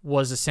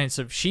was a sense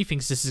of she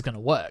thinks this is going to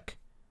work.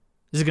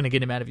 This is going to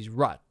get him out of his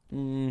rut.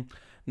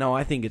 No,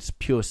 I think it's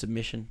pure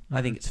submission.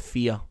 I think it's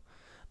fear.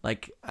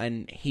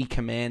 And he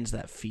commands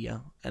that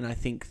fear. And I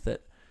think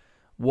that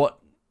what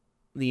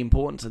the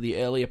importance of the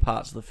earlier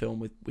parts of the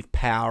film with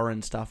power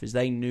and stuff is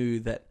they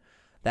knew that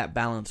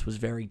balance was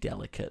very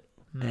delicate.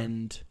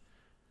 And,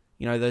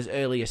 those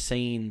earlier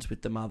scenes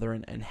with the mother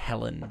and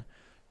Helen,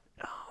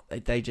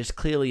 they just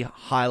clearly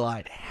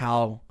highlight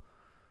how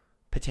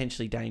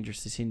potentially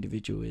dangerous this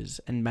individual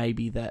is, and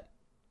maybe that,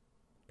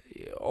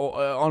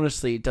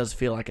 honestly, it does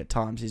feel like at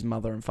times his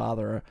mother and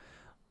father are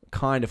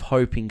kind of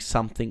hoping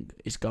something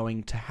is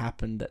going to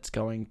happen that's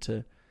going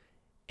to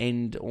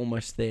end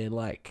almost their,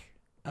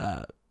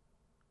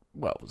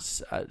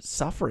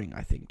 suffering,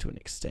 I think, to an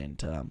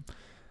extent.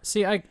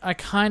 See, I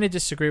kind of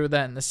disagree with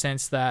that in the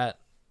sense that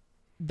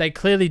they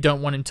clearly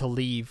don't want him to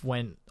leave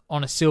when,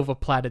 on a silver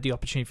platter, the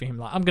opportunity for him,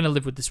 like, I'm going to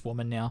live with this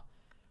woman now.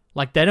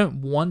 Like, they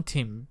don't want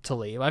him to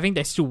leave. I think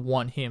they still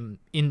want him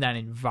in that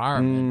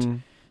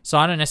environment. So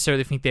I don't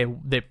necessarily think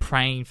they're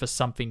praying for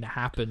something to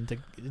happen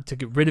to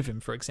get rid of him,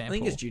 for example. I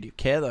think it's duty of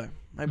care, though.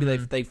 Maybe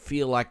they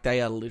feel like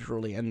they are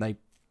literally, and they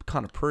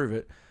kind of prove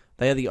it,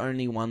 they are the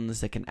only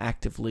ones that can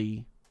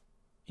actively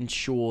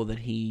ensure that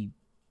he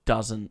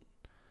doesn't,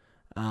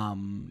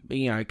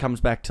 it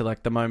comes back to,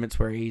 the moments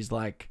where he's,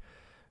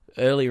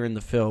 earlier in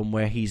the film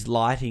where he's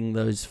lighting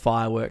those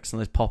fireworks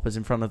and those poppers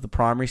in front of the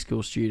primary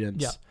school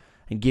students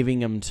and giving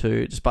them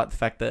to, despite the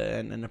fact that,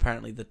 and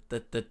apparently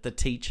the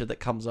teacher that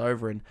comes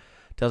over and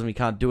tells him he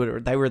can't do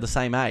it, they were the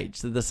same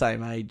age. They're the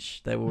same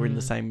age. They were in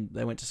the same,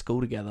 they went to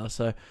school together.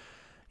 So,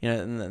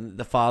 and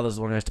the father's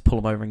the one who has to pull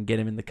him over and get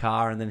him in the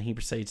car, and then he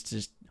proceeds to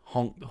just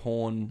honk the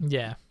horn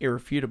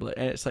irrefutably.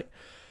 And it's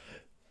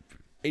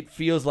it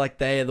feels like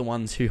they're the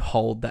ones who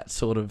hold that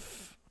sort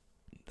of,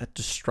 that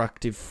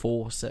destructive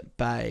force at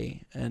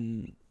bay,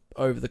 and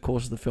over the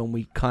course of the film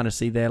we kind of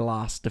see their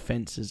last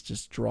defenses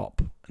just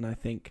drop, and I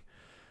think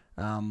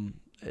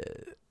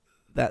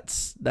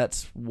that's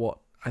what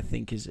I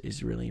think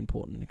is really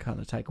important to kind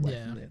of take away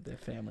Yeah. from their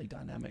family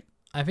dynamic.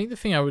 I think the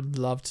thing I would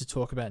love to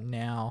talk about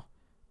now,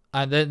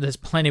 there's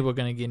plenty we're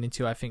going to get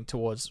into, I think,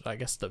 towards, I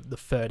guess, the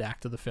third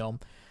act of the film.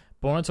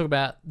 But I want to talk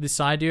about this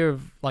idea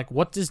of, like,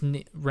 what does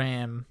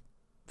Nitram,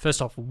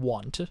 first off,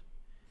 want?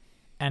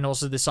 And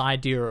also this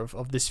idea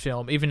of this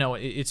film, even though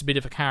it's a bit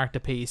of a character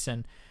piece.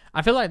 And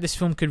I feel like this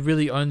film could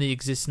really only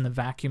exist in the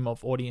vacuum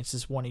of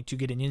audiences wanting to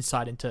get an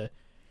insight into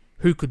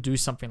who could do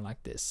something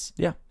like this.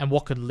 Yeah. And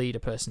what could lead a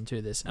person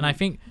to this. And I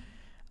think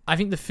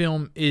the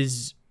film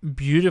is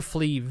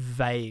beautifully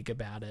vague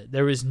about it.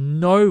 There is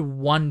no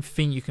one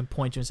thing you can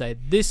point to and say,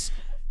 this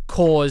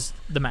caused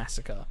the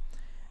massacre.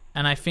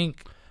 And I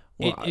think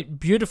it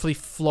beautifully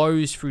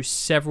flows through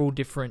several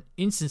different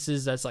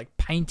instances that's like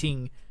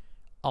painting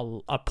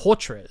a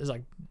portrait. It's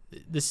like,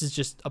 this is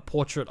just a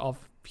portrait of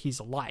his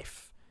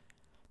life.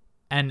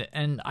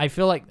 And I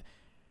feel like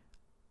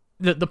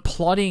the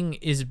plotting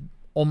is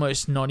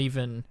almost not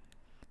even...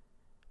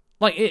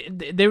 Like,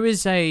 there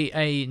is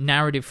a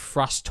narrative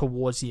thrust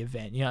towards the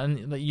event. You know,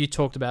 and you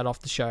talked about off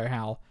the show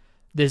how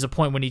there's a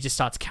point when he just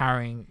starts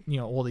carrying, you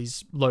know, all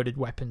these loaded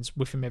weapons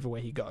with him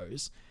everywhere he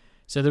goes.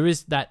 So there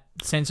is that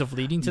sense of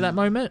leading to that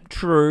moment.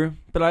 True,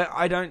 but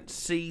I don't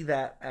see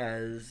that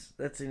as...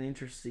 That's an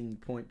interesting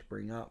point to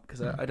bring up,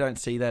 because I don't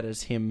see that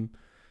as him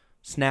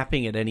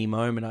snapping at any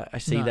moment. I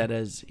see that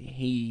as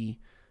he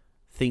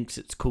thinks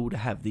it's cool to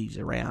have these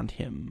around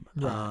him.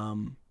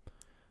 Right.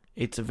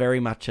 It's a very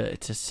much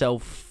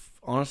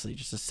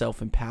just a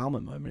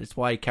self-empowerment moment. It's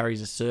why he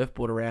carries a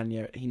surfboard around.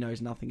 He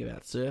knows nothing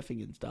about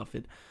surfing and stuff.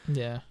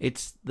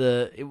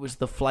 It was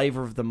the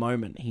flavor of the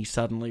moment. He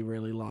suddenly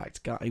really liked.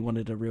 He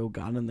wanted a real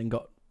gun, and then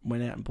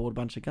went out and bought a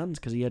bunch of guns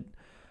because he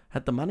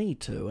had the money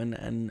to.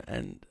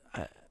 And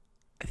I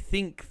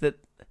think that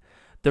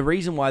the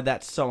reason why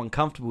that's so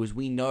uncomfortable is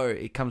we know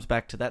it comes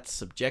back to that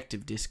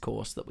subjective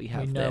discourse that we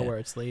have. We know where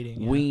it's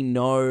leading. Yeah. We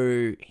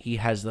know he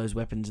has those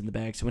weapons in the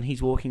bag. So when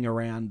he's walking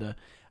around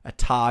a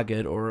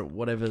target or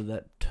whatever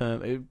that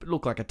term, it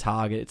looked like a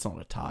target. It's not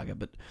a target,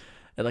 but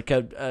like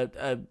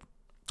the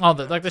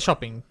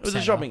shopping. It was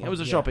a shopping. It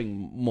was a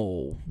shopping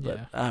mall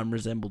Yeah. that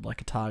resembled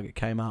like a Target,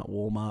 Kmart,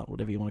 Walmart,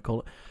 whatever you want to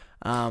call it.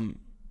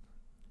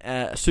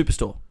 A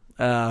superstore.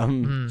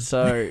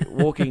 So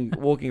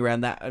walking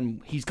around that,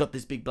 and he's got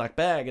this big black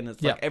bag, and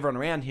it's like everyone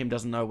around him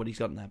doesn't know what he's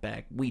got in that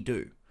bag. We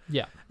do.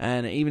 Yeah.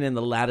 And even in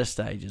the latter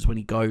stages, when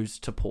he goes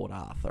to Port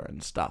Arthur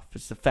and stuff,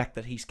 it's the fact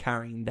that he's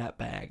carrying that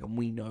bag and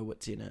we know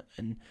what's in it,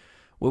 and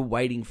we're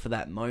waiting for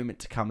that moment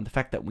to come. And the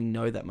fact that we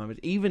know that moment,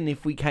 even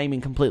if we came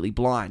in completely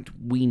blind,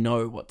 we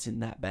know what's in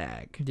that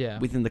bag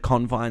within the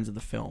confines of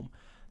the film.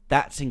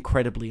 That's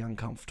incredibly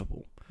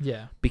uncomfortable.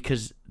 Yeah.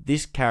 Because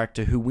this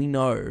character, who we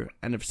know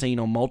and have seen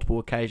on multiple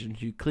occasions,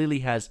 who clearly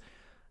has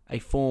a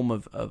form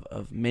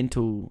of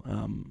mental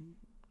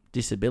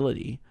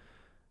disability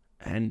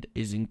and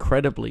is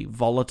incredibly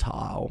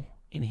volatile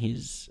in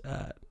his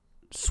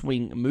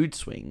mood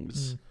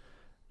swings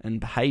and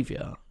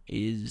behavior,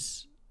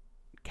 is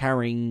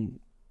carrying,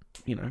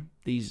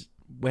 these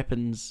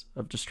weapons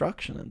of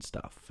destruction and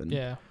stuff.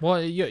 And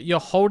well, you're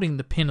holding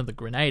the pin of the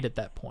grenade at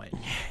that point,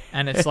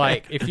 and it's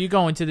like, if you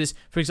go into this,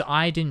 for example,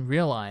 I didn't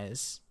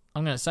realize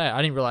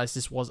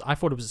this was. I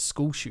thought it was a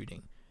school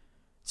shooting,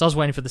 so I was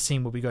waiting for the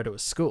scene where we go to a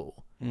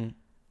school.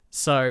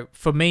 So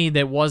for me,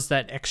 there was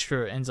that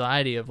extra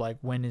anxiety of like,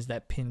 when is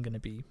that pin going to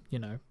be,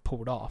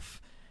 pulled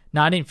off?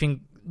 Now, I didn't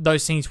think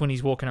those scenes when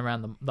he's walking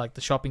around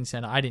the shopping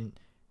center. I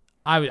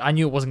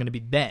knew it wasn't going to be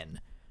then.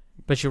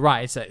 But you're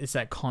right, it's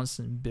that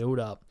constant build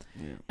up.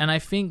 Yeah. And I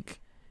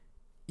think,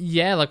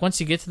 like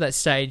once you get to that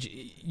stage,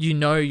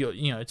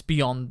 it's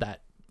beyond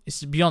that.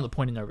 It's beyond the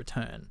point of no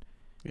return.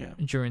 Yeah.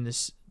 During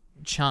this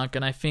chunk,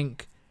 and I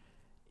think,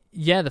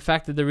 the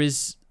fact that there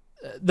is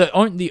the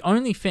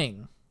only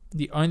thing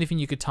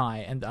you could tie,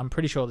 and I'm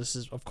pretty sure this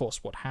is of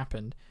course what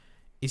happened,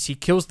 is he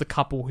kills the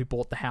couple who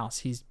bought the house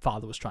his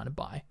father was trying to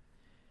buy.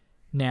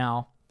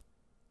 Now,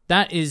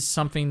 that is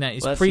something that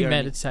is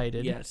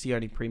premeditated. It's the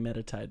only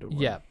premeditated one.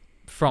 Yeah.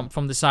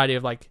 From this idea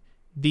of like,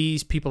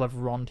 these people have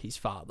wronged his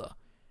father.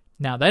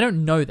 Now, they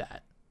don't know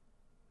that.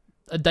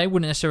 They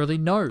wouldn't necessarily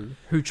know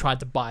who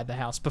tried to buy the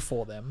house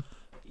before them.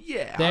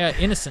 Yeah, they are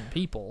innocent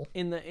people.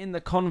 They're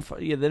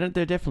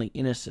definitely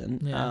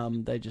innocent. Yeah.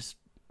 They just,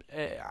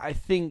 I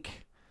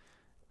think,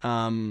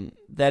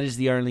 that is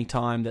the only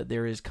time that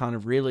there is kind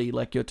of really,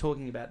 like, you're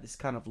talking about this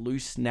kind of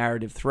loose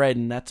narrative thread,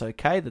 and that's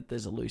okay that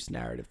there's a loose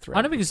narrative thread.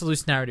 I don't think it's a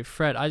loose narrative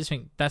thread. I just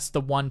think that's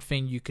the one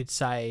thing you could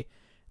say.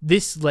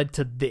 This led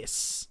to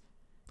this.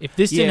 If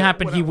this didn't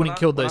happen, he wouldn't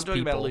kill those people. I'm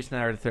talking about a loose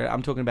narrative thread.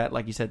 I'm talking about,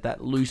 like you said,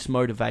 that loose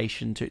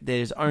motivation.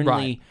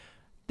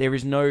 There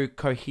is no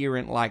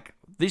coherent, like,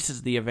 this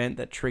is the event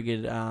that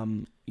triggered,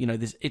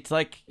 this. It's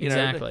like,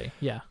 exactly.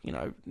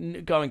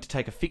 Going to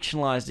take a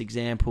fictionalized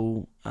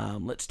example.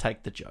 Let's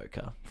take the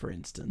Joker, for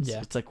instance. Yeah.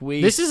 It's like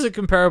this is a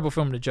comparable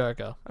film to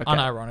Joker,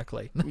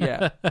 unironically.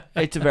 Yeah,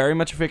 it's very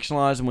much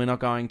fictionalized, and we're not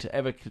going to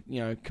ever,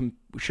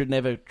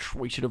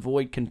 we should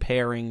avoid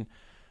comparing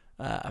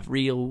a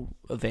real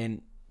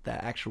event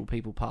that actual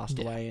people passed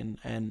away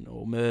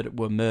or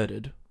were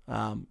murdered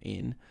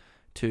in,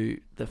 to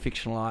the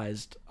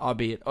fictionalized,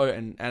 albeit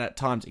and at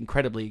times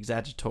incredibly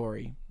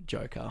exaggeratory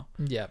Joker.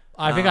 Yeah,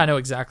 I think I know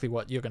exactly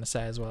what you're going to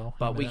say as well.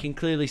 But we can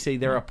clearly see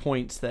there are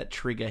points that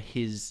trigger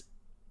his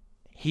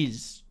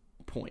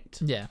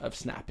point of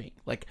snapping.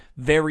 Like,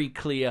 very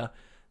clear,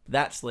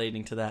 that's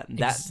leading to that, and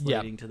that's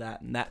leading to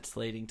that, and that's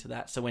leading to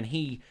that. So when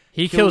he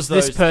kills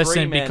this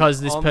person men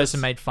because this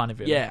person made fun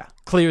of him. Yeah.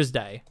 Clear as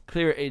day.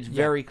 It's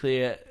very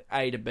clear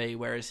A to B,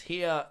 whereas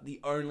here, the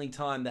only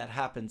time that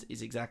happens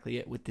is exactly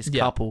it with this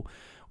couple,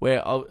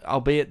 where,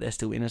 albeit they're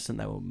still innocent,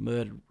 they were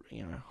murdered,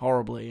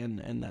 horribly,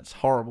 and that's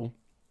horrible.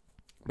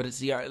 But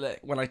it's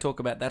when I talk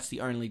about that's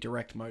the only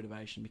direct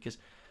motivation, because,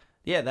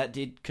 that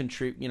did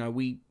contribute.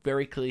 We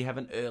very clearly have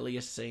an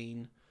earlier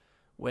scene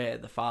where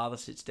the father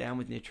sits down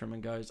with Nitram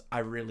and goes, I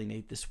really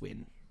need this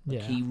win.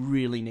 He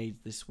really needs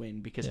this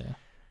win, because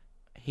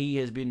he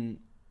has been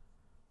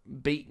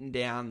beaten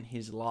down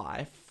his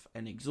life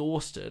and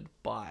exhausted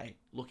by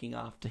looking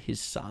after his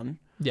son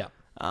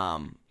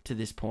to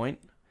this point.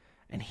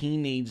 And he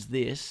needs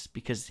this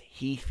because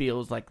he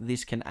feels like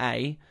this can,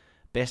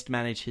 best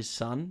manage his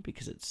son,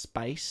 because it's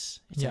space.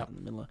 It's out in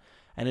the middle.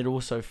 And it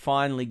also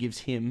finally gives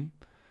him,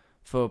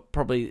 for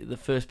probably the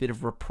first bit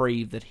of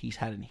reprieve that he's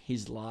had in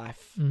his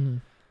life. Mm-hmm.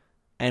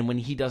 And when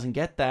he doesn't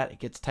get that, it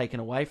gets taken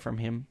away from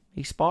him.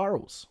 He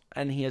spirals.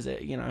 And he has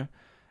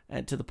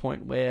and to the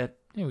point where...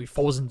 he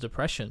falls into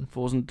depression.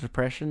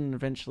 And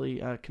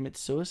eventually commits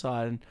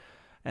suicide.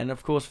 And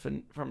of course,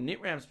 from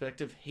Nitram's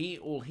perspective,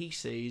 all he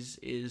sees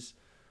is...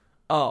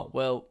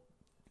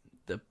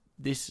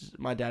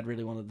 my dad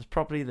really wanted this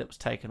property that was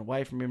taken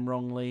away from him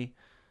wrongly,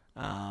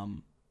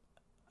 and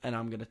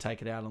I'm going to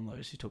take it out on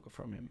those who took it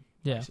from him,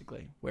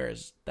 basically.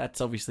 Whereas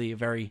that's obviously a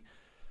very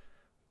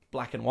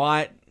black and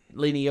white,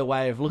 linear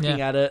way of looking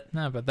at it.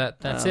 No, but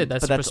that's it.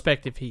 That's the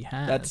perspective he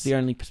has. That's the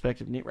only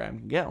perspective Nitram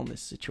can get on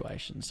this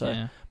situation.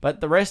 So, but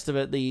the rest of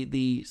it,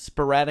 the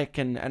sporadic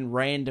and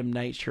random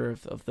nature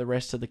of the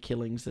rest of the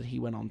killings that he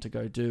went on to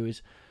go do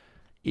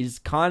is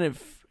kind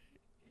of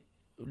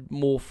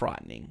more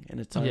frightening in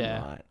its own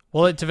right.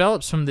 Well, it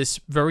develops from this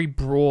very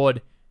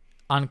broad,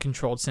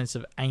 uncontrolled sense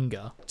of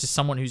anger, just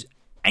someone who's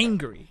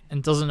angry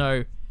and doesn't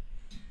know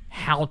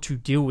how to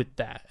deal with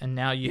that. And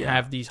now you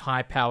have these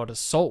high-powered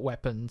assault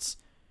weapons.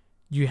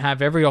 You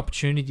have every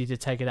opportunity to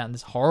take it out in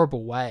this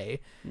horrible way.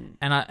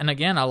 And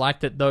again, I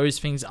like that those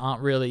things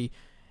aren't really...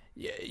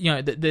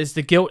 there's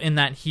the guilt in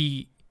that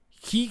he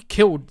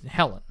killed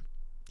Helen.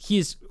 He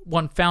is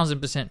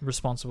 1,000%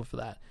 responsible for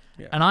that.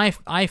 Yeah. And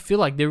I feel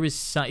like there is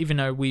some, even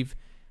though we've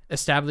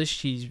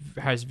established he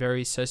has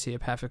very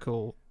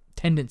sociopathical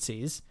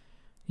tendencies,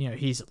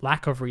 his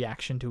lack of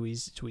reaction to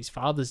his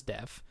father's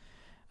death.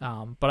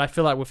 But I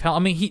feel like with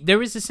Helen,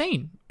 there is a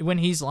scene when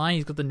he's lying,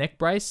 he's got the neck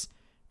brace,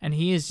 and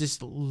he is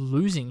just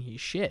losing his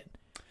shit.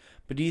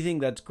 But do you think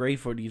that's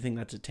grief, or do you think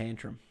that's a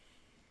tantrum?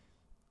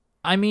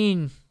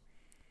 I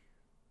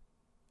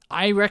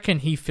reckon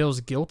he feels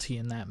guilty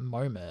in that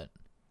moment.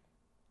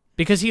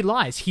 Because he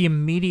lies. He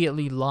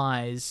immediately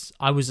lies.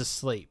 I was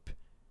asleep.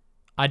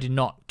 I did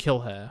not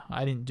kill her.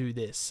 I didn't do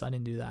this. I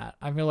didn't do that.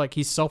 I feel like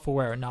he's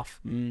self-aware enough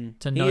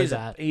to know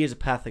that. He is a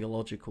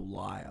pathological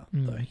liar,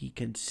 though. He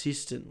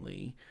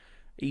consistently,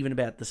 even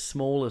about the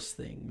smallest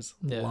things,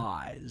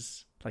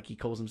 lies. Like, he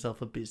calls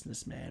himself a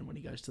businessman when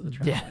he goes to the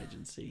travel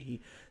agency.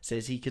 He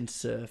says he can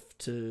surf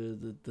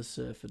to the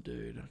surfer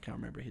dude. I can't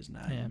remember his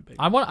name. Yeah.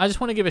 I just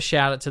want to give a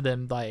shout out to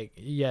them. Like,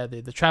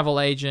 the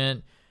travel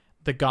agent...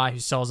 the guy who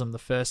sells them the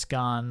first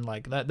gun,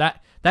 like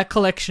that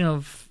collection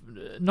of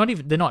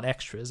they're not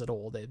extras at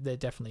all. They're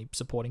definitely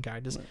supporting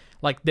characters. Right.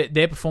 Like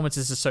their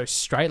performances are so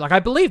straight. Like,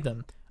 I believe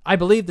them. I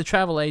believe the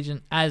travel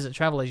agent as a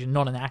travel agent,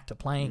 not an actor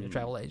playing a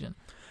travel agent.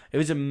 It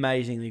was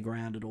amazingly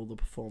grounded, all the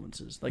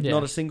performances. Like,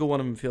 not a single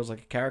one of them feels like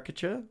a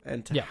caricature,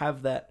 and to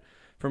have that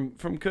from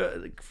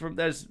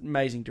that's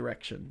amazing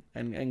direction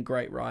and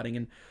great writing.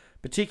 And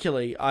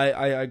particularly,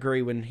 I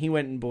agree, when he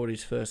went and bought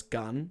his first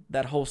gun,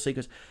 that whole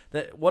sequence.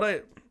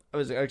 I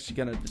was actually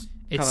going to just...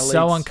 It's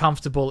so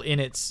uncomfortable in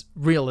its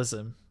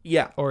realism.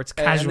 Yeah. Or its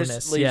casualness. And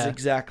this leads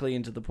exactly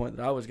into the point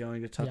that I was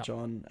going to touch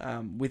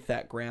on with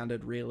that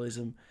grounded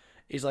realism.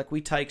 Is like, we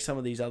take some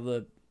of these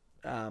other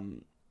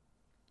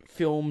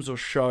films or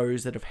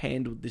shows that have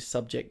handled this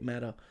subject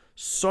matter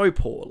so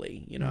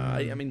poorly.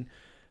 I mean,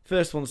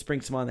 first one that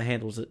springs to mind that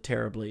handles it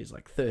terribly is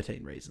like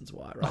 13 Reasons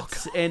Why, right?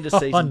 It's end of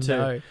season 2.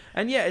 No.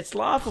 And it's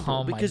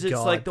laughable because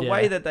it's like the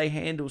way that they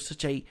handle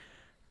such a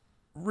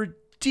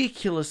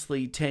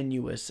ridiculously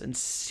tenuous and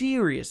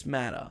serious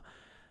matter,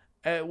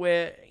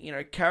 where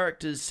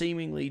characters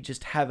seemingly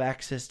just have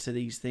access to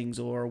these things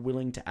or are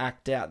willing to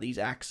act out these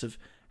acts of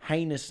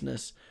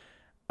heinousness,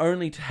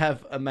 only to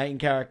have a main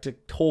character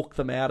talk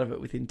them out of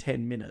it within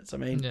 10 minutes. I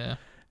mean,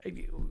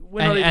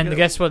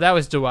 guess what? That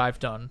was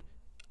derived on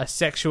a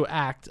sexual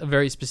act, a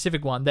very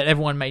specific one that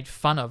everyone made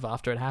fun of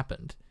after it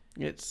happened.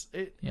 It's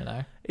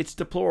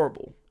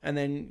deplorable. And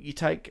then you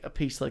take a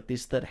piece like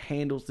this that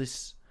handles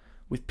this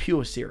with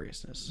pure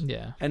seriousness.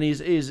 Yeah. And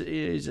is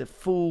a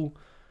full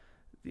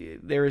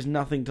there is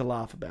nothing to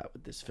laugh about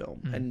with this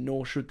film, and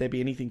nor should there be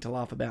anything to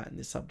laugh about in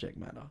this subject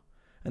matter.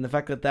 And the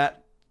fact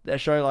that a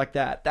show like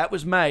that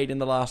was made in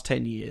the last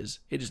 10 years,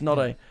 it is not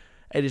a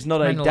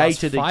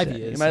dated 5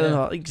 years.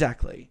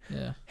 Exactly.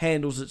 Yeah.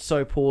 Handles it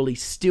so poorly,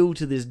 still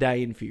to this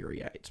day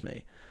infuriates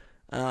me.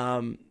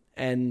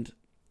 And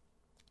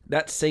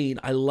that scene,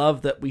 I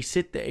love that we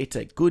sit there. It's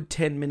a good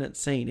 10-minute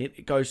scene.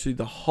 It goes through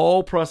the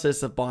whole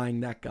process of buying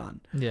that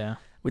gun. Yeah.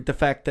 With the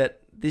fact that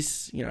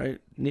this,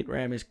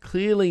 Nitram is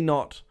clearly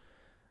not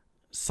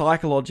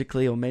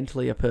psychologically or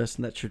mentally a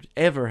person that should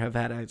ever have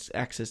had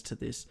access to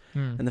this.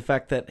 And the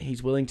fact that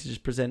he's willing to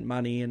just present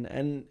money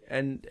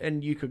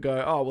and you could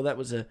go, oh, well, that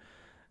was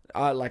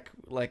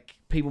like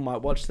people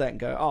might watch that and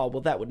go, oh,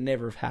 well, that would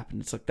never have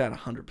happened. It's like that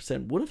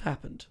 100% would have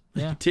happened.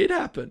 Yeah. It did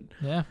happen.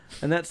 Yeah.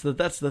 And that's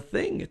the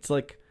thing. It's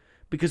like,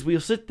 because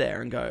we'll sit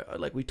there and go,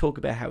 like, we talk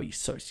about how he has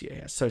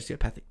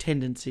sociopathic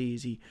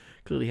tendencies. He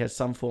clearly has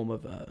some form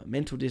of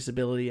mental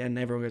disability, and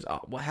everyone goes,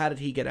 oh, well, how did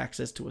he get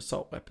access to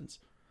assault weapons?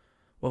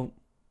 Well,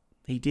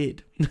 he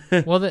did.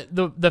 Well,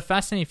 the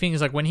fascinating thing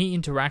is, like, when he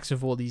interacts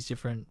with all these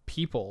different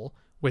people,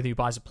 whether he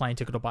buys a plane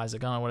ticket or buys a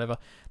gun or whatever,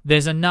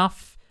 there's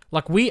enough,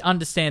 like, we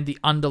understand the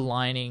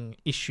underlining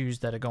issues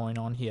that are going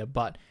on here,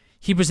 but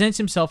he presents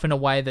himself in a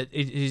way that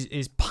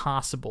is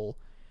passable,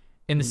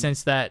 in the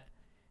sense that,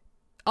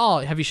 oh,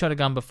 have you shot a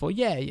gun before?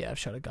 Yeah, I've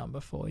shot a gun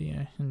before,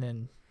 and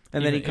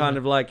then he kind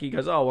of like, he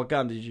goes, oh, what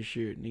gun did you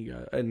shoot?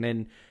 And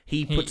then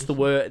he puts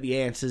the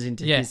answers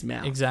into his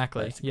mouth.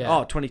 Exactly. Basically. Yeah.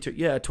 Oh, 22.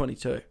 Yeah,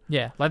 22.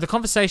 Yeah, like the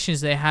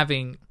conversations they're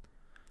having,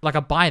 like,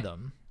 I buy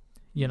them,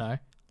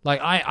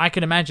 Like, I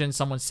can imagine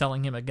someone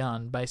selling him a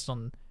gun based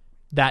on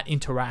that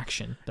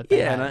interaction that they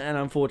had. And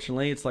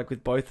unfortunately, it's like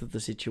with both of the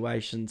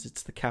situations,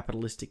 it's the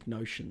capitalistic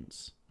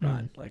notions,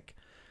 right? Like,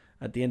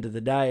 at the end of the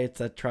day, it's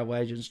that travel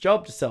agent's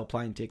job to sell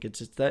plane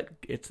tickets. It's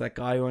that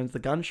guy who owns the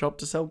gun shop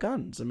to sell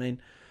guns. I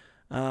mean,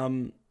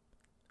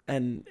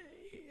 and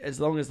as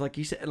long as, like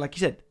you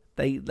said,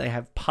 they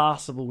have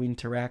passable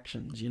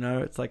interactions.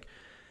 It's like,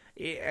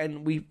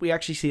 and we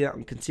actually see that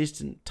in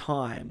consistent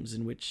times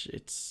in which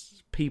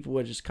it's people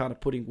are just kind of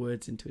putting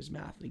words into his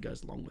mouth and he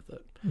goes along with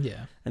it.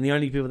 Yeah. And the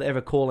only people that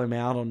ever call him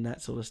out on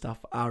that sort of stuff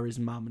are his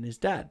mum and his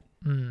dad.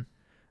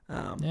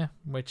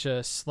 Which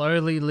are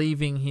slowly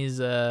leaving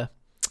his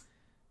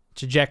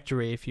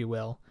trajectory, if you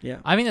will. Yeah.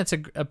 I think that's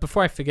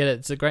before I forget it,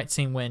 it's a great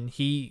scene when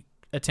he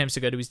attempts to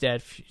go to his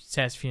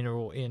dad's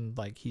funeral in,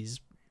 like, his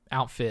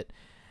outfit,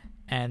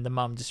 and the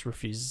mum just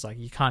refuses, like,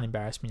 you can't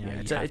embarrass me now.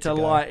 Yeah,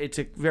 it's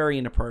a very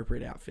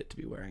inappropriate outfit to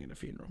be wearing at a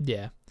funeral.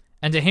 Yeah.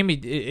 And to him,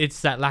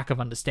 it's that lack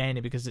of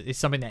understanding, because it's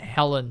something that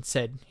Helen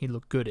said he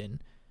looked good in.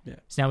 Yeah.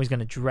 So now he's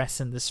going to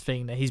dress in this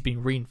thing that he's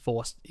been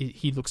reinforced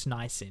he looks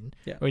nice in.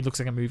 Yeah. Or he looks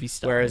like a movie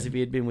star. Whereas if he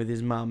had been with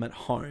his mum at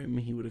home,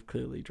 he would have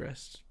clearly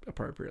dressed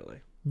appropriately.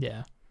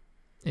 Yeah.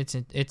 It's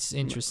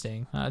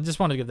interesting. I just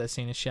wanted to give that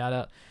scene a shout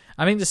out.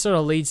 I think this sort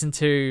of leads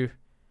into,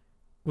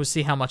 we'll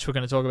see how much we're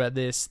going to talk about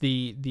this,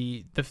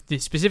 the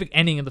specific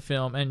ending of the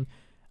film. And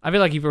I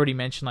feel like you've already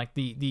mentioned, like,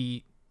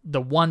 the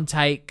one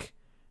take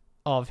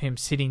of him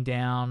sitting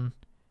down,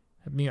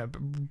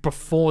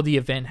 before the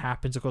event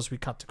happens. Of course, we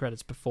cut to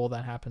credits before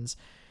that happens,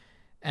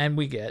 and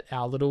we get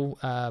our little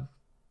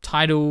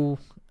title,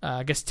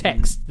 I guess,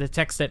 text. The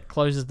text that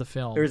closes the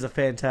film. There is a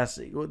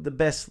fantastic, one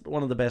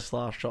of the best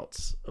last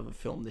shots of a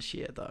film this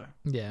year, though.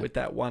 Yeah, with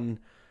that one.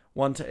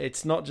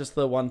 It's not just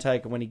the one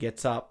take when he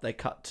gets up. They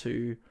cut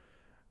to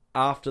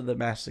after the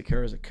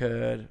massacre has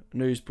occurred.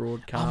 News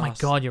broadcast. Oh my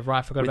god, you're right.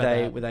 I forgot about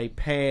that. With a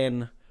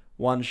pan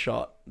one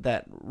shot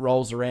that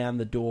rolls around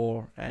the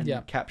door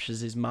and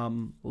captures his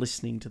mum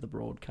listening to the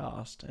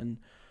broadcast, and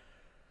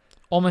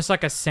almost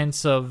like a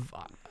sense of,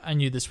 I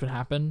knew this would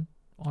happen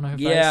on her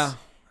face. Yeah.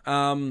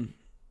 When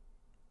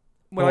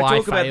I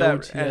talk about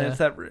that, and it's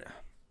that,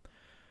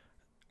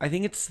 I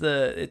think it's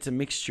a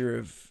mixture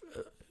of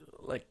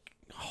like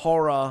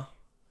horror,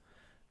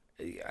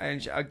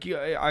 and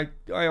I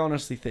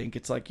honestly think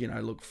it's like,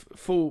 look,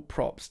 full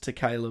props to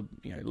Caleb,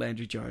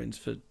 Landry Jones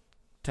for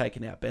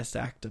taking out Best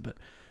Actor, but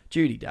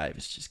Judi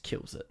Davis just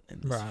kills it in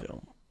this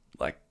film.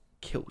 Like,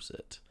 kills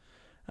it.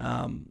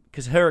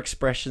 Because her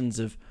expressions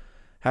of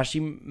how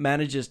she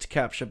manages to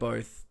capture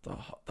both the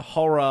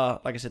horror,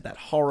 like I said, that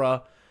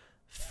horror,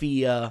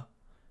 fear,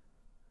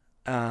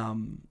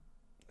 kind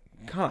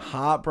of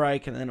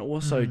heartbreak, and then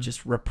also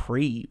just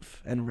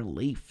reprieve and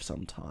relief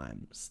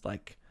sometimes.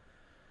 Like,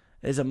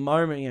 there's a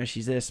moment,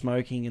 she's there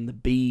smoking, and the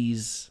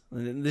bees,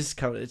 and this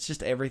cover, it's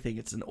just everything.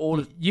 It's an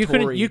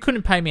auditory. You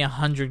couldn't pay me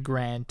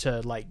 $100,000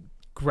 to, like,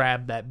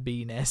 grab that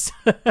bee nest.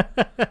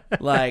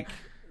 Like,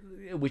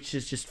 which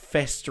is just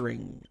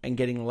festering and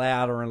getting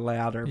louder and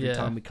louder every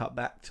time we cut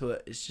back to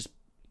it. It's just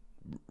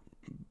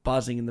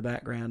buzzing in the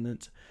background.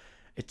 And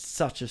it's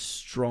such a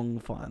strong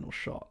final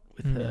shot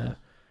with her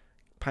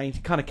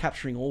painting, kind of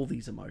capturing all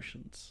these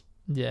emotions.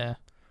 Yeah.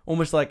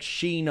 Almost like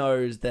she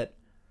knows that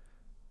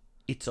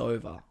it's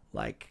over.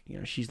 Like,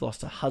 she's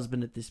lost her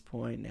husband at this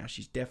point. Now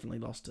she's definitely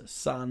lost her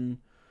son.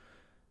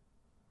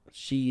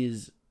 She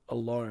is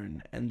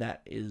alone, and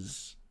that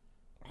is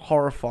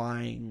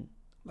horrifying,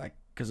 like,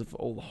 because of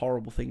all the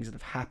horrible things that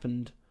have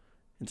happened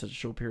in such a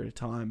short period of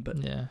time. But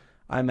Yeah.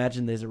 I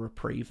imagine there's a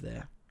reprieve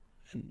there,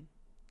 and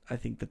I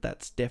think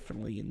that's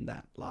definitely in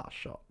that last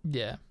shot.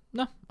 Yeah.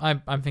 No,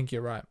 I think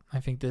you're right. I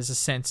think there's a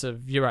sense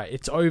of, you're right,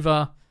 it's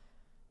over,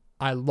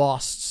 I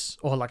lost,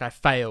 or like I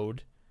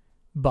failed,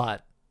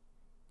 but,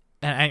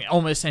 and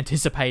almost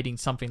anticipating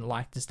something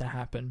like this to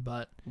happen,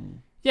 but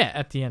yeah,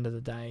 at the end of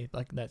the day,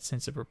 like that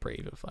sense of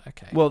reprieve of like,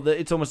 okay. Well,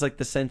 it's almost like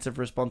the sense of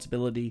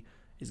responsibility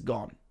is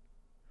gone.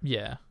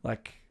 Yeah.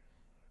 Like,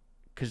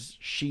 because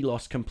she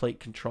lost complete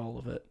control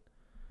of it,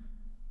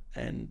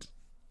 and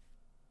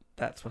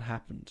that's what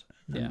happened.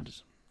 Yeah.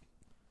 And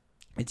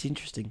it's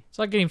interesting. It's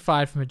like getting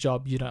fired from a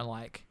job you don't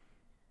like.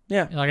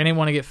 Yeah. Like, I didn't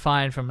want to get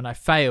fired from and I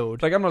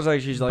failed. Like, I'm not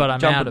saying she's like but I'm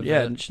jumping, out of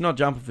yeah, it. she's not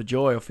jumping for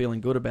joy or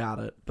feeling good about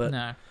it, but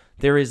No.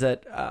 there is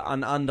that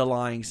an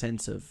underlying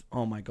sense of,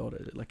 oh my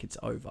god, like it's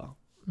over.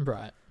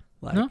 Right.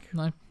 Like,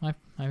 No, I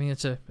think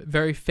it's a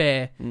very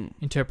fair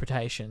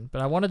interpretation.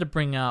 But I wanted to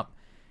bring up,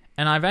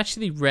 and I've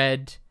actually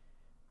read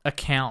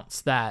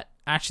accounts that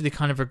actually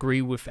kind of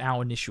agree with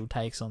our initial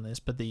takes on this,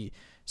 but the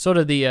sort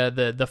of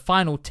the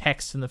final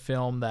text in the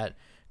film that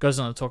goes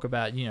on to talk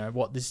about, you know,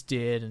 what this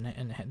did,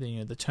 and you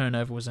know, the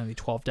turnover was only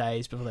 12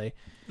 days before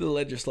the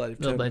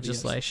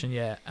legislation,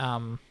 yes.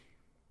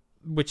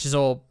 Which is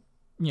all,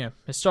 you know,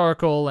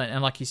 historical,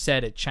 and like you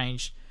said, it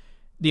changed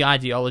the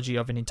ideology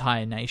of an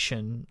entire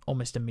nation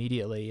almost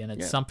immediately, and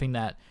it's something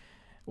that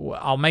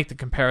I'll make the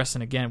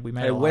comparison again. We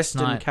made it last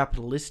Western night.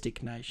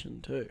 capitalistic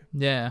nation too.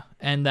 Yeah,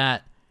 and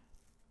that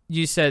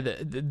you said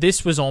that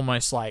this was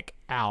almost like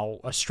our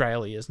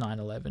Australia's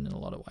 9/11 in a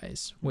lot of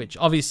ways, which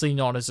obviously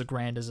not as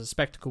grand as a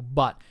spectacle,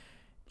 but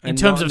in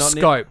terms of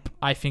scope,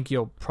 I think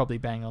you're probably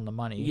bang on the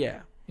money.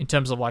 Yeah. In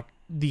terms of like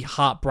the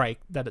heartbreak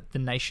that the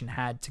nation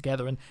had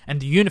together, and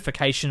the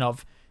unification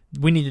of,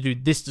 we need to do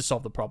this to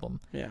solve the problem.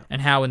 Yeah.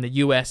 And how in the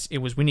US it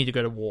was, we need to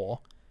go to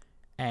war.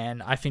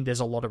 And I think there's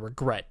a lot of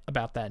regret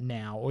about that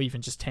now, or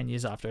even just 10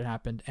 years after it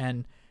happened.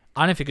 And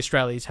I don't think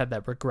Australia's had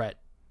that regret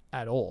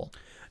at all.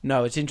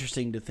 No, it's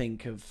interesting to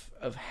think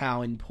of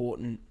how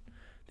important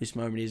this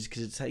moment is,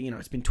 because it's, you know,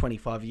 it's been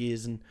 25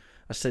 years, and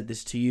I said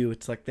this to you,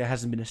 it's like there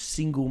hasn't been a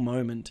single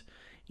moment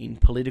in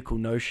political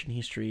notion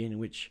history in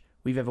which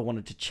we've ever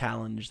wanted to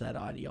challenge that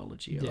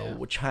ideology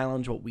or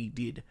challenge what we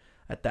did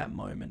at that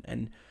moment.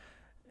 And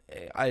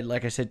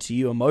like I said to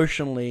you,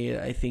 emotionally,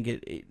 I think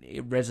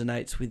it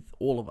resonates with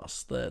all of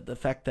us. The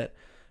fact that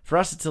for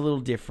us it's a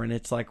little different.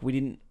 It's like we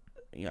didn't,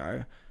 you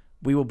know,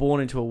 we were born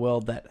into a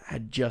world that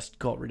had just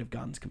got rid of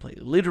guns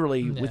completely,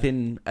 literally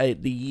within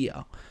the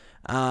year.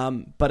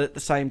 But at the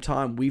same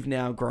time, we've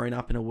now grown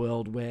up in a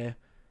world where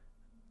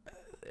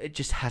it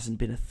just hasn't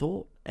been a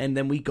thought. And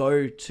then we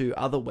go to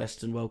other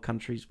Western world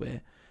countries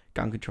where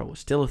gun control is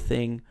still a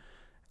thing,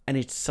 and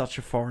it's such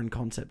a foreign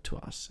concept to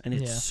us. And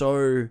it's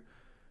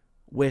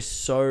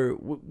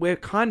we're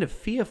kind of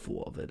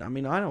fearful of it. I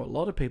mean, I know a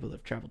lot of people that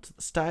have traveled to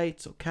the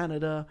States or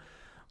Canada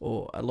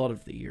or a lot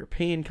of the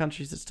European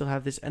countries that still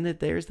have this, and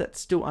there is that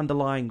still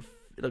underlying,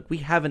 like, we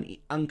have an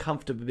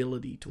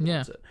uncomfortability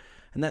towards it,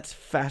 and that's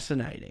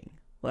fascinating.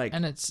 Like,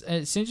 and it's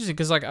interesting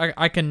because like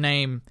I can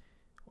name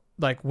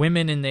like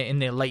women in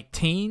their late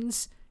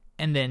teens,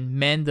 and then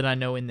men that I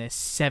know in their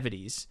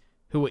 70s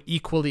who are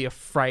equally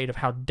afraid of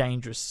how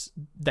dangerous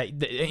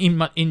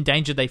in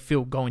danger they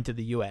feel going to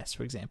the US,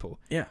 for example.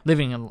 Yeah,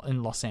 living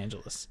in Los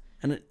Angeles,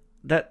 and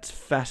that's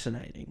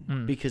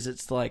fascinating because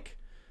it's like,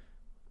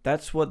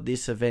 that's what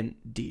this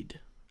event did.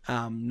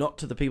 Not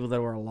to the people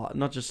that were alive,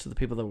 not just to the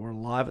people that were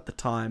alive at the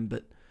time,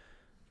 but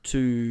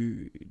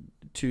to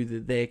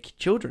their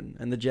children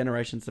and the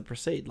generations that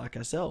precede, like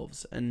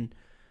ourselves. And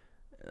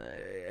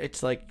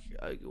it's like,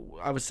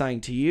 I was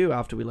saying to you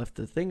after we left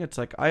the thing, it's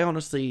like, I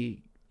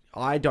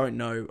don't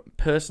know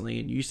personally,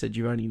 and you said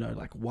you only know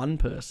like one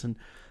person.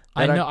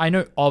 I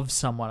know of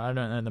someone. I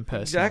don't know them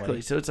personally.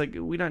 Exactly. So it's like,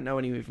 we don't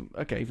know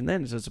even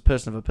then, so it's a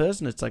person of a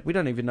person. It's like, we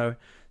don't even know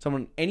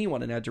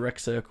anyone in our direct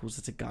circles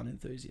that's a gun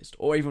enthusiast,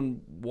 or even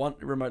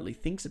remotely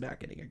thinks about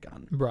getting a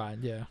gun. Right,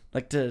 yeah.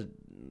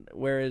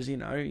 Whereas, you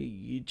know,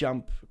 you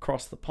jump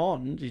across the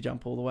pond, you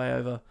jump all the way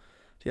over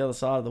to the other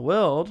side of the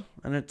world,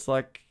 and it's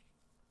like,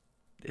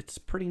 it's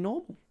pretty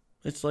normal.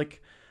 It's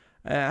like,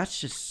 that's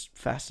just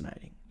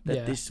fascinating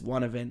that this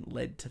one event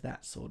led to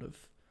that sort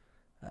of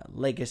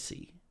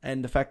legacy.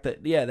 And the fact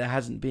that, there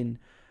hasn't been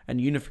an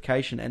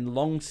unification, and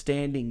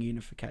long-standing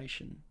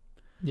unification,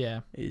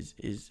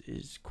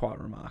 is quite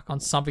remarkable. On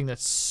something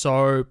that's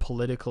so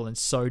political and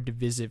so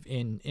divisive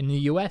in the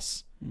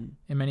US,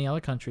 in many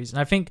other countries.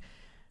 And I think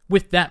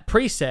with that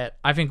preset,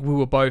 I think we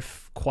were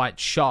both quite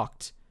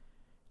shocked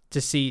to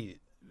see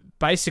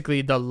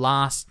basically the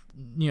last,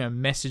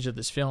 message of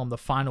this film, the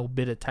final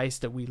bitter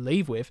taste that we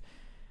leave with,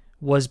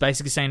 was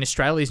basically saying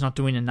Australia's not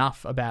doing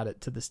enough about it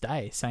to this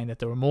day, saying that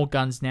there are more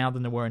guns now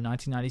than there were in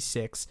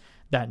 1996,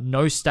 that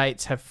no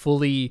states have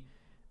fully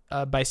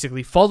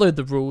basically followed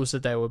the rules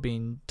that they were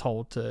being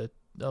told to,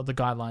 or the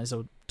guidelines they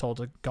were told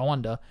to go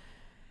under.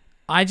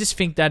 I just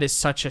think that is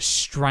such a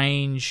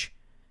strange,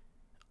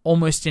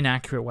 almost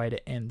inaccurate way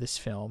to end this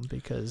film,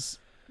 because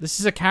This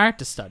is a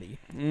character study.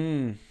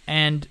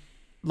 And,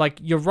 like,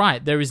 you're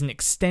right. There is an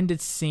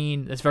extended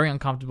scene that's very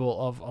uncomfortable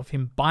of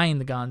him buying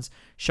the guns,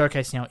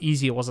 showcasing how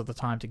easy it was at the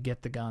time to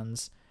get the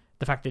guns.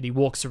 The fact that he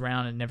walks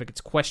around and never gets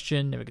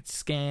questioned, never gets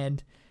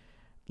scanned.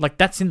 Like,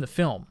 that's in the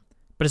film.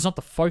 But it's not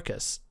the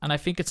focus. And I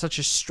think it's such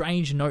a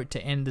strange note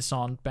to end this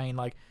on, being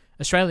like,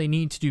 Australia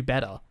needs to do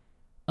better.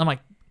 I'm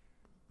like,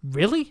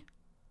 really?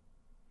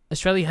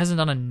 Australia hasn't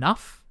done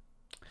enough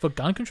for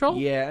gun control?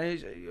 Yeah,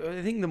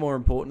 I think the more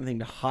important thing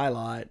to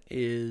highlight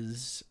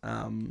is,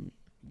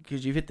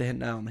 because you've hit the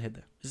nail on the head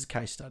there, this is a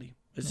case study.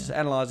 This is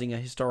analysing a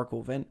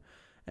historical event,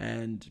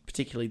 and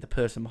particularly the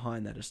person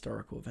behind that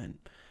historical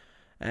event.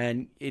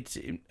 And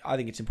I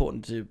think it's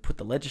important to put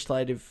the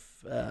legislative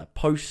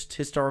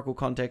post-historical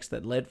context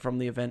that led from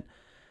the event.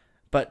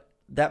 But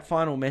that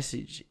final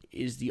message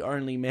is the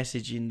only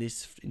message in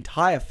this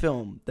entire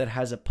film that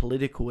has a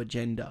political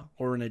agenda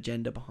or an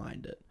agenda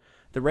behind it.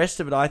 The rest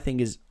of it, I think,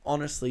 is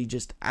honestly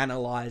just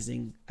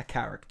analysing a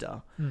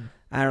character,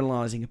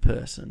 analysing a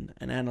person,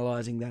 and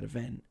analysing that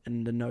event,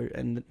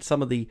 and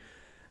some of the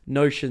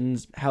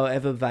notions,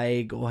 however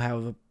vague or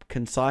however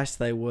concise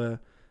they were,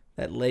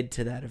 that led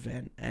to that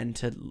event, and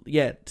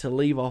to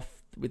leave off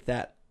with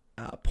that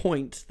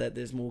point that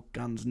there's more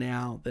guns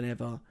now than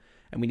ever,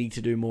 and we need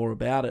to do more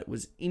about it,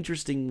 was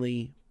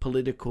interestingly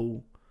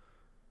political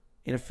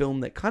in a film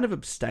that kind of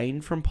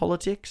abstained from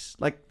politics,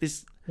 like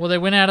this. Well, they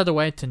went out of the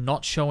way to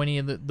not show any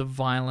of the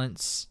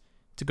violence,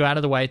 to go out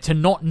of the way to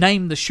not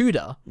name the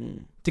shooter,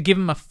 to give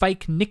him a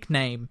fake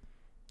nickname,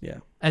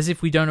 as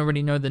if we don't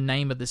already know the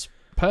name of this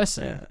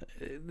person.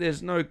 Yeah.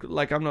 There's no,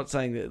 like, I'm not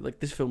saying that, like,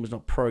 this film is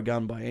not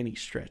pro-gun by any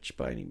stretch,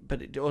 but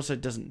it also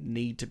doesn't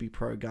need to be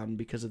pro-gun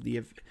because of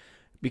the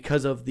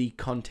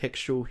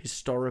contextual,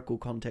 historical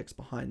context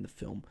behind the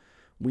film.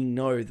 We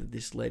know that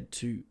this led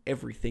to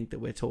everything that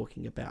we're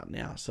talking about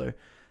now. So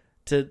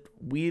to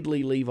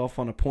weirdly leave off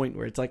on a point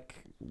where it's like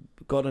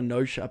got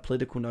a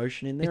political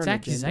notion in there, it's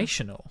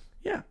accusational.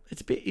 Yeah,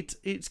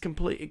 it's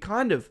complete.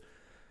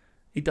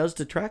 It does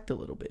detract a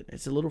little bit.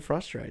 It's a little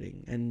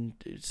frustrating. And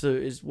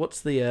so what's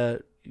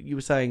the you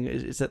were saying?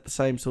 Is that the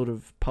same sort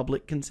of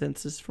public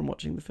consensus from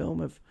watching the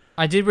film?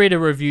 I did read a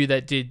review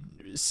that did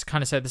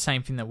kind of say the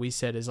same thing that we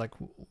said. Is like,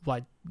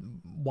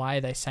 why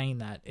are they saying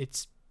that?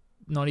 It's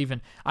not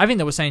even. I think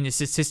they were saying it's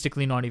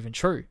statistically not even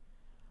true,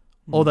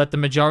 or that the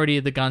majority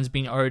of the guns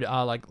being owned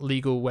are like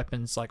legal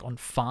weapons, like on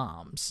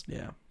farms.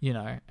 Yeah, you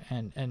know,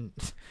 and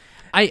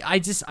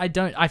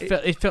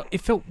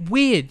it felt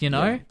weird, you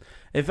know. Yeah.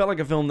 It felt like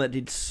a film that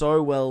did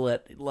so well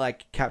at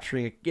like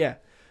capturing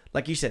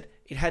like you said,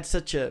 it had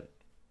such a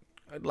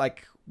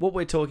like what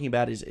we're talking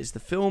about is the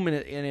film in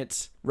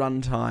its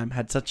runtime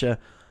had such a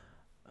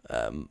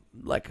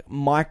like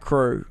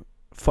micro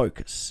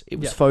focus. It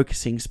was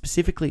focusing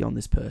specifically on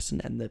this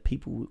person and the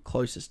people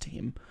closest to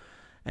him,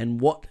 and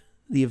what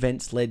the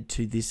events led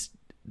to this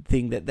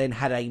thing that then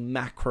had a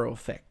macro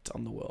effect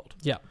on the world.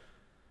 Yeah,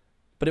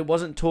 but it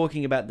wasn't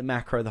talking about the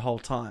macro the whole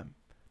time.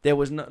 There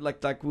was no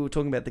like we were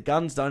talking about, the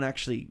guns don't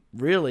actually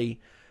really.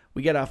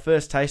 We get our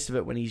first taste of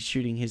it when he's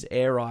shooting his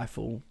air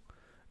rifle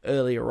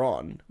earlier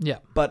on. Yeah,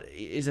 but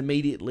is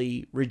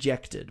immediately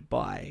rejected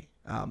by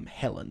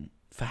Helen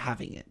for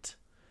having it.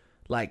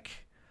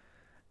 Like,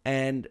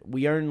 and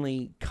we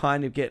only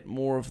kind of get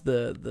more of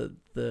the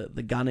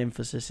gun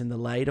emphasis in the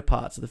later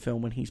parts of the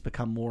film when he's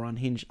become more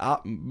unhinged,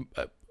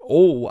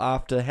 all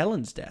after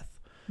Helen's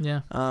death.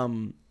 Yeah.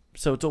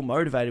 So it's all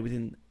motivated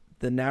within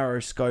the narrow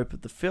scope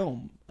of the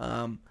film.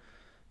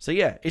 So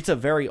yeah, it's a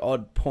very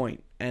odd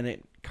point, and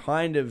it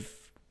kind of,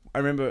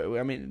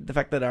 the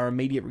fact that our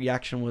immediate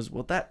reaction was,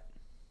 what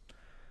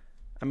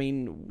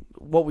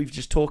we've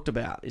just talked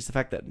about is the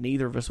fact that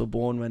neither of us were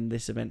born when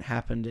this event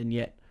happened, and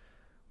yet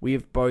we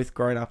have both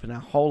grown up in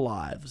our whole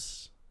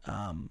lives,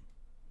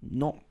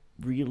 not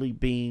really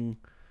being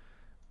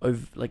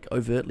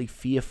overtly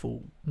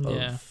fearful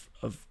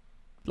of,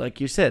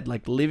 like you said,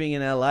 like living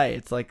in LA.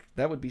 It's like,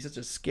 that would be such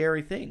a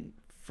scary thing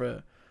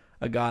for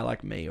a guy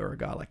like me or a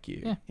guy like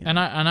you. Yeah, you know?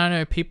 and I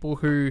know people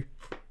who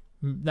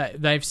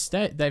they've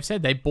said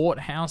they bought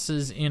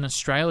houses in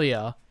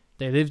Australia.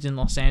 They lived in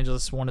Los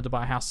Angeles, wanted to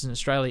buy houses in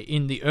Australia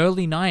in the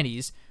early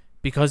 90s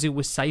because it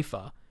was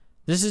safer.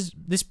 This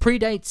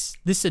predates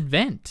this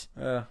event.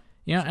 You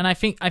know, and I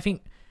think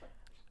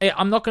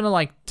I'm not going to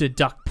like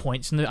deduct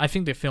points, and I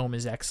think the film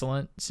is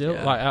excellent. Still,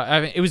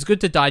 like it was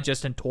good to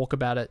digest and talk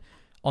about it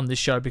on this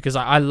show because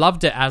I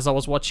loved it as I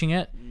was watching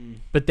it,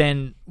 but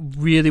then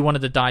really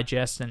wanted to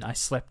digest, and I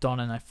slept on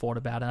and I thought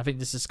about it. And I think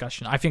this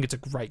discussion, I think it's a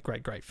great,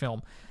 great, great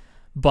film,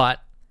 but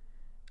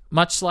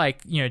much like,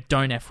 you know,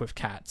 Don't F with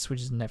Cats,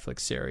 which is a Netflix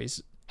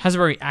series, has a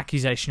very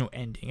accusational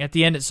ending. At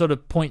the end, it sort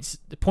of points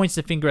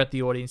the finger at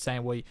the audience,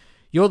 saying, "Well,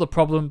 you're the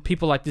problem.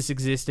 People like this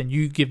exist, and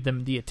you give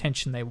them the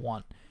attention they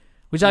want,"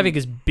 which I think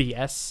is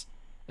BS,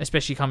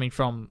 especially coming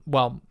from,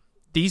 well,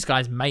 these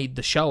guys made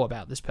the show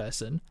about this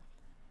person.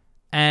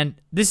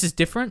 And this is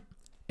different.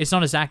 It's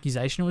not as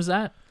accusational as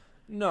that.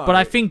 No. But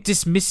I think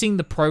dismissing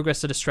the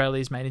progress that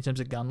Australia's made in terms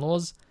of gun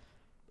laws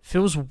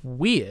feels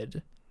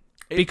weird.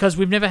 because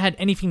we've never had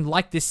anything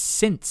like this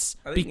since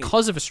I think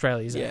because of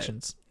Australia's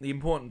actions. The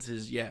importance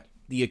is,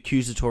 the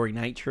accusatory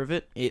nature of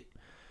it.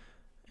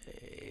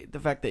 The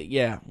fact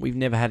that, we've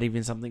never had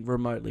even something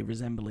remotely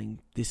resembling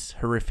this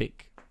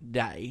horrific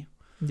day.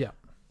 Yeah.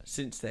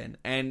 Since then.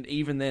 And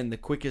even then, the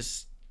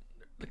quickest,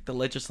 the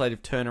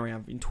legislative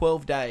turnaround, in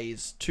 12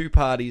 days, two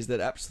parties that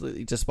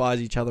absolutely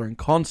despise each other and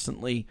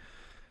constantly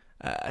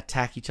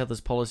attack each other's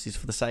policies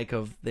for the sake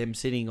of them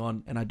sitting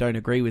on, and I don't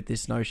agree with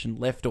this notion,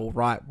 left or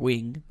right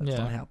wing. That's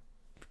not how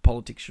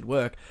politics should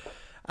work.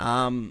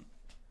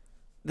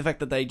 The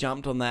fact that they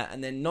jumped on that,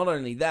 and then not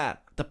only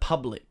that, the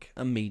public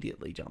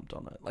immediately jumped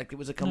on it. Like, it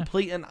was a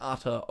complete and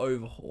utter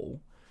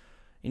overhaul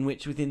in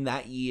which within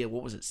that year,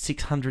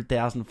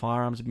 600,000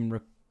 firearms have been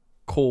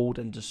recalled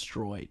and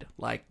destroyed.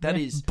 Like, that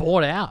is...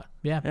 bought out,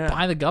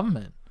 by the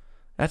government.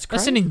 That's crazy.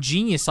 That's an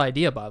ingenious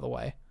idea, by the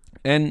way.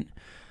 And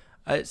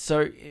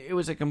so it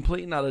was a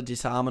complete and utter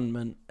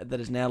disarmament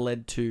that has now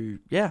led to,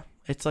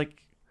 it's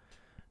like...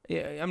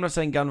 Yeah, I'm not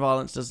saying gun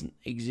violence doesn't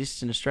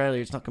exist in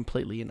Australia. It's not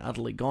completely and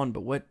utterly gone,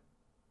 but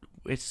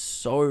it's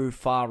so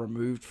far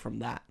removed from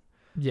that.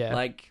 Yeah.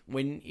 Like,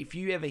 if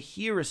you ever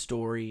hear a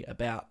story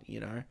about,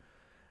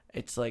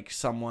 it's like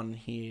someone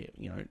here,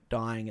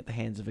 dying at the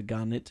hands of a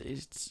gun,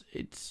 it's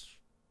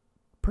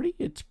pretty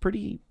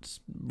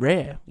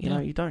rare.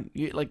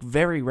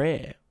 Very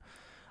rare.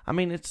 I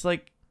mean, it's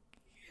like,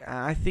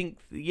 I think,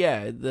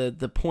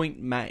 the point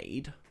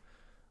made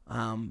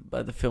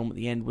by the film at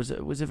the end was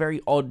a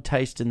very odd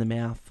taste in the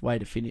mouth way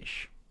to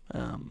finish.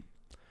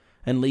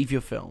 And leave your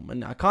film.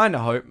 And I kind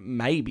of hope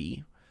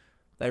maybe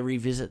they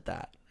revisit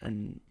that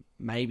and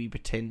maybe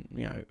pretend,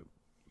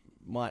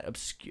 might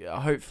obscure.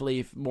 Hopefully,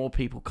 if more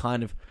people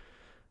kind of,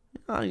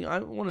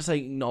 I want to say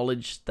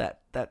acknowledge that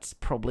that's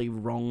probably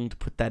wrong to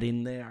put that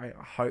in there.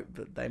 I hope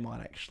that they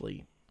might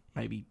actually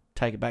maybe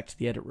take it back to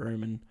the edit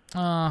room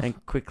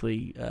and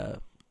quickly,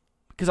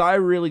 because I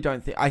really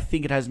don't think, I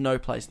think it has no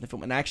place in the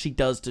film and actually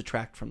does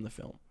detract from the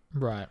film.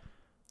 Right.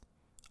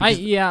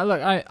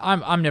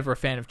 I'm never a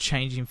fan of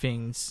changing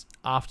things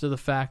after the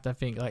fact. I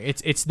think like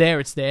it's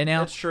there now.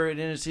 That's true, and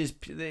it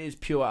is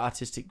pure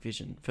artistic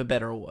vision, for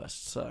better or worse.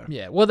 So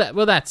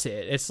that's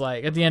it. It's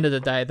like at the end of the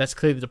day, that's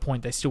clearly the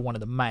point they still wanted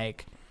to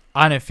make.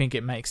 I don't think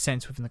it makes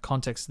sense within the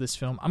context of this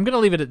film. I'm going to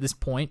leave it at this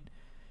point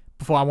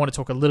before I want to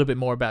talk a little bit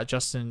more about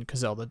Justin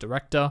Cazale, the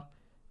director,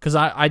 because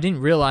I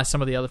didn't realize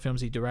some of the other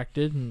films he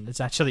directed, and it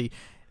actually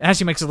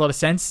makes a lot of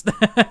sense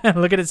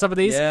looking at some of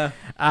these. Yeah.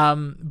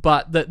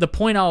 But the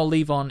point I'll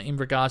leave on in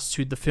regards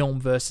to the film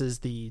versus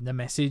the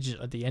message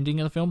at the ending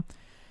of the film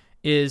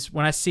is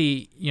when I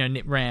see,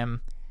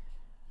 Nitram,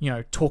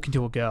 talking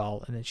to a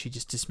girl and then she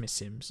just dismisses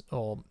him,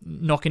 or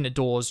knocking at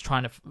doors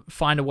trying to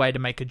find a way to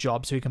make a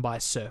job so he can buy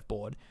a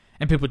surfboard,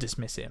 and people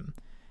dismiss him.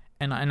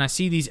 And I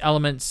see these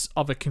elements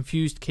of a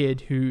confused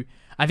kid who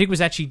I think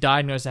was actually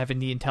diagnosed as having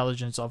the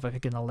intelligence of, I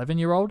think, an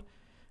 11-year-old.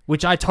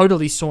 Which I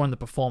totally saw in the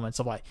performance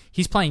of like,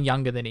 he's playing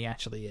younger than he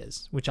actually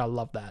is, which I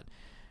love that.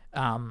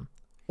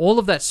 All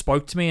of that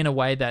spoke to me in a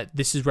way that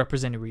this is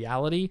representing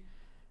reality.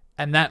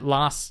 And that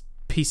last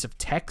piece of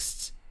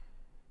text,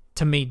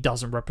 to me,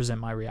 doesn't represent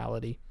my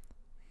reality.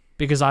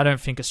 Because I don't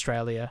think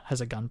Australia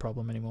has a gun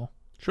problem anymore.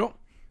 Sure.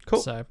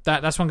 Cool. So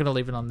that's what I'm going to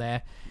leave it on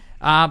there.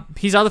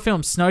 His other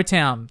film,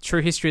 Snowtown,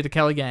 True History of the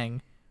Kelly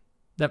Gang.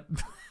 That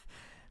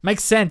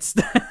makes sense.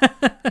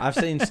 I've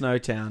seen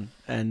Snowtown,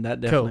 and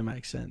that definitely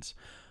makes sense.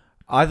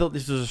 I thought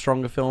this was a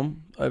stronger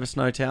film over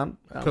Snowtown,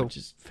 which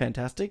is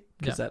fantastic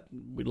because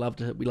we love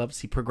to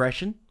see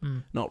progression,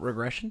 not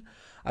regression.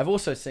 I've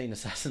also seen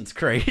Assassin's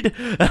Creed.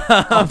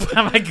 Oh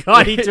my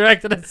god, he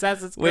directed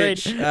Assassin's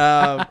Creed, which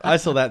I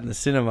saw that in the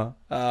cinema.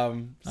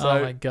 So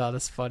oh my god,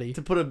 that's funny.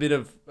 To put a bit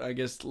of, I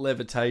guess,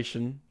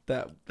 levitation,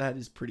 that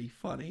is pretty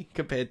funny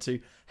compared to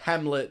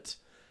Hamlet,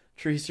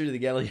 True History of the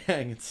Kelly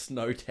Gang, and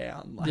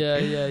Snowtown. Like,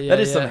 that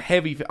is some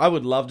heavy. I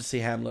would love to see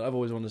Hamlet. I've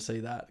always wanted to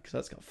see that because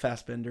that's got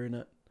Fassbender in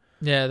it.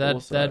 Yeah,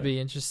 that'd be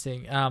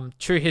interesting.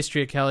 True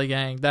History of Kelly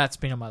Gang, that's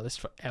been on my list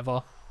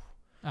forever.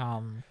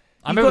 I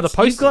remember the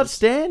posters. You've got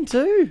Stan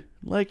too.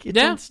 Like, it's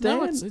on Stan.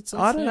 No, it's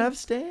I don't have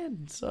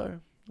Stan, so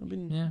I've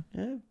been...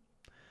 Yeah.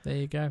 There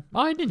you go.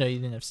 Oh, I didn't know you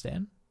didn't have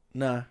Stan.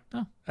 No.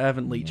 Oh. I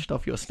haven't leached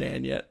off your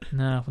Stan yet.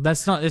 No,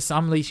 that's not this.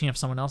 I'm leeching off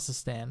someone else's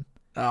Stan.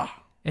 Oh.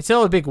 It's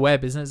all a big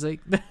web, isn't it,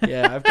 Zeke?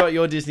 Yeah, I've got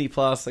your Disney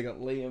Plus. I got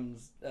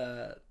Liam's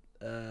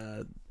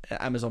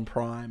Amazon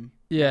Prime.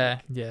 Yeah.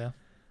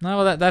 No,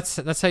 well, that's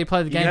how you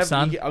play the game,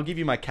 son. I'll give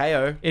you my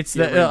KO. It's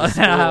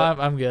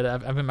I'm good. I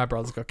think my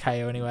brother's got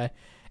KO anyway.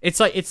 It's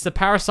the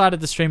Parasite of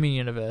the streaming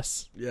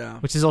universe. Yeah.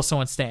 Which is also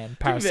on Stan.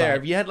 Parasite. To be fair,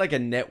 if you had like a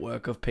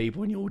network of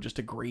people and you all just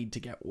agreed to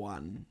get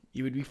one,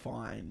 you would be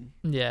fine.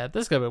 Yeah,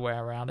 there's got to be a way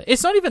around it.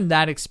 It's not even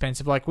that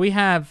expensive. Like, we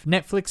have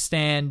Netflix,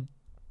 Stan,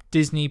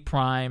 Disney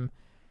Prime,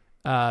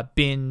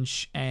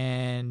 Binge,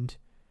 and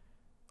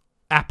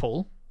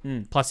Apple,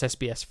 plus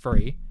SBS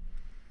free.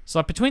 So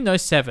like, between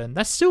those 7,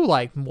 that's still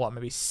like, what,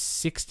 maybe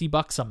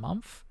 $60 a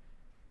month?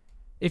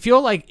 if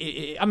you're like,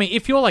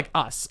 if you're like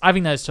us, I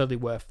think that is totally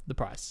worth the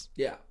price.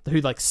 Yeah.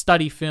 Who like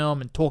study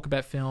film and talk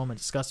about film and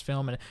discuss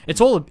film, and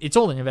it's all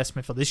an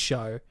investment for this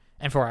show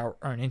and for our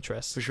own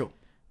interests. For sure.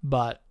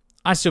 But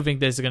I still think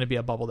there's going to be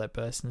a bubble that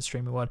bursts in the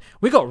streaming world.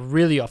 We got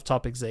really off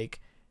topic, Zeke.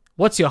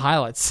 What's your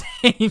highlight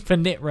scene for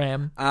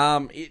Nitram?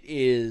 It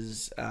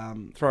is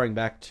throwing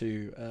back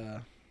to.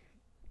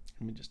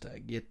 Let me just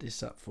get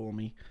this up for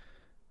me.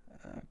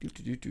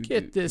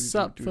 Get this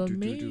up for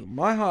me.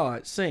 My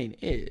highlight scene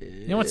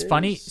is... You know what's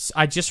funny?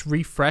 I just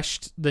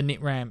refreshed the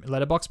Nitram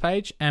letterbox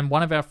page, and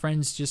one of our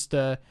friends just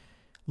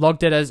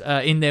logged it as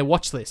in their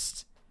watch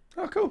list.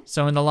 Oh, cool.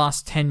 So in the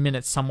last 10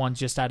 minutes, someone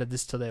just added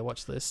this to their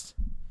watch list.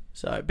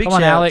 So big Come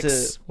on, shout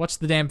Alex. Watch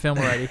the damn film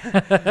already.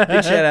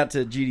 Big shout out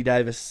to Judy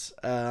Davis.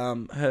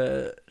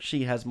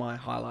 She has my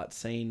highlight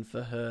scene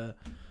for her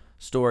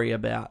story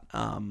about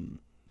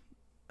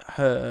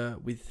her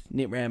with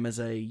Nitram as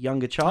a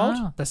younger child.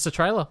 Ah, that's the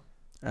trailer.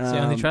 It's the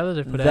only trailer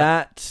they put out.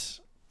 That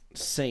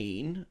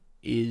scene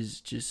is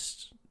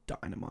just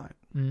dynamite.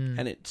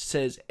 And it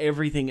says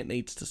everything it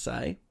needs to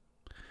say.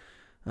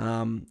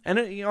 And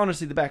honestly,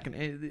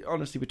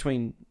 honestly,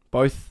 between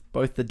both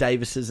the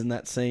Davises in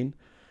that scene,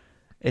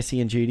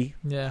 Essie and Judy,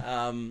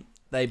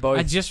 they both.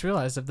 I just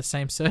realised they have the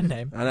same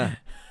surname. I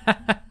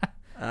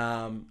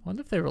know.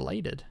 Wonder if they're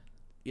related.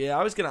 Yeah,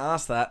 I was going to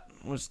ask that.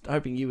 I was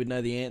hoping you would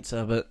know the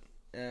answer, but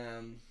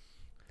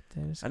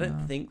I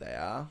don't think they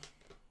are.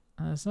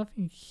 There's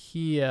nothing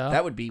here.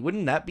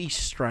 Wouldn't that be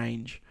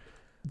strange?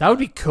 That would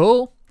be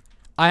cool.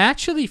 I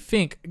actually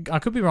think, I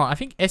could be wrong, I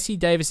think Essie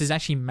Davis is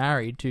actually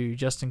married to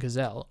Justin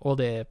Cazell, or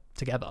they're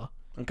together.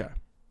 Okay.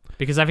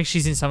 Because I think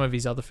she's in some of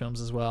his other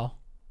films as well.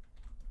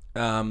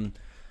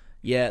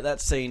 Yeah, that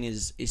scene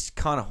is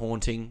kind of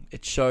haunting.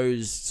 It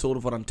shows sort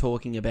of what I'm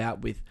talking about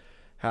with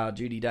how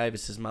Judy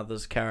Davis's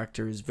mother's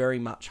character is very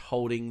much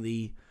holding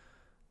the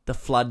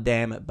flood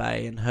dam at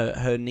bay, and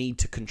her need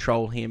to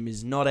control him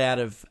is not out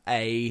of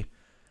a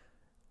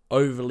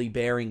overly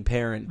bearing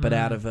parent, but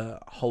out of a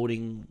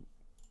holding...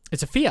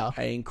 It's a fear.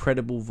 An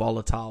incredible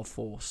volatile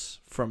force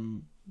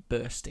from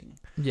bursting.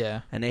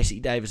 Yeah. And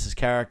Essie Davis's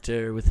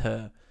character with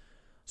her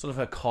sort of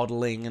her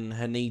coddling and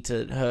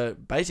her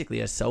basically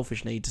her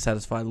selfish need to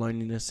satisfy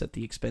loneliness at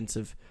the expense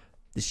of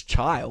this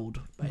child,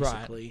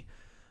 basically.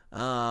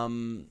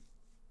 Right.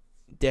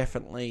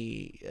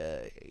 Definitely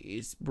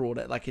is brought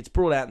out, like it's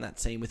brought out in that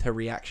scene with her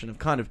reaction of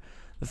kind of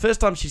the first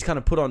time she's kind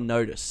of put on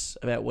notice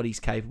about what he's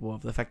capable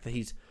of, the fact that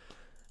he's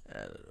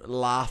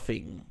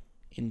laughing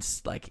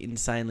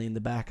insanely in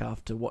the back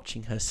after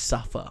watching her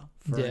suffer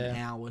for an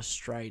hour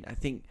straight. I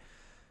think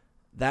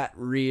that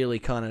really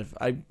kind of,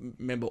 I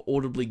remember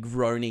audibly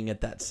groaning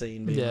at that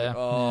scene, being like,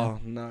 oh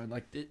no,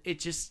 like it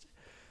just,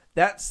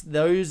 that's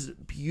those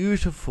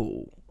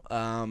beautiful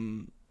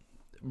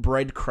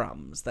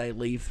breadcrumbs they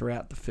leave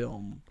throughout the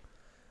film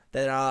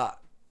that are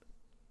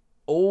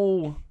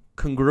all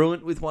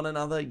congruent with one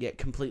another yet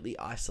completely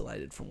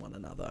isolated from one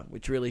another,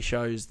 which really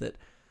shows that,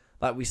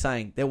 like we're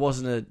saying, there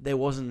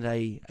wasn't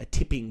a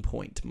tipping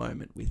point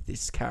moment with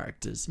this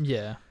character's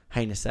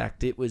heinous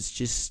act. It was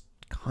just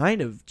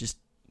kind of just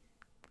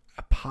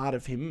a part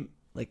of him,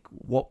 like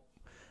what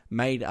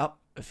made up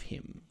of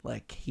him.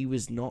 Like he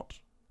was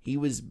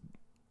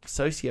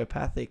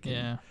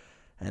sociopathic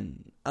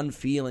and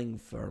unfeeling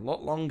for a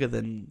lot longer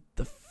than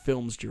the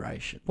film's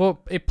duration.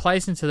 Well, it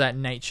plays into that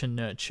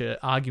nature-nurture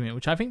argument,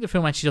 which I think the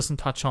film actually doesn't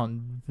touch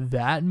on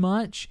that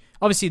much.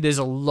 Obviously, there's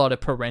a lot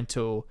of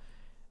parental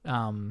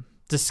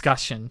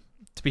discussion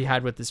to be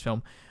had with this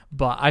film,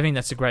 but I think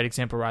that's a great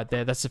example right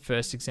there. That's the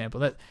first example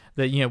that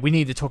we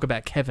need to talk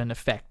about Kevin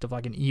effect of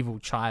like an evil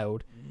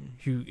child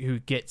who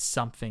gets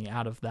something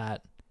out of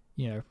that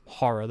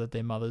horror that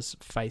their mother's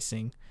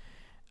facing.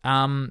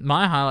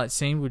 My highlight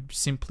scene would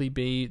simply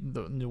be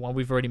the one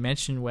we've already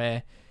mentioned,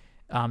 where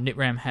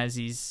Nitram has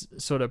he's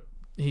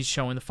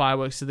showing the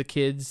fireworks to the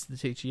kids. The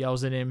teacher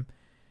yells at him,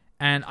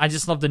 and I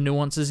just love the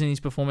nuances in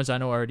his performance. I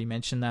know I already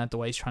mentioned that, the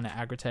way he's trying to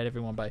agitate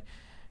everyone by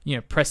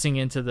pressing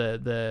into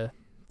the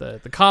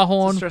car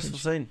horn. It's a stressful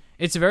scene.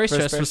 It's a very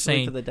stressful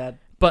scene for the dad.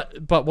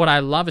 But what I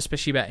love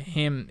especially about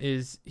him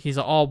is he's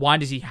like, oh, why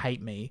does he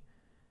hate me?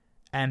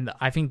 And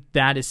I think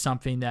that is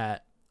something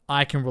that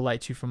I can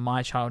relate to from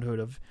my childhood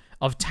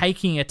of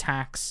taking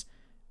attacks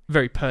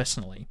very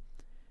personally,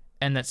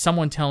 and that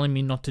someone telling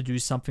me not to do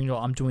something or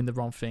I'm doing the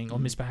wrong thing or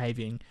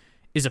misbehaving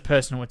is a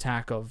personal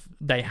attack of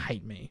they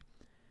hate me.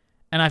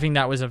 And I think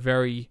that was a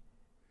very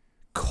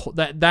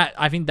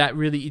I think that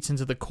really eats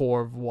into the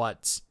core of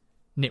what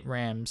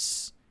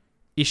Nitram's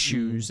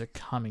issues are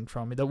coming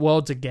from. The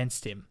world's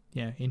against him,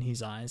 in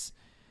his eyes.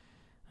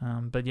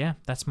 But yeah,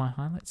 that's my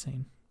highlight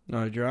scene.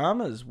 No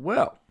dramas.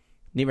 Well,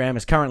 Nitram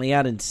is currently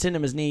out in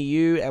cinemas near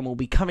you and will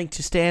be coming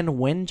to Stan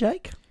when,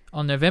 Jake?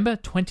 On November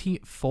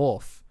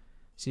 24th.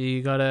 So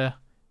you got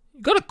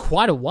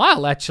quite a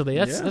while, actually.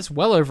 That's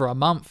well over a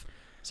month.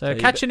 So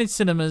catch it in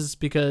cinemas,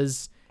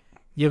 because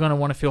you're going to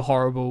want to feel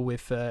horrible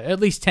with at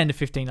least 10 to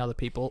 15 other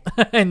people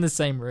in the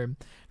same room,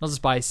 not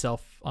just by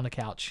yourself on a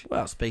couch.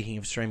 Well, speaking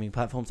of streaming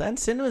platforms and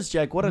cinemas,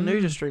 Jake, what are new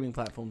to streaming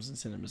platforms and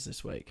cinemas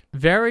this week?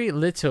 Very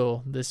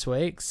little this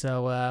week,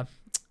 so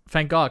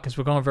thank God, because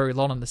we're going very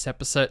long on this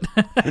episode.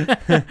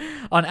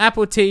 On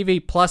Apple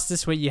TV Plus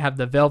this week, you have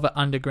The Velvet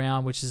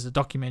Underground, which is a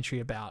documentary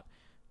about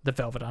the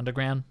Velvet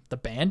Underground, the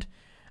band.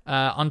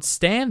 On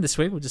Stan this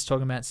week, we're just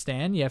talking about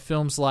Stan, you have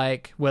films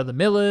like We're the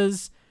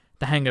Millers,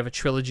 The Hangover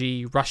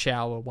Trilogy, Rush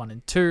Hour 1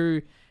 and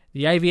 2,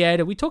 The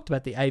Aviator. We talked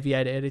about The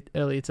Aviator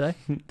earlier today,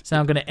 so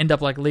I'm going to end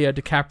up like Leo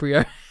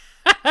DiCaprio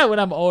when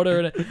I'm older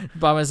and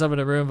by myself in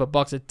a room with a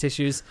box of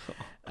tissues.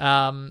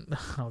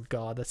 Oh,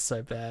 God, that's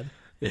so bad.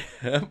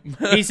 Yeah.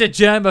 He's a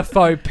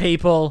germaphobe,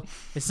 people.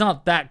 It's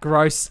not that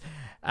gross.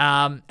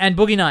 And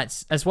Boogie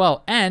Nights as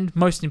well. And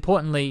most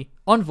importantly,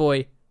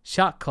 Envoy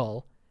Shark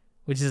Call,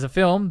 which is a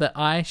film that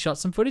I shot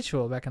some footage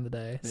for back in the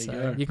day.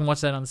 So you can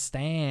watch that on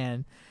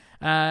Stan.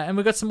 And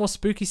we've got some more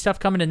spooky stuff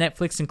coming to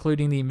Netflix,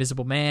 including The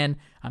Invisible Man,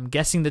 I'm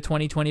guessing the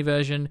 2020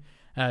 version,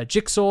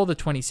 Jigsaw, the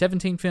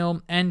 2017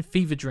 film, and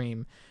Fever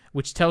Dream,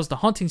 which tells the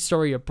haunting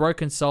story of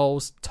broken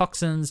souls,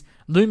 toxins,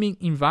 looming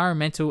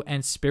environmental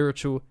and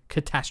spiritual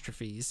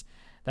catastrophes.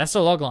 That's the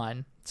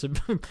logline. So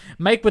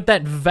make with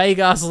that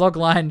vague-ass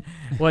logline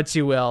what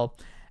you will.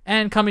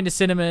 And coming to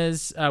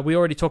cinemas, we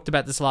already talked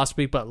about this last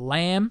week, but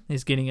Lamb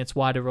is getting its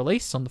wider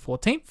release on the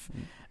 14th.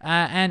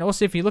 And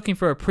also, if you're looking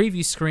for a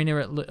preview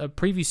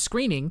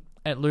screening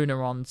at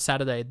Luna on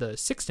Saturday the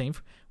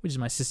 16th, which is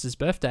my sister's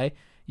birthday,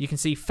 you can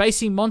see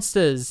Facing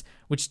Monsters,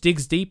 which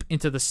digs deep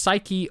into the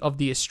psyche of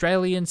the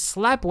Australian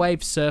slab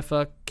wave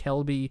surfer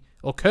Kirby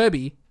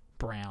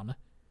Brown.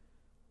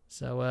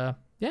 So,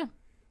 yeah,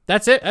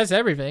 that's it. That's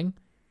everything.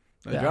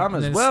 No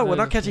dramas. Well, we're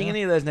not catching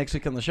any of those next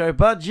week on the show,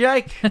 but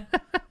Jake,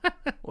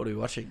 what are we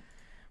watching?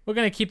 We're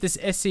going to keep this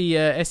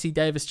Essie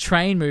Davis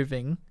train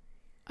moving.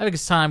 I think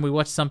it's time we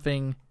watch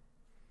something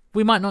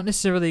we might not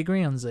necessarily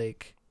agree on,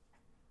 Zeke.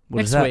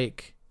 Next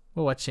week,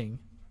 we're watching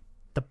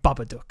The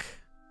Babadook.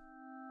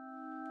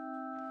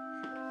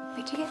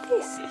 Where'd you get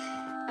this?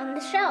 On the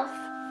shelf.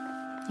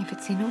 If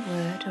it's in a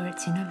word or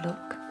it's in a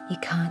look, you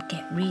can't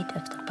get rid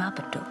of the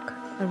Babadook.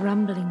 A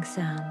rumbling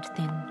sound,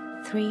 then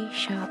 3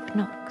 sharp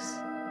knocks.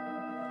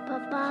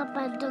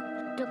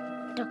 Babadook,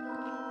 dook, dook.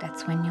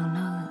 That's when you'll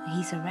know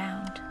he's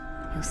around.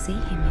 You'll see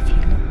him if you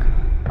look.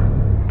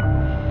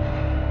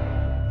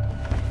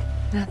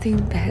 Nothing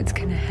bad's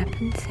gonna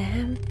happen,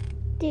 Sam.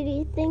 Did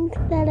you think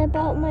that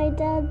about my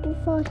dad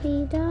before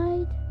he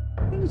died?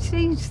 He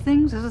sees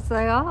things as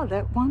they are,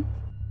 that one.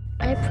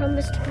 I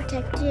promised to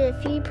protect you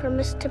if you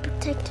promised to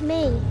protect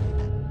me.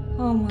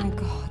 Oh my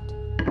God.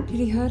 Did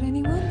he hurt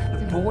anyone?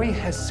 The boy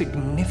has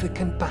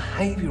significant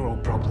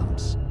behavioural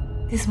problems.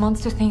 This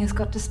monster thing has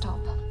got to stop,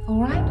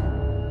 all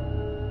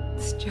right?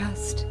 It's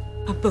just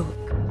a book.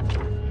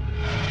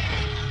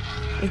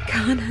 It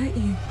can't hurt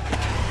you.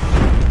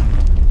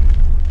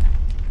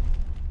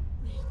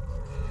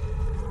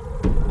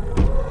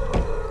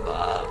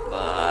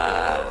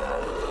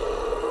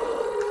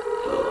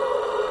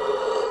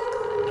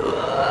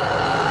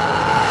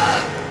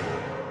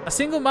 A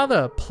single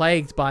mother,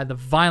 plagued by the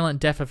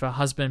violent death of her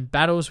husband,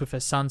 battles with her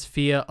son's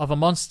fear of a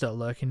monster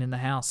lurking in the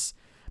house,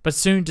 but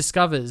soon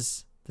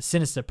discovers the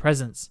sinister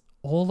presence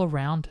all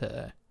around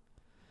her.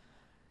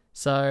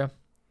 So,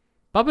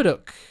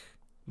 Babadook.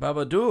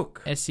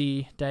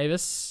 Essie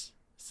Davis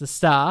is the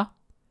star.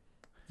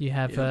 You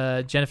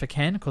have Jennifer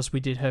Ken. Of course, we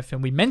did her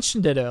film. We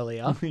mentioned it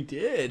earlier. We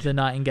did. The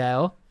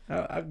Nightingale.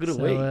 How good are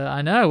we?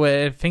 I know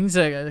where things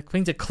are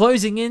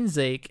closing in,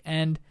 Zeke,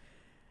 and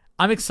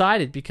I'm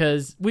excited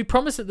because we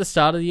promised at the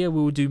start of the year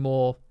we would do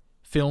more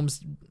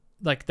films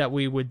like that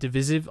we were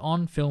divisive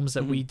on, films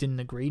that we didn't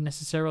agree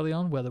necessarily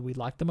on, whether we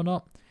liked them or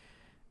not.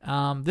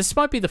 This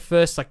might be the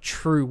first like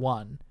true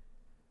one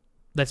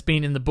that's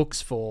been in the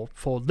books for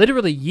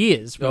literally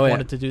years. We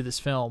wanted to do this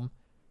film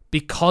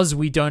because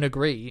we don't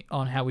agree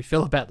on how we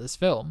feel about this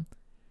film.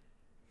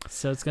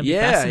 So it's going to be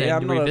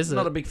fascinating to revisit.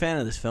 I'm not a big fan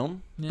of this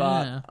film,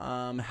 but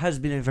has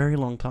been a very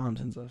long time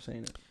since I've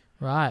seen it.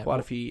 Right. Quite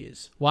a few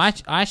years. Well,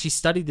 I actually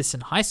studied this in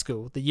high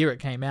school. The year it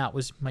came out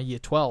was my year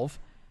 12.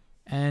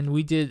 And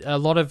we did a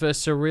lot of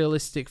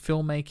surrealistic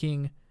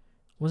filmmaking.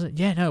 Was it?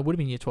 Yeah, no, it would have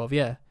been year 12,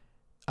 yeah.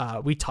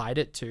 We tied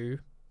it to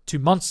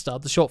Monster,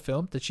 the short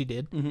film that she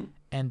did,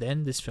 and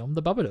then this film,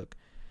 The Babadook.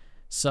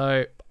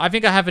 So I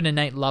think I have an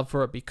innate love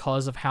for it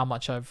because of how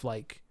much I've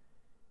like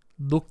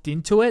looked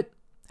into it,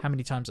 how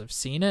many times I've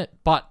seen it.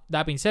 But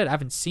that being said, I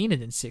haven't seen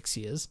it in 6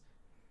 years.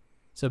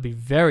 So it'd be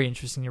very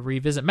interesting to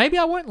revisit. Maybe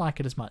I won't like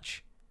it as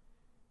much.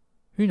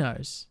 Who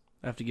knows?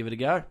 I have to give it a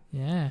go.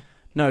 Yeah.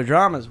 No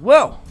dramas.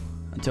 Well,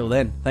 until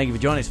then, thank you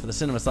for joining us for the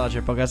Cinema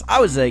Sideshow podcast.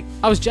 I was Zeke.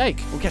 I was Jake.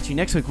 We'll catch you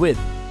next week with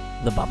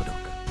The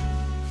Babadook.